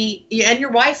be, and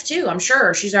your wife too, I'm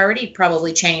sure she's already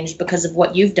probably changed because of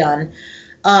what you've done,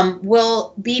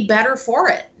 will be better for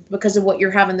it because of what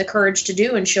you're having the courage to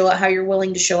do and show how you're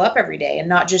willing to show up every day and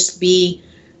not just be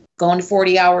going to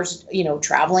 40 hours,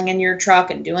 traveling in your truck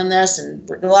and doing this and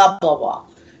blah, blah, blah.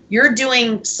 You're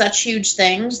doing such huge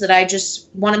things that I just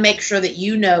want to make sure that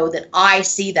you know that I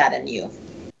see that in you.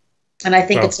 And I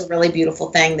think it's a really beautiful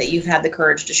thing that you've had the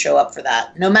courage to show up for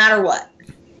that, no matter what,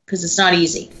 because it's not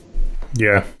easy.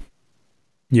 Yeah.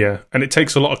 Yeah. And it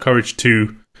takes a lot of courage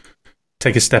to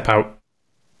take a step out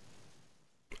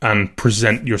and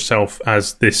present yourself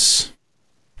as this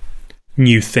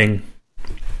new thing,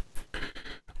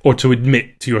 or to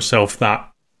admit to yourself that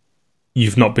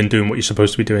you've not been doing what you're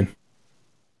supposed to be doing,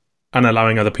 and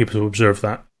allowing other people to observe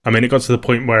that. I mean, it got to the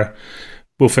point where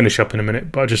we'll finish up in a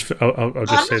minute, but I'll just say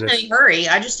this. I'm not in any hurry.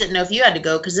 I just didn't know if you had to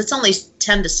go because it's only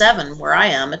 10 to 7 where I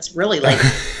am. It's really late.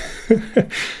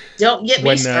 Don't get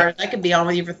me started. I could be on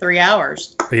with you for 3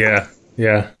 hours.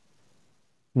 Yeah.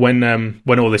 When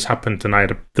all this happened and I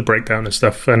had the breakdown and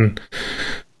stuff, and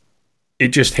it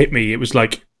just hit me. It was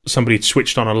like somebody had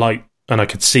switched on a light and I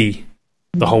could see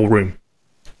the whole room.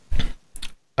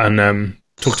 And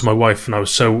talked to my wife, and I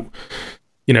was so,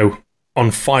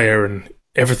 on fire, and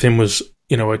everything was,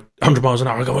 100 miles an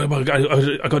hour. I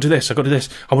got to do this. I got to do this.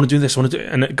 I want to do this. I want to do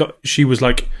it. And she was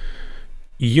like,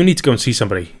 you need to go and see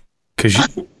somebody because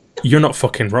you're not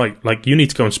fucking right. Like, you need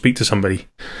to go and speak to somebody.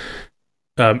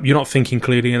 You're not thinking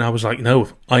clearly. And I was like, no,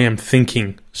 I am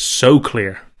thinking so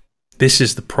clear. This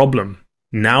is the problem.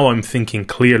 Now I'm thinking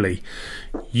clearly.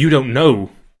 You don't know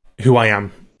who I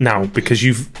am now because do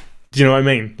you know what I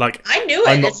mean? Like, I knew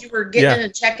it as you were getting in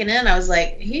and checking in. I was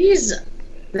like,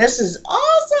 this is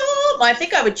awesome. I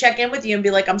think I would check in with you and be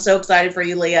like, I'm so excited for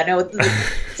you, Lee. I know it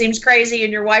seems crazy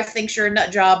and your wife thinks you're a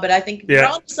nut job, but I think you're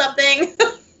on to something.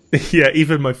 Yeah,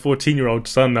 even my 14-year-old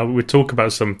son, I would talk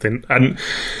about something, and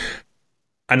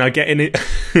I get in it.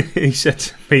 He said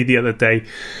to me the other day,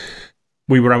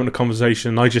 we were having a conversation,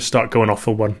 and I just start going off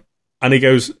for one. And he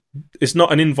goes, it's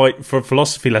not an invite for a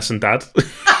philosophy lesson, Dad.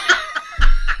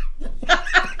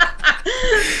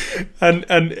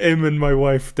 And him and my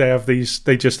wife, they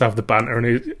just have the banter,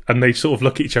 and they sort of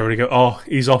look at each other and go, oh,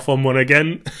 he's off on one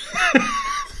again.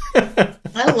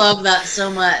 I love that so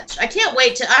much. I can't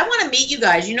wait I want to meet you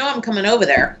guys. I'm coming over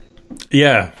there.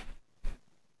 Yeah.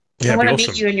 I want to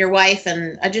meet you and your wife,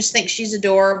 and I just think she's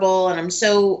adorable, and I'm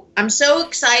so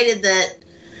excited that.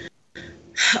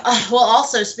 Well,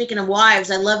 also speaking of wives,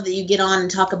 I love that you get on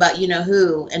and talk about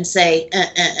who and say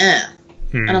I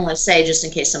don't want to say just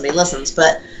in case somebody listens,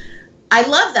 but I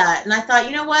love that, and I thought,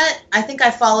 you know what? I think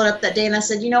I followed up that day, and I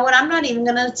said, you know what? I'm not even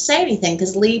going to say anything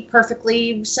because Lee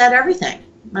perfectly said everything.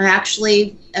 I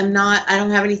actually am not. I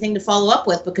don't have anything to follow up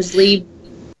with because Lee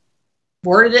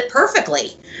worded it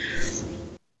perfectly.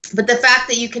 But the fact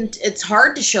that it's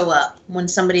hard to show up when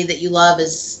somebody that you love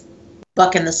is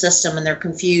bucking the system and they're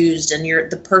confused, and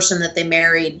the person that they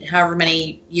married however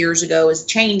many years ago is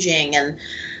changing. And,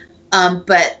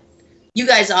 but you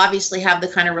guys obviously have the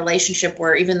kind of relationship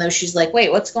where even though she's like,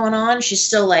 wait, what's going on? She's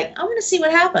still like, I'm going to see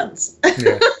what happens.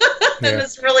 Yeah. And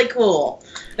it's really cool.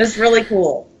 It's really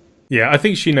cool. Yeah. I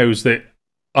think she knows that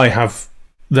I have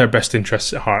their best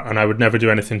interests at heart, and I would never do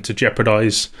anything to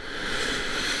jeopardize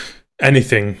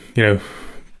anything,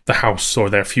 the house or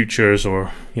their futures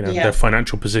or, their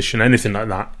financial position, anything like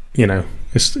that.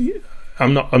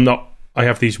 I'm not, I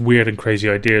have these weird and crazy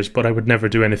ideas, but I would never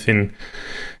do anything,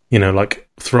 like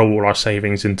throw all our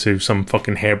savings into some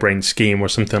fucking harebrained scheme or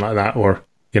something like that, or,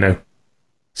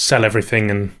 sell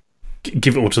everything and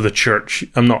give it all to the church.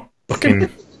 I'm not fucking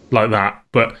like that.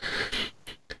 But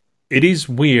it is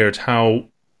weird how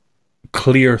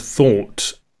clear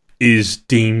thought is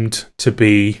deemed to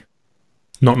be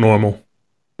not normal.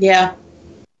 Yeah.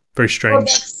 Very strange. Well,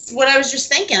 that's what I was just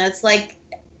thinking. It's like,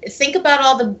 think about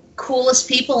all the coolest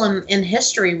people in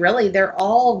history, really. They're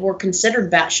all were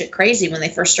considered batshit crazy when they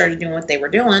first started doing what they were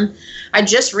doing. I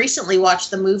just recently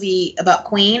watched the movie about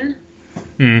Queen.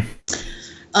 It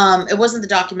wasn't the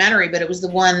documentary, but it was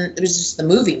just the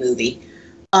movie.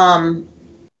 And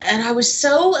I was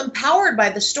so empowered by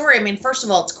the story. I mean, first of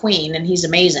all, it's Queen, and he's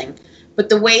amazing. But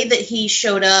the way that he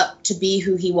showed up to be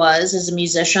who he was as a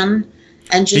musician,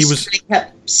 and just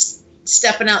kept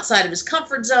stepping outside of his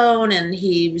comfort zone, and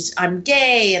I'm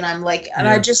gay, and I'm like, and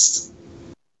I just,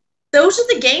 those are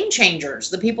the game changers,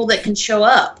 the people that can show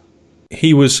up.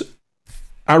 He was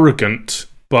arrogant,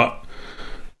 but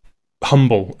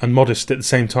humble and modest at the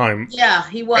same time. Yeah,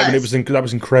 he was. I mean, that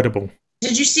was incredible.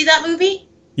 Did you see that movie?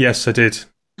 Yes, I did.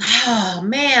 Oh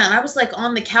man, I was like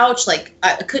on the couch, like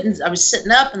I was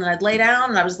sitting up and then I'd lay down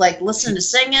and I was like listening to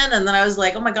singing and then I was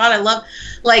like, oh my God, I love,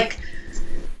 like,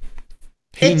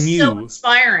 it's so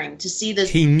inspiring to see this.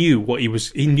 He knew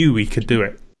he knew he could do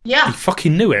it. Yeah. He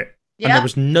fucking knew it. Yeah. And there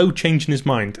was no change in his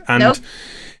mind. And nope.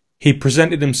 He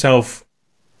presented himself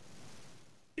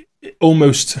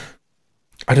almost,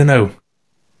 I don't know,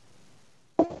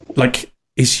 like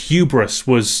his hubris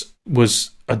was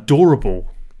adorable.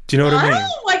 Do you know what I mean?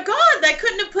 Oh my God, I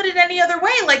couldn't have put it any other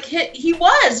way. Like he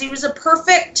was a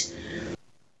perfect,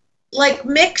 like,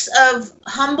 mix of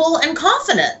humble and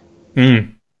confident.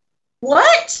 Mm.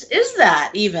 What is that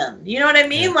even? You know what I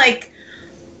mean? Yeah. Like,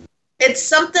 it's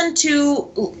something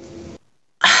to,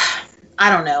 I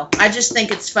don't know. I just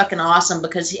think it's fucking awesome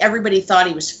because everybody thought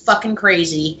he was fucking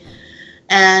crazy.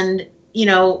 And, you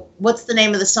know, what's the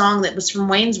name of the song that was from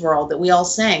Wayne's World that we all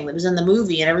sang that was in the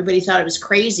movie and everybody thought it was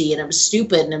crazy and it was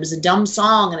stupid and it was a dumb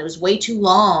song and it was way too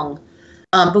long?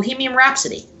 Bohemian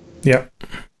Rhapsody. Yep.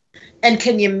 And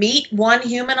can you meet one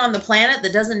human on the planet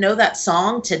that doesn't know that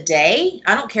song today?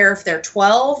 I don't care if they're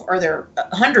 12 or they're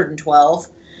 112.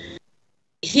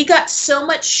 He got so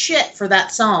much shit for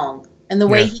that song and the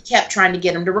way he kept trying to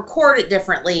get him to record it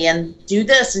differently and do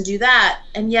this and do that.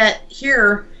 And yet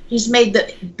here he's made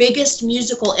the biggest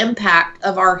musical impact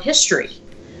of our history.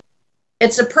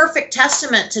 It's a perfect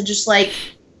testament to just, like,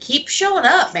 keep showing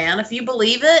up, man. If you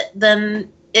believe it,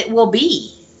 then it will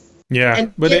be. Yeah.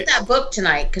 And get that book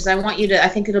tonight because I want you to, I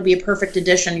think it'll be a perfect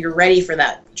addition. You're ready for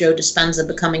that Joe Dispenza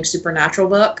Becoming Supernatural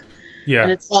book. Yeah.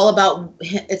 And it's all about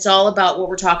what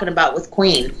we're talking about with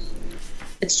Queen.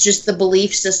 It's just the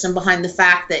belief system behind the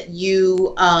fact that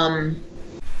you,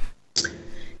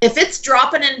 if it's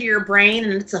dropping into your brain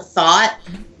and it's a thought,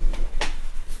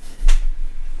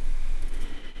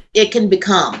 it can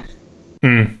become.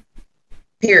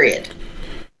 Period.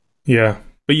 Yeah.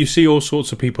 But you see all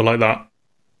sorts of people like that,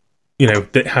 you know,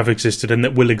 that have existed and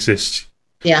that will exist.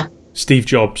 Yeah. Steve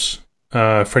Jobs,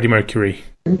 Freddie Mercury,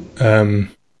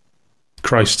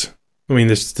 Christ. I mean,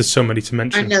 there's so many to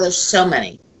mention. I know there's so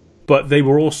many. But they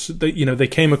were also, they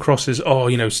came across as,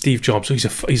 Steve Jobs, he's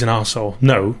an arsehole.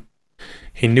 No.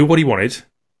 He knew what he wanted.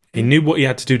 He knew what he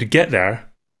had to do to get there.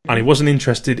 And he wasn't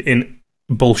interested in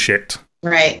bullshit.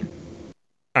 Right.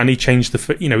 And he changed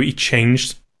he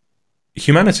changed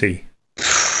humanity.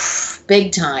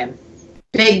 Big time.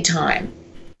 Big time.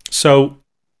 So,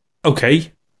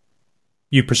 okay,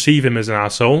 you perceive him as an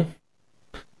arsehole.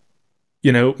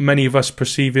 You know, many of us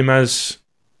perceive him as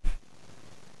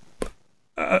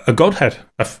a godhead.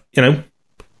 I don't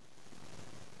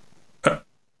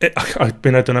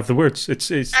have the words. It's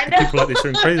I know. People like this are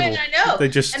incredible. I know. They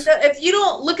just. And if you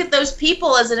don't look at those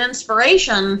people as an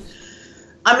inspiration,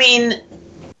 I mean,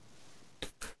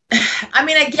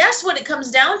 I guess what it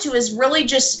comes down to is really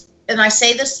just. And I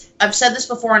say this, I've said this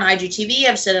before on IGTV,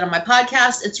 I've said it on my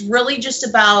podcast, it's really just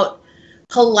about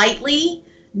politely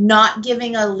not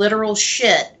giving a literal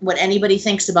shit what anybody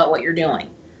thinks about what you're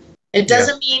doing. It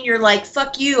doesn't mean you're like,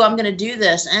 fuck you, I'm going to do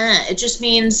this. It just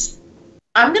means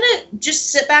I'm going to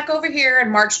just sit back over here and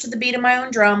march to the beat of my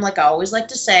own drum, like I always like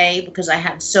to say, because I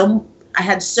had so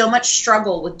much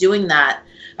struggle with doing that.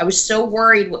 I was so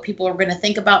worried what people are going to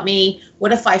think about me.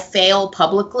 What if I fail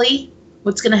publicly?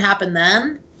 What's going to happen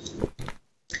then?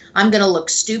 I'm going to look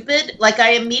stupid. Like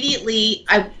I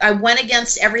went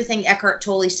against everything Eckhart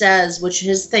Tolle says, which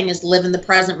his thing is live in the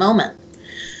present moment.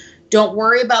 Don't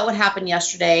worry about what happened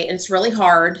yesterday. And it's really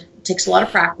hard. It takes a lot of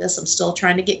practice. I'm still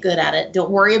trying to get good at it. Don't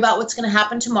worry about what's going to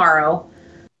happen tomorrow.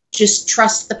 Just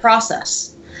trust the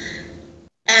process.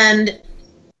 And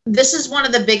this is one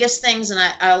of the biggest things, and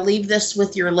I'll leave this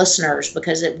with your listeners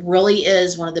because it really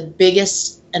is one of the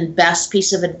biggest and best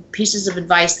pieces of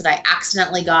advice that I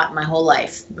accidentally got in my whole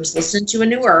life. I was listening to A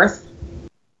New Earth.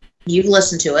 You've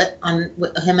listened to it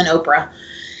with him and Oprah.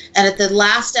 And at the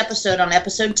last episode, on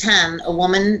episode 10, a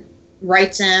woman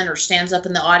writes in or stands up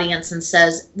in the audience and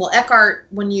says, well, Eckhart,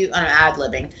 I'm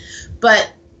ad-libbing,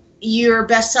 but your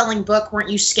best-selling book, weren't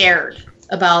you scared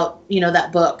about,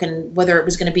 that book and whether it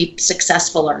was going to be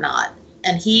successful or not?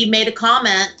 And he made a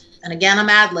comment, and again, I'm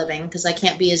ad-libbing because I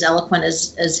can't be as eloquent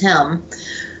as him,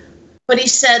 but he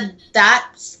said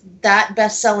that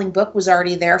best-selling book was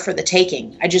already there for the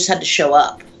taking. I just had to show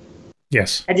up.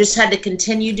 Yes. I just had to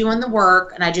continue doing the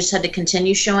work, and I just had to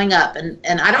continue showing up. And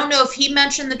I don't know if he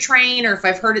mentioned the train or if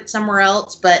I've heard it somewhere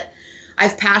else, but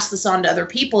I've passed this on to other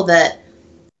people that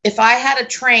if I had a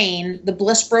train, the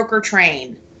Bliss Broker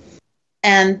train,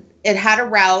 and it had a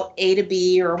route A to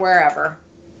B or wherever,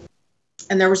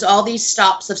 and there was all these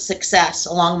stops of success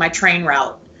along my train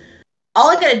route, all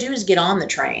I got to do is get on the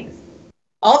train.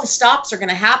 all the stops are going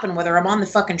to happen whether I'm on the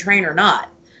fucking train or not.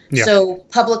 Yeah. So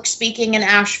public speaking in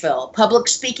Asheville, public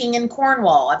speaking in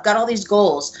Cornwall. I've got all these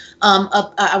goals.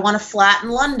 I want a flat in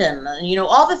London. You know,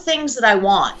 all the things that I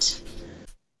want.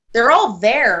 They're all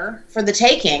there for the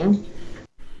taking.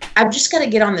 I've just got to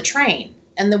get on the train.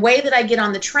 And the way that I get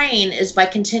on the train is by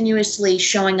continuously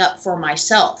showing up for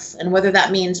myself. And whether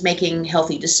that means making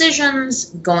healthy decisions,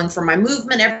 going for my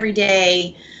movement every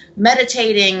day,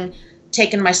 meditating,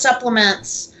 taking my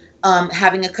supplements,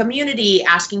 having a community,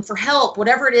 asking for help,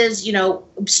 whatever it is, you know,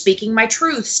 speaking my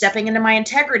truth, stepping into my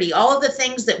integrity, all of the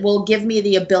things that will give me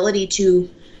the ability to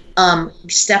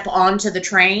step onto the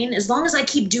train. As long as I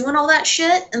keep doing all that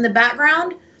shit in the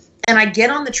background and I get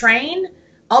on the train,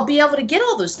 I'll be able to get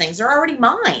all those things. They're already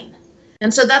mine.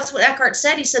 And so that's what Eckhart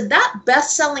said. He said, that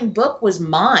best-selling book was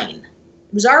mine.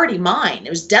 It was already mine. It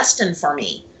was destined for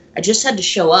me. I just had to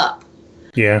show up.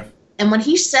 Yeah. And when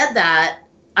he said that,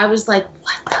 I was like,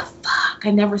 what the fuck?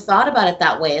 I never thought about it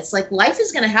that way. It's like life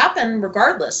is going to happen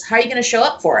regardless. How are you going to show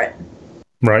up for it?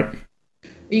 Right. Are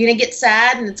you going to get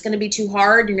sad and it's going to be too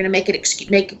hard? You're going to make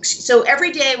it So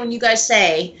every day when you guys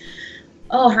say,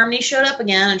 oh, Harmony showed up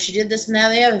again and she did this and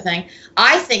that and the other thing,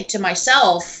 I think to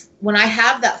myself, when I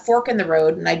have that fork in the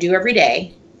road, and I do every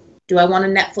day, do I want to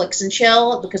Netflix and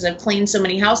chill because I've cleaned so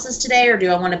many houses today, or do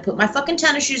I want to put my fucking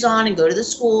tennis shoes on and go to the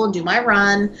school and do my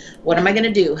run? What am I going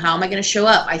to do? How am I going to show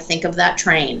up? I think of that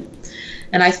train.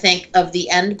 And I think of the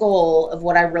end goal of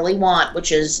what I really want,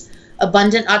 which is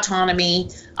abundant autonomy.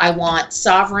 I want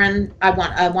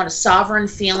a sovereign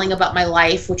feeling about my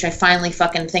life, which I finally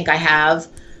fucking think I have.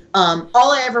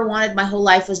 All I ever wanted my whole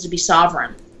life was to be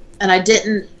sovereign. And I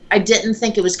didn't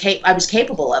think I was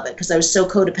capable of it because I was so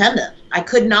codependent. I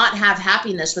could not have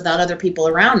happiness without other people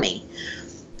around me.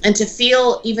 And to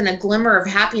feel even a glimmer of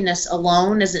happiness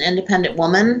alone as an independent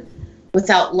woman,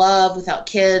 without love, without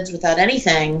kids, without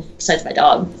anything besides my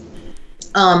dog,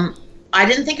 I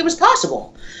didn't think it was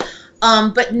possible.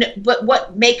 But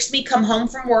what makes me come home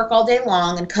from work all day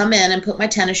long and come in and put my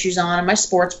tennis shoes on and my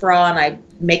sports bra, and I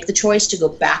make the choice to go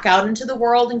back out into the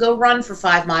world and go run for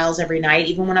 5 miles every night,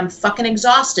 even when I'm fucking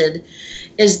exhausted,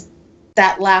 is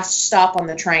that last stop on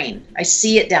the train. I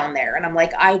see it down there and I'm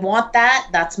like, I want that.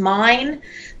 That's mine.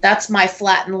 That's my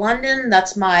flat in London.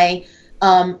 That's my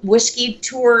whiskey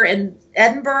tour in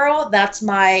Edinburgh. That's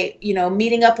my,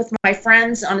 meeting up with my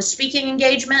friends on a speaking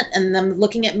engagement and them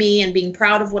looking at me and being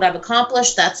proud of what I've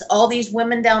accomplished. That's all these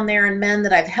women down there and men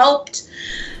that I've helped.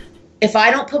 If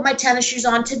I don't put my tennis shoes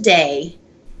on today,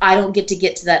 I don't get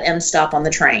to that end stop on the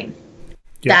train.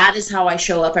 Yeah. That is how I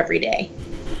show up every day.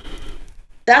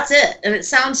 That's it. And it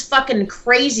sounds fucking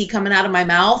crazy coming out of my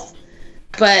mouth,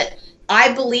 but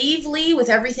I believe, Lee, with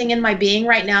everything in my being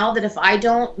right now, that if I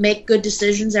don't make good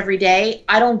decisions every day,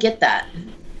 I don't get that.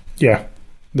 Yeah.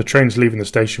 The train's leaving the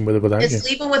station with or without you. It's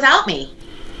leaving without me.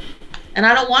 And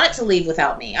I don't want it to leave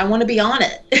without me. I want to be on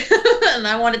it. And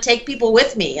I want to take people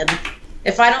with me. And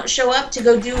if I don't show up to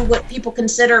go do what people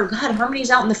consider, God,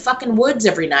 Harmony's out in the fucking woods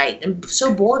every night. I'm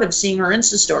so bored of seeing her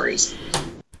Insta stories.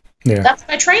 Yeah. That's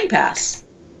my train pass.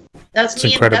 That's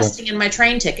me investing in my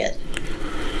train ticket.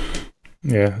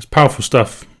 Yeah, it's powerful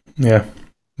stuff. Yeah, it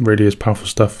really is powerful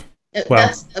stuff.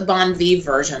 That's a Bon Vive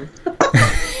version.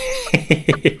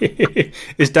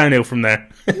 It's downhill from there.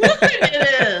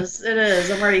 It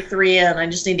is. I'm already 3 in. I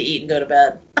just need to eat and go to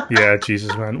bed. Yeah,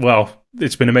 Jesus, man. Well,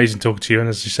 it's been amazing talking to you. And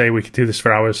as you say, we could do this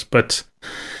for hours. But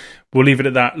we'll leave it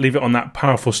at that. Leave it on that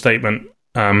powerful statement.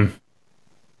 And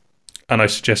I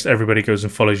suggest everybody goes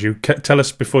and follows you. Tell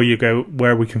us before you go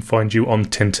where we can find you on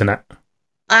Tinternet.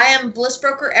 I am Bliss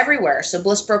Broker everywhere. So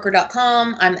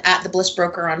blissbroker.com. I'm at the Bliss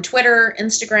Broker on Twitter,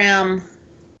 Instagram.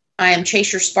 I am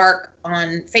Chase Your Spark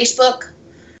on Facebook.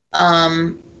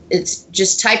 It's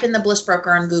just type in the Bliss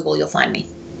Broker on Google. You'll find me.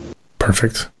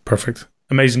 Perfect.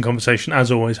 Amazing conversation.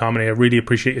 As always, Harmony, I really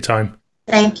appreciate your time.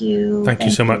 Thank you. Thank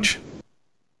you so much.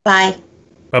 Bye.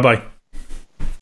 Bye-bye.